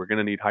remedied. We're going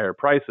to need higher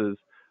prices,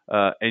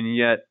 and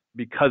yet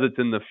because it's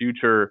in the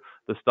future,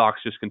 the stocks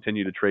just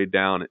continue to trade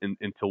down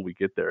until we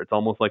get there. It's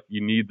almost like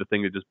you need the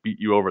thing to just beat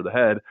you over the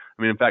head.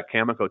 I mean, in fact,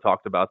 Cameco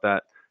talked about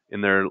that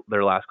in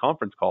their last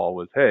conference call.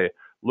 Was, hey,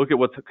 look at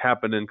what's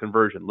happened in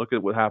conversion. Look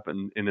at what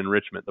happened in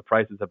enrichment. The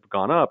prices have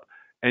gone up,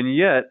 and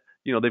yet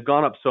they've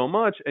gone up so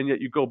much, and yet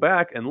you go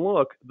back and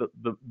look,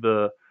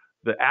 the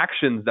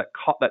actions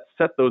that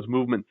set those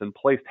movements in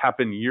place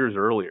happened years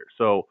earlier.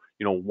 So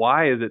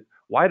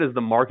why does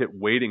the market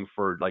waiting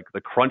for like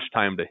the crunch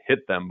time to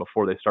hit them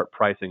before they start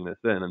pricing this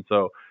in? And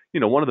so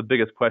one of the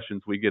biggest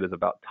questions we get is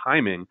about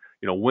timing.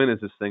 When is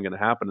this thing going to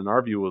happen? And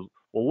our view was,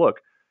 well, look,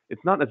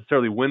 it's not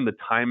necessarily when the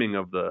timing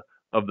of the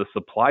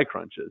supply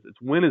crunches.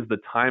 It's when is the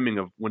timing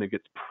of when it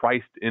gets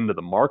priced into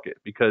the market.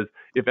 Because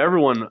if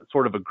everyone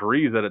sort of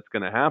agrees that it's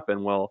going to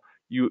happen, well,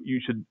 you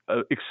should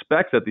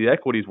expect that the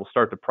equities will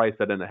start to price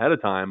that in ahead of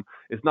time.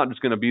 It's not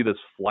just going to be this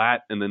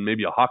flat and then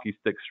maybe a hockey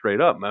stick straight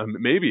up.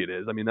 Maybe it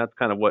is. I mean, that's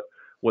kind of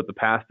what the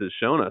past has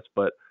shown us.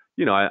 But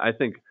I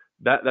think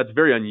that's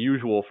very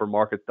unusual for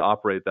markets to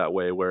operate that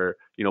way, where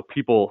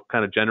people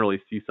kind of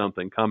generally see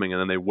something coming and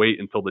then they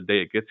wait until the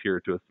day it gets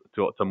here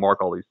to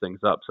mark all these things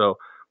up. So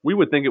we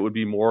would think it would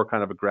be more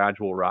kind of a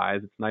gradual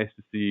rise. It's nice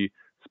to see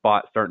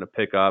spot starting to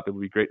pick up. It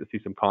would be great to see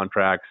some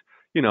contracts.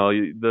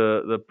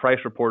 The price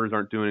reporters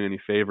aren't doing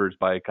any favors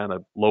by kind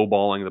of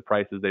lowballing the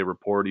prices they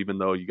report, even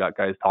though you got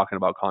guys talking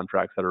about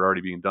contracts that are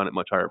already being done at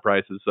much higher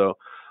prices. So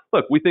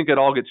look, we think it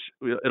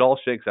all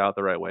shakes out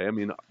the right way. I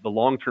mean, the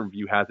long-term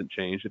view hasn't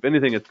changed. If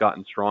anything, it's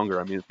gotten stronger.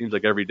 I mean, it seems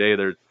like every day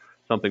there's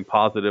something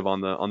positive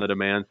on the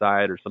demand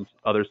side or some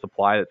other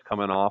supply that's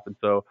coming off. And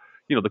so,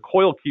 the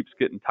coil keeps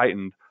getting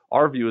tightened.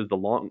 Our view is the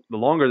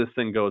longer this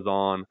thing goes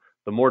on,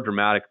 the more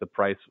dramatic the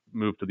price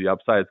move to the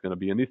upside is going to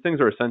be. And these things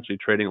are essentially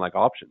trading like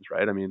options,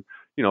 right? I mean,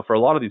 for a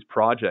lot of these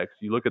projects,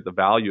 you look at the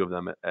value of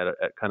them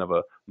at kind of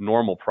a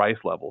normal price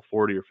level,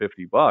 40 or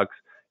 50 bucks,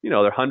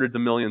 they're hundreds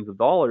of millions of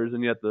dollars,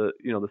 and yet the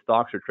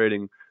stocks are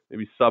trading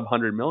maybe sub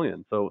 100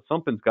 million. So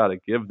something's got to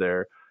give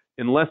there.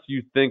 Unless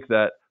you think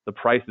that the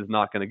price is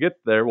not going to get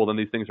there, well, then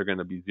these things are going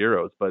to be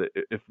zeros. But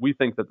if we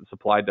think that the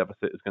supply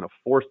deficit is going to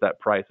force that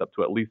price up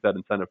to at least that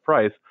incentive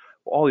price,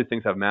 well, all these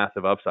things have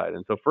massive upside.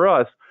 And so for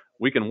us,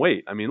 we can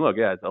wait. I mean, look,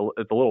 yeah, it's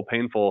a little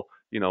painful,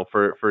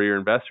 for your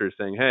investors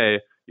saying, hey,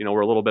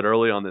 we're a little bit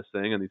early on this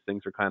thing and these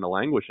things are kind of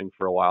languishing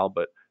for a while.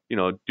 But,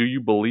 do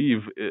you believe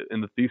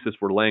in the thesis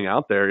we're laying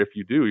out there? If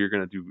you do, you're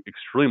going to do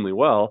extremely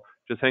well.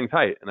 Just hang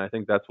tight. And I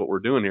think that's what we're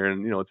doing here.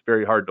 And, it's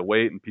very hard to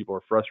wait and people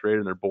are frustrated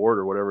and they're bored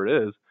or whatever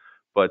it is.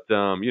 But,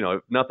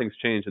 if nothing's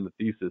changed in the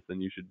thesis,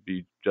 then you should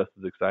be just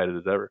as excited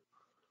as ever.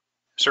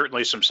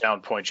 Certainly some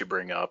sound points you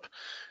bring up.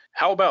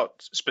 How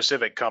about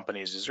specific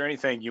companies? Is there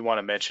anything you want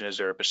to mention? Is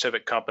there a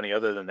specific company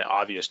other than the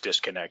obvious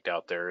disconnect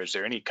out there? Is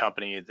there any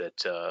company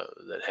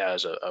that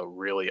has a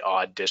really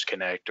odd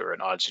disconnect or an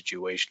odd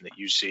situation that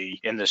you see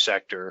in the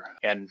sector?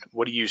 And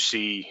what do you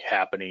see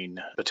happening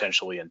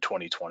potentially in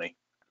 2020?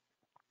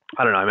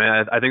 I don't know. I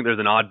mean, I think there's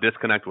an odd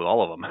disconnect with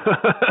all of them,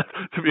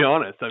 to be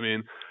honest. I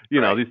mean,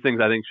 Right. these things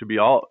I think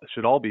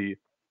should all be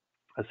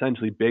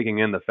essentially baking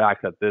in the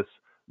fact that this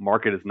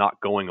market is not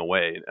going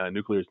away.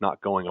 Nuclear is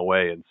not going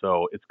away. And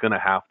so it's going to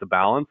have to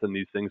balance. And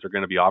these things are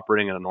going to be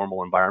operating in a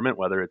normal environment,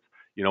 whether it's,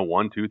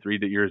 1, 2, 3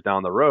 years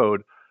down the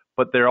road.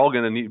 But they're all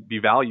going to be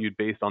valued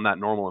based on that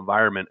normal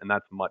environment. And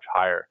that's much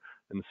higher.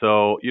 And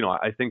so,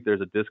 I think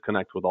there's a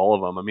disconnect with all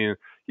of them. I mean,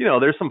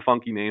 there's some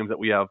funky names that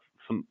we have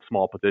some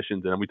small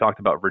positions in. And we talked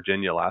about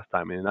Virginia last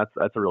time. I mean,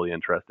 that's a really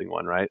interesting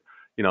one, right?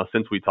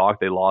 Since we talked,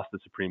 they lost the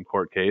Supreme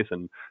Court case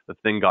and the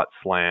thing got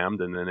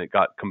slammed, and then it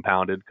got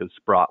compounded because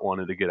Sprott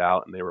wanted to get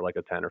out and they were like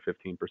a 10 or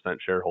 15%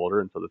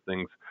 shareholder. And so the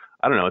thing's,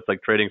 I don't know, it's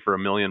like trading for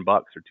 $1 million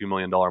or $2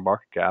 million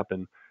market cap.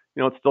 And,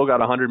 it's still got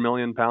 100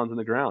 million pounds in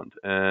the ground.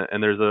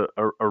 And there's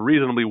a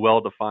reasonably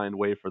well-defined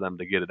way for them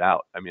to get it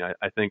out. I mean,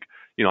 I think,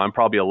 I'm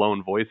probably a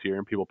lone voice here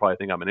and people probably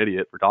think I'm an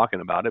idiot for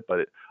talking about it,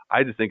 but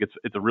I just think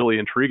it's a really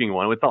intriguing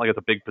one. It's not like it's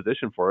a big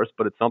position for us,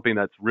 but it's something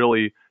that's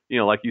really,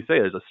 like you say,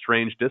 there's a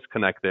strange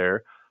disconnect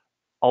there.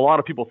 A lot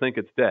of people think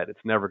it's dead.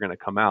 It's never going to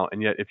come out.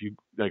 And yet, if you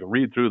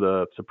read through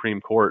the Supreme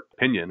Court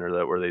opinion or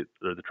the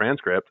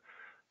transcript,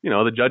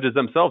 the judges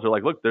themselves are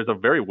like, look, there's a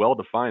very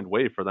well-defined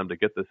way for them to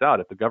get this out.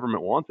 If the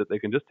government wants it, they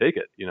can just take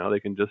it. They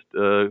can just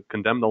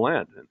condemn the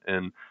land.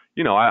 And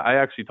I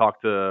actually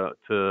talk to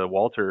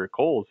Walter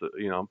Coles,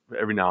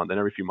 every now and then,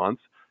 every few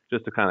months,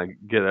 just to kind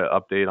of get an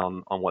update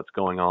on what's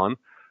going on.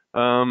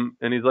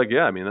 And he's like,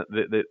 yeah, I mean,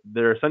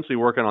 they're essentially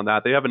working on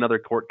that. They have another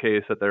court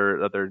case that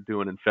they're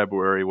doing in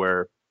February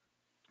where,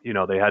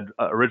 they had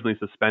originally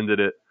suspended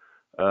it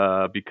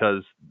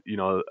because,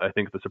 I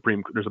think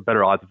there's a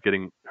better odds of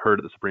getting heard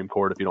at the Supreme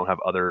Court if you don't have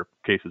other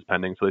cases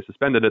pending. So they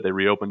suspended it. They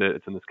reopened it.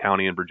 It's in this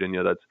county in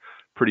Virginia that's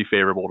pretty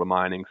favorable to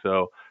mining.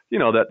 So,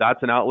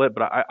 that's an outlet.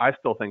 But I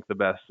still think the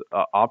best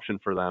option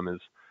for them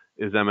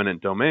is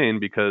eminent domain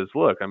because,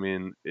 look, I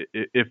mean,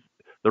 if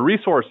the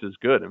resource is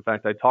good. In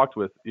fact, I talked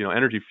with,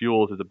 Energy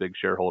Fuels is a big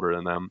shareholder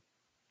in them.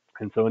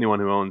 And so anyone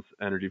who owns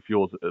Energy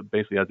Fuels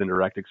basically has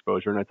indirect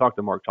exposure. And I talked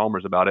to Mark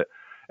Chalmers about it.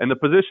 And the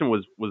position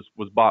was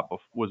bought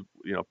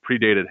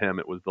predated him.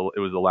 It was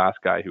the last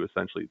guy who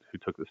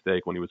took the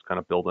stake when he was kind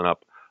of building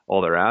up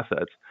all their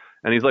assets.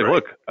 And he's like, Right.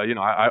 look,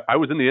 I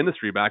was in the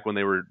industry back when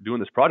they were doing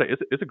this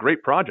project. It's a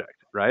great project,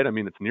 right? I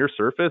mean, it's near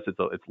surface.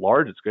 It's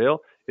large at scale.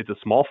 It's a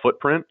small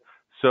footprint.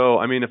 So,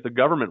 I mean, if the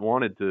government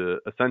wanted to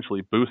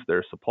essentially boost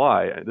their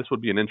supply, this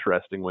would be an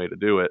interesting way to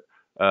do it.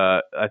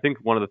 I think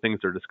one of the things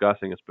they're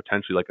discussing is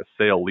potentially like a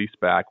sale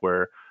leaseback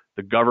where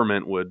the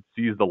government would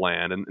seize the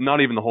land, and not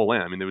even the whole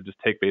land. I mean, they would just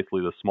take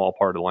basically the small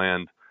part of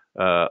land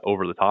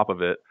over the top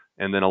of it,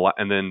 and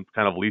then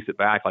kind of lease it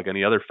back like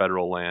any other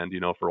federal land,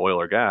 for oil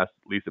or gas,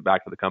 lease it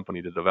back to the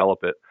company to develop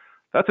it.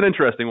 That's an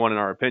interesting one in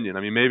our opinion.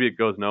 I mean, maybe it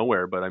goes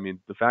nowhere, but I mean,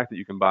 the fact that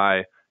you can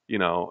buy,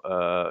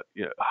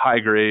 high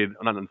grade,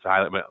 not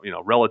necessarily,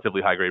 but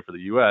relatively high grade for the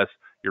U.S.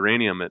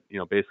 uranium at,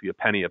 basically a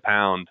penny a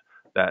pound.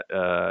 That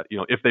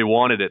if they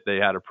wanted it, they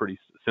had a pretty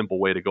simple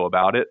way to go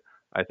about it.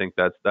 I think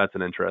that's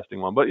an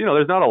interesting one. But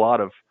there's not a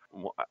lot of,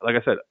 like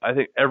I said, I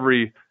think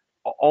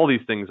all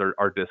these things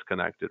are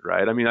disconnected,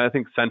 right? I mean, I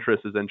think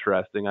Centrus is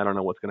interesting. I don't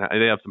know what's going to happen.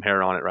 They have some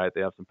hair on it, right?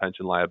 They have some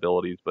pension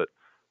liabilities, but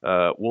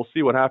we'll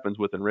see what happens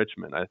with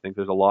enrichment. I think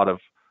there's a lot of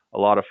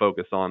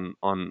focus on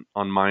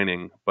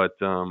mining, but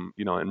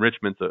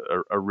enrichment's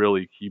a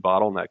really key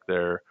bottleneck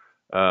there.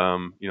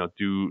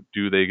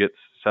 Do they get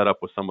set up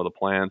with some of the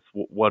plants?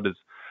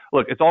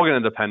 Look, it's all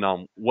going to depend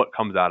on what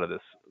comes out of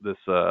this.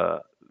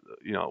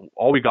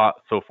 All we got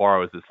so far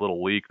was this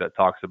little leak that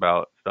talks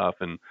about stuff,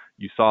 and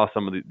you saw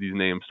some of these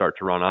names start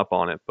to run up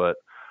on it. But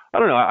I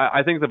don't know.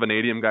 I think the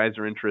vanadium guys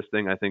are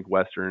interesting. I think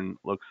Western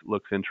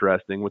looks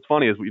interesting. What's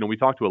funny is we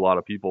talk to a lot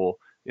of people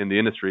in the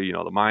industry.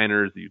 The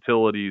miners, the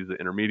utilities, the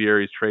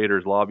intermediaries,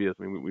 traders, lobbyists.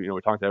 I mean,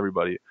 we talk to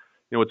everybody.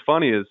 What's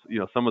funny is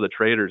some of the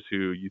traders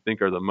who you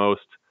think would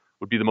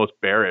be the most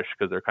bearish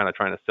because they're kind of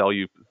trying to sell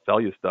you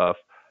stuff.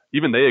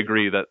 Even they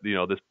agree that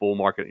this bull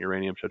market in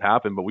uranium should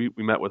happen. But we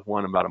met with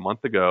one about a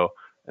month ago,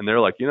 and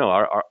they're like,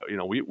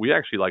 we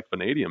actually like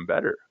vanadium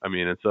better. I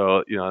mean, and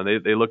so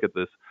they look at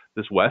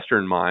this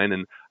Western mine,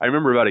 and I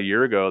remember about a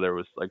year ago there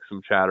was like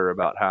some chatter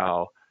about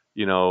how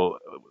they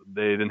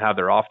didn't have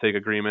their offtake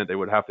agreement. They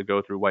would have to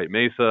go through White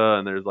Mesa,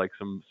 and there's like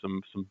some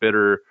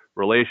bitter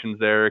relations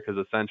there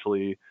because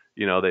essentially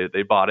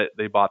they bought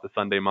the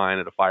Sunday mine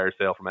at a fire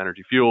sale from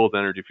Energy Fuels.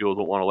 Energy Fuels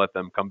won't want to let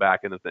them come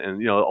back and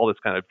all this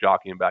kind of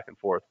jockeying back and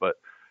forth. But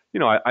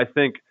I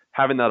think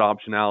having that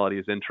optionality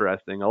is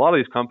interesting. A lot of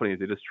these companies,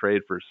 they just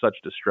trade for such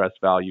distressed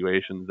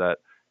valuations that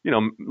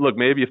look,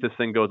 maybe if this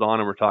thing goes on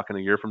and we're talking a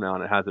year from now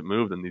and it hasn't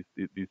moved, then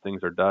these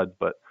things are duds.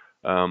 But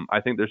I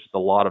think there's just a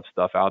lot of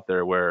stuff out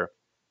there where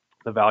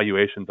the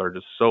valuations are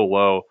just so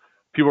low.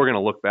 People are going to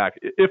look back,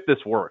 if this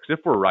works, if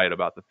we're right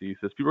about the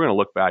thesis, people are going to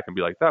look back and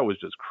be like, that was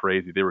just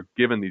crazy. They were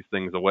giving these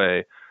things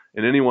away.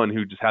 And anyone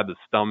who just had the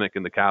stomach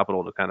and the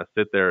capital to kind of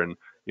sit there and,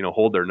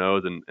 hold their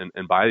nose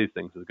and buy these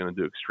things is going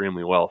to do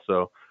extremely well.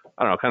 So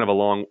I don't know, kind of a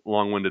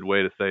long-winded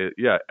way to say,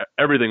 yeah,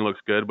 everything looks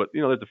good, but,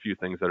 there's a few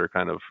things that are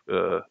kind of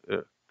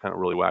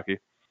really wacky.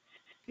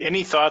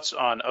 Any thoughts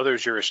on other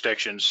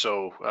jurisdictions?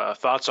 So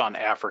thoughts on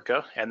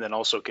Africa, and then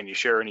also can you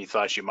share any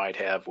thoughts you might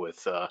have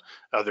with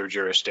other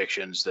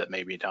jurisdictions that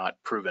maybe not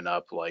proven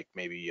up, like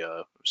maybe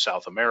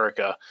South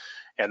America?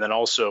 And then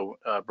also,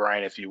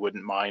 Brian, if you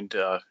wouldn't mind,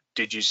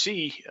 did you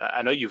see,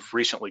 I know you've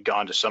recently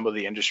gone to some of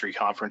the industry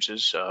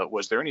conferences.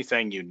 Was there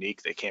anything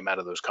unique that came out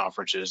of those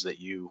conferences that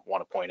you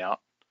want to point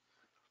out?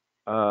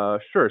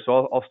 Sure.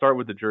 So I'll start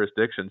with the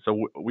jurisdiction.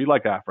 So we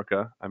like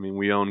Africa. I mean,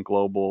 we own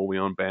Global, we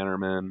own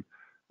Bannerman.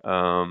 We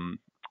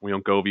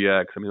own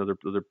GoviEx. I mean,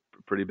 those are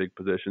pretty big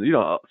positions.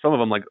 Some of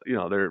them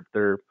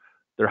they're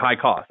high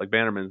cost. Like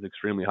Bannerman is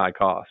extremely high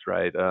cost,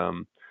 right?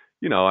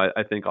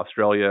 I think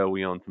Australia,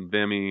 we own some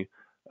Vimy.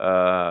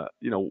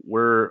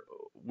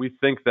 We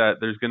think that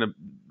there's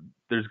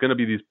gonna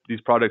be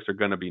these projects are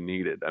gonna be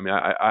needed. I mean,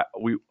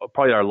 we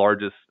probably our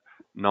largest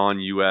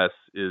non-US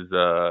is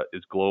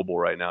Global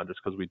right now, just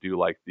because we do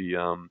like the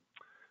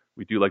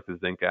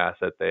zinc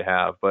asset they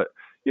have, but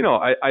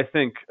I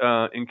think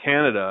in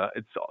Canada,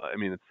 it's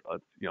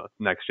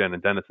NextGen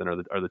and Denison are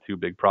the two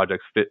big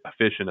projects.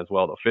 Fission as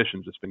well, though.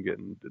 Fission's just been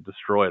getting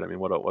destroyed. I mean,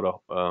 what a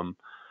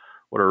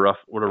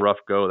rough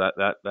go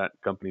that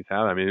company's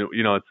having. I mean,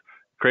 it's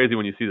crazy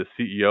when you see the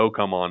CEO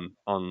come on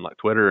like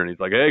Twitter and he's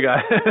like, "Hey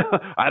guys,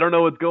 I don't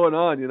know what's going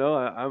on.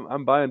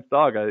 I'm buying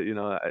stock.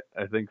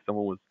 I think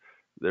someone was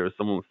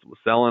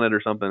selling it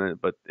or something.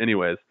 But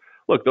anyways,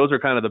 look, those are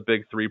kind of the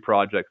big three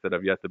projects that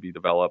have yet to be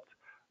developed.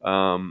 We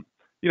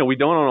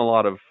don't own a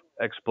lot of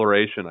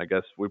exploration. I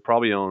guess we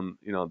probably own.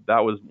 That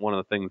was one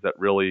of the things that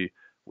really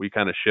we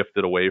kind of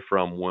shifted away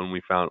from when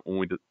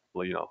when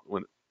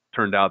it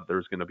turned out there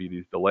was going to be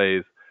these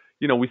delays.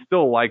 We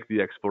still like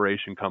the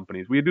exploration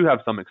companies. We do have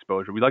some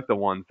exposure. We like the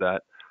ones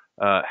that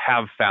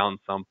have found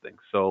something.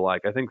 So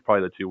like I think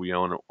probably the two we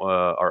own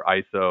are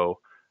ISO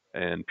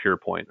and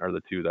PurePoint are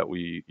the two that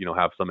we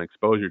have some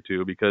exposure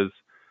to because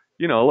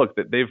look,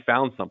 they've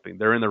found something.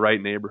 They're in the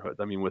right neighborhoods.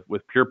 I mean,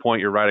 with PurePoint,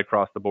 you're right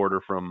across the border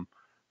from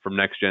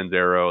NextGen's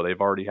Arrow.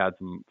 They've already had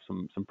some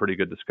pretty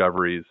good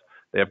discoveries.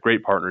 They have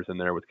great partners in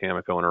there with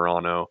Cameco and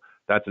Orano.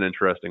 That's an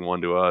interesting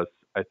one to us.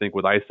 I think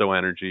with ISO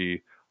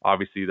Energy,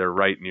 obviously they're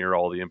right near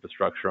all the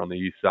infrastructure on the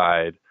east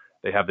side.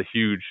 They have the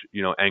huge,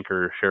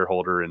 anchor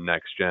shareholder in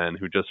NextGen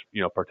who just,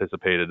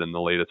 participated in the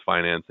latest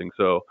financing.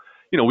 So,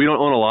 we don't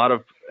own a lot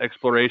of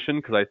exploration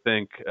because I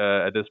think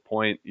at this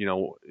point,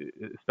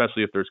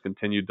 especially if there's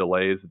continued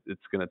delays,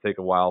 it's going to take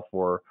a while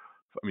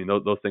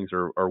those things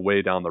are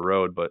way down the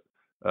road, but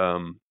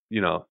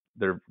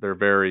they're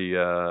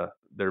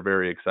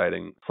very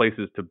exciting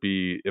places to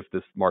be if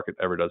this market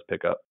ever does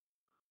pick up.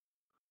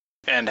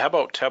 And how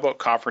about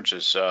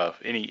conferences?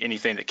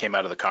 Anything that came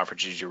out of the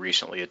conferences you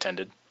recently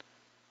attended?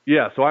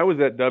 Yeah, so I was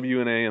at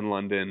WNA in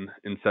London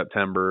in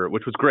September,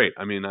 which was great.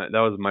 I mean, that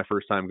was my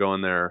first time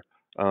going there.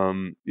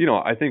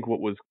 I think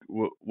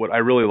what I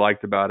really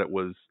liked about it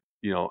was,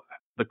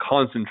 the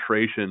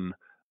concentration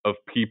of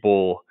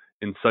people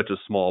in such a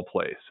small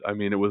place. I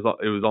mean, it was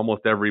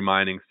almost every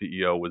mining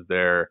CEO was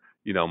there.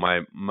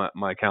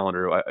 My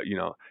calendar,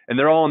 and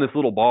they're all in this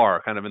little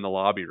bar kind of in the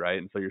lobby, right?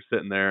 And so you're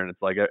sitting there and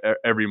it's like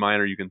every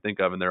miner you can think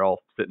of, and they're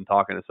all sitting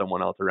talking to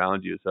someone else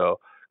around you. So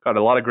got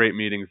a lot of great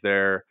meetings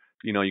there.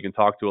 You can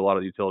talk to a lot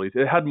of the utilities.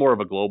 It had more of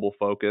a global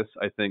focus,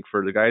 I think,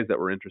 for the guys that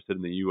were interested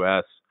in the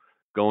U.S.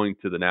 Going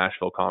to the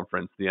Nashville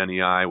conference. The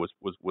NEI was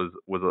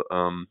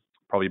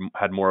probably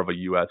had more of a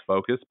U.S.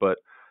 focus, but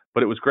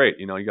it was great.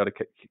 You got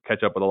to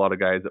catch up with a lot of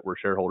guys that we're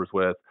shareholders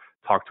with.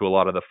 Talked to a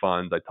lot of the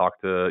funds. I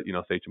talked to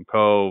Sachem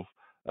Cove,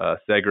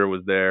 Segra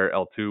was there,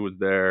 L2 was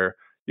there.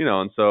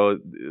 And so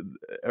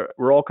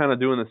we're all kind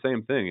of doing the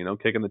same thing.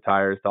 Kicking the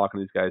tires, talking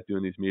to these guys,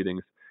 doing these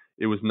meetings.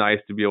 It was nice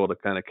to be able to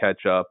kind of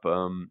catch up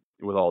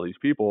with all these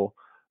people.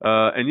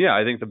 And yeah,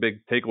 I think the big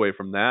takeaway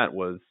from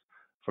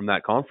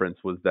that conference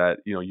was that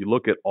you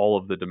look at all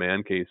of the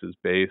demand cases,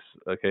 base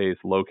case,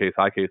 low case,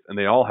 high case, and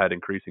they all had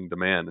increasing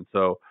demand. And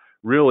so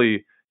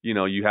really,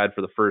 you had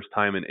for the first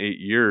time in 8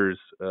 years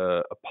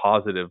a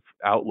positive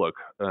outlook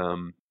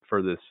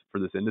for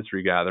this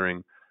industry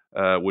gathering,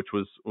 which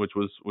was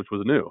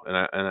new. And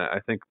I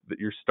think that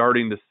you're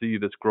starting to see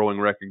this growing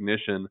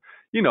recognition.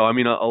 A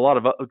lot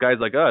of guys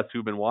like us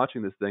who've been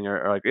watching this thing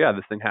are like, yeah,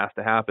 this thing has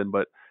to happen,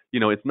 but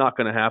it's not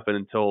going to happen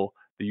until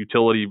the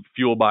utility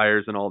fuel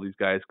buyers and all these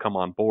guys come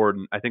on board.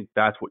 And I think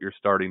that's what you're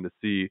starting to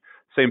see.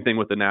 Same thing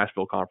with the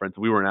Nashville conference.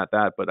 We weren't at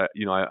that, but I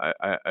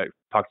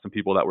talked to some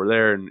people that were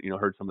there and,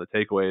 heard some of the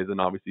takeaways.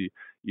 And obviously,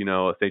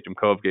 Sachem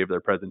Cove gave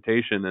their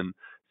presentation and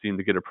seemed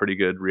to get a pretty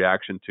good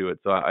reaction to it.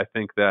 So I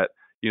think that,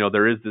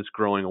 there is this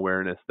growing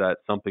awareness that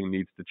something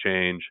needs to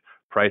change.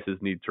 Prices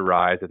need to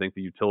rise. I think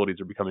the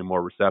utilities are becoming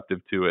more receptive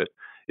to it.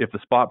 If the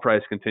spot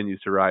price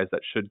continues to rise,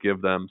 that should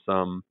give them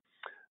some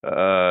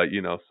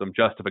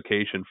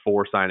justification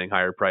for signing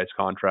higher price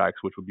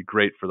contracts, which would be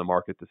great for the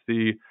market to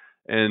see.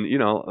 And,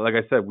 like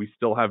I said, we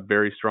still have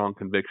very strong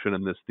conviction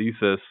in this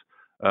thesis.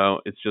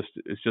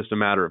 It's just a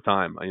matter of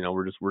time.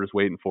 We're just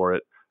waiting for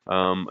it.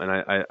 And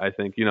I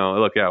think,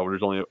 look, yeah,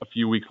 there's only a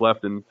few weeks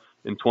left in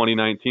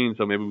 2019,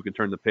 so maybe we can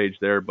turn the page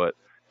there. But,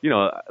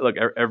 look,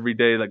 every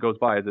day that goes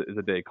by is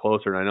a day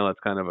closer. And I know that's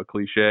kind of a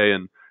cliche,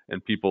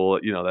 and people,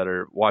 that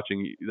are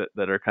watching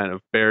that are kind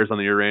of bears on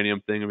the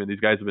uranium thing. I mean, these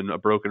guys have been a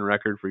broken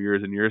record for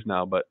years and years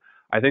now, but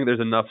I think there's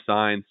enough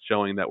signs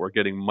showing that we're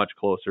getting much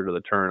closer to the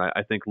turn.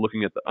 I think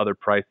looking at the other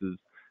prices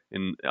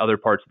in other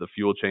parts of the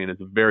fuel chain is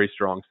a very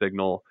strong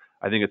signal.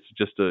 I think it's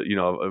just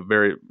a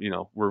very,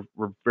 we're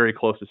very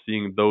close to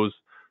seeing those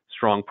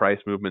strong price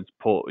movements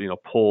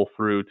pull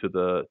through to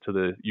the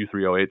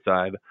U3O8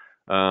 side.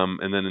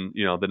 And then,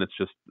 then it's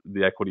just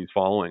the equities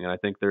following. And I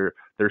think they're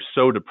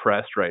so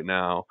depressed right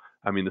now.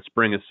 I mean, the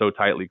spring is so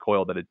tightly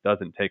coiled that it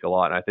doesn't take a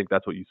lot. And I think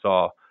that's what you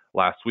saw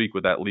last week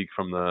with that leak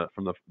from the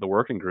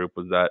working group,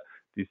 was that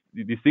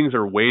these things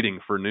are waiting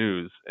for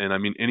news. And I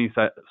mean, any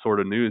sort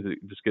of news, it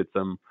just gets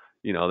them,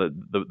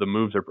 the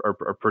moves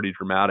are pretty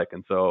dramatic.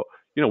 And so,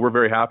 we're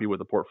very happy with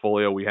the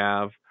portfolio we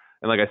have.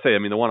 And like I say, I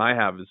mean, the one I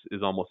have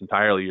is almost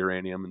entirely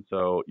uranium. And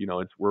so,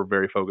 we're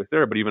very focused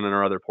there. But even in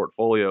our other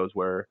portfolios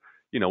where,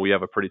 we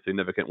have a pretty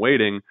significant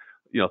weighting,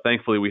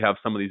 thankfully we have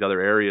some of these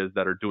other areas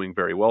that are doing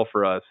very well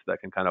for us that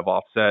can kind of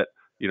offset,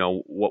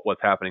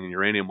 what's happening in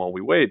uranium while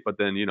we wait. But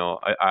then,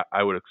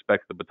 I would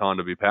expect the baton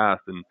to be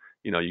passed and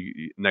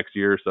next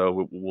year or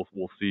so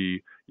we'll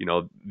see,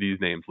 these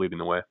names leading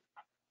the way.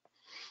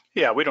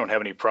 Yeah, we don't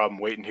have any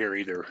problem waiting here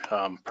either.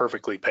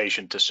 Perfectly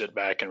patient to sit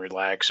back and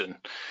relax and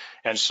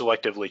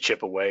selectively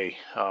chip away.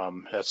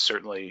 That's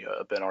certainly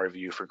been our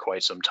view for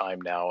quite some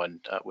time now, and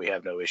we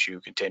have no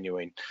issue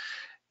continuing.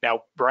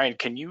 Now, Brian,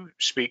 can you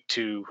speak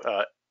to,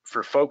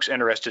 for folks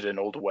interested in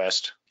Old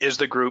West, is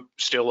the group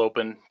still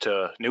open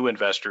to new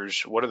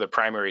investors? What are the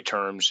primary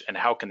terms, and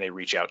how can they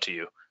reach out to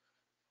you?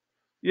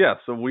 Yeah,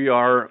 so we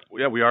are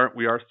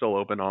still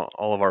open.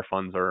 All of our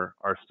funds are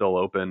still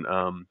open.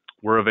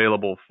 We're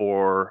available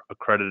for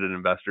accredited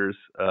investors,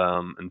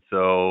 and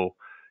so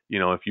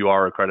if you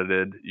are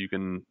accredited, you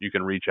can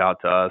reach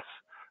out to us,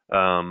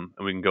 and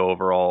we can go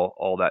over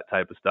all that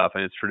type of stuff.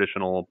 And it's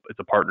traditional. It's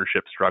a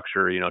partnership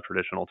structure,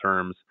 traditional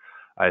terms.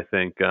 I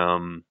think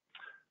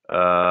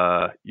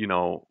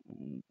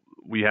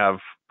we have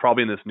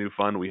probably in this new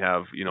fund, we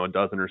have, a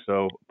dozen or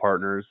so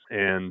partners.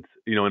 And,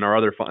 in our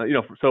other fund,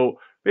 so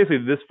basically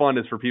this fund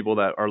is for people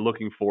that are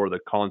looking for the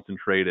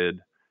concentrated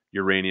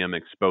uranium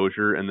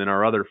exposure. And then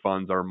our other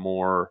funds are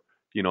more,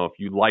 if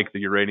you like the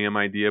uranium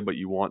idea, but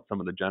you want some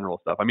of the general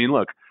stuff. I mean,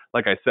 look,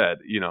 like I said,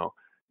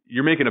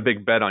 you're making a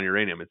big bet on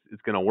uranium.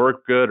 It's going to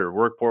work good or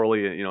work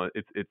poorly.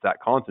 It's that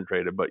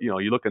concentrated. But, you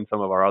look in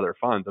some of our other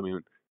funds, I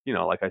mean,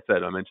 like I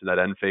said, I mentioned that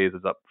Enphase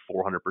is up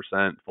 400%,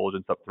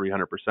 Fulgent's up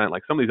 300%.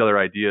 Like some of these other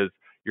ideas,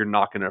 you're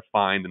not going to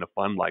find in a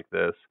fund like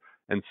this.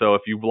 And so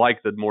if you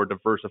like the more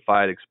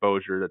diversified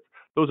exposure,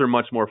 those are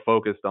much more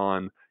focused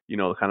on,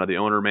 kind of the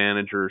owner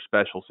manager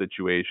special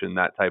situation,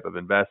 that type of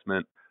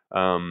investment.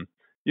 And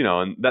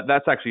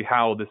that's actually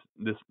how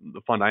the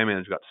fund I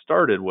manage got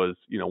started was,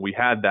 we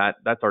had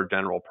that's our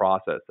general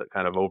process that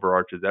kind of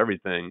overarches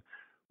everything.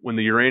 When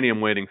the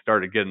uranium weighting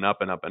started getting up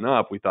and up and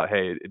up, we thought,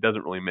 hey, it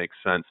doesn't really make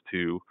sense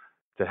to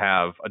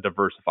have a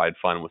diversified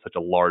fund with such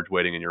a large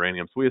weighting in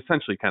uranium. So we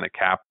essentially kind of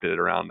capped it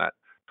around that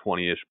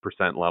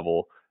 20-ish%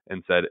 level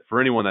and said, for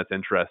anyone that's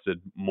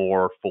interested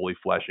more fully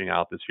fleshing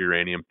out this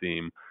uranium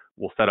theme,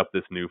 we'll set up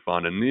this new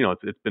fund. And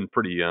it's been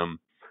pretty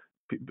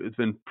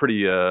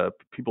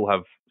people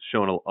have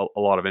shown a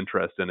lot of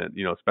interest in it,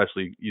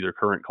 especially either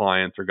current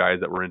clients or guys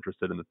that were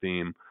interested in the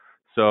theme.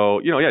 So,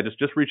 yeah,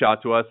 just reach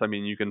out to us. I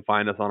mean, you can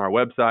find us on our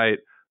website.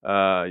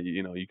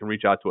 You can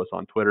reach out to us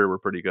on Twitter. We're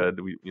pretty good.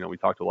 We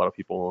talk to a lot of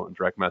people in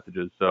direct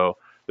messages. So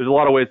there's a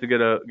lot of ways to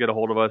get a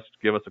hold of us.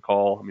 Give us a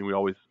call. I mean, we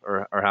always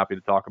are happy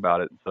to talk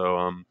about it.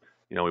 So,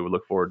 we would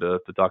look forward to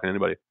talking to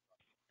anybody.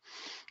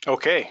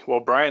 Okay,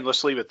 well, Brian,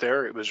 let's leave it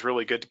there. It was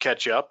really good to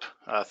catch up.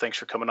 Thanks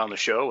for coming on the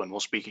show, and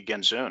we'll speak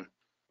again soon.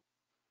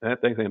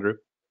 Thanks, Andrew.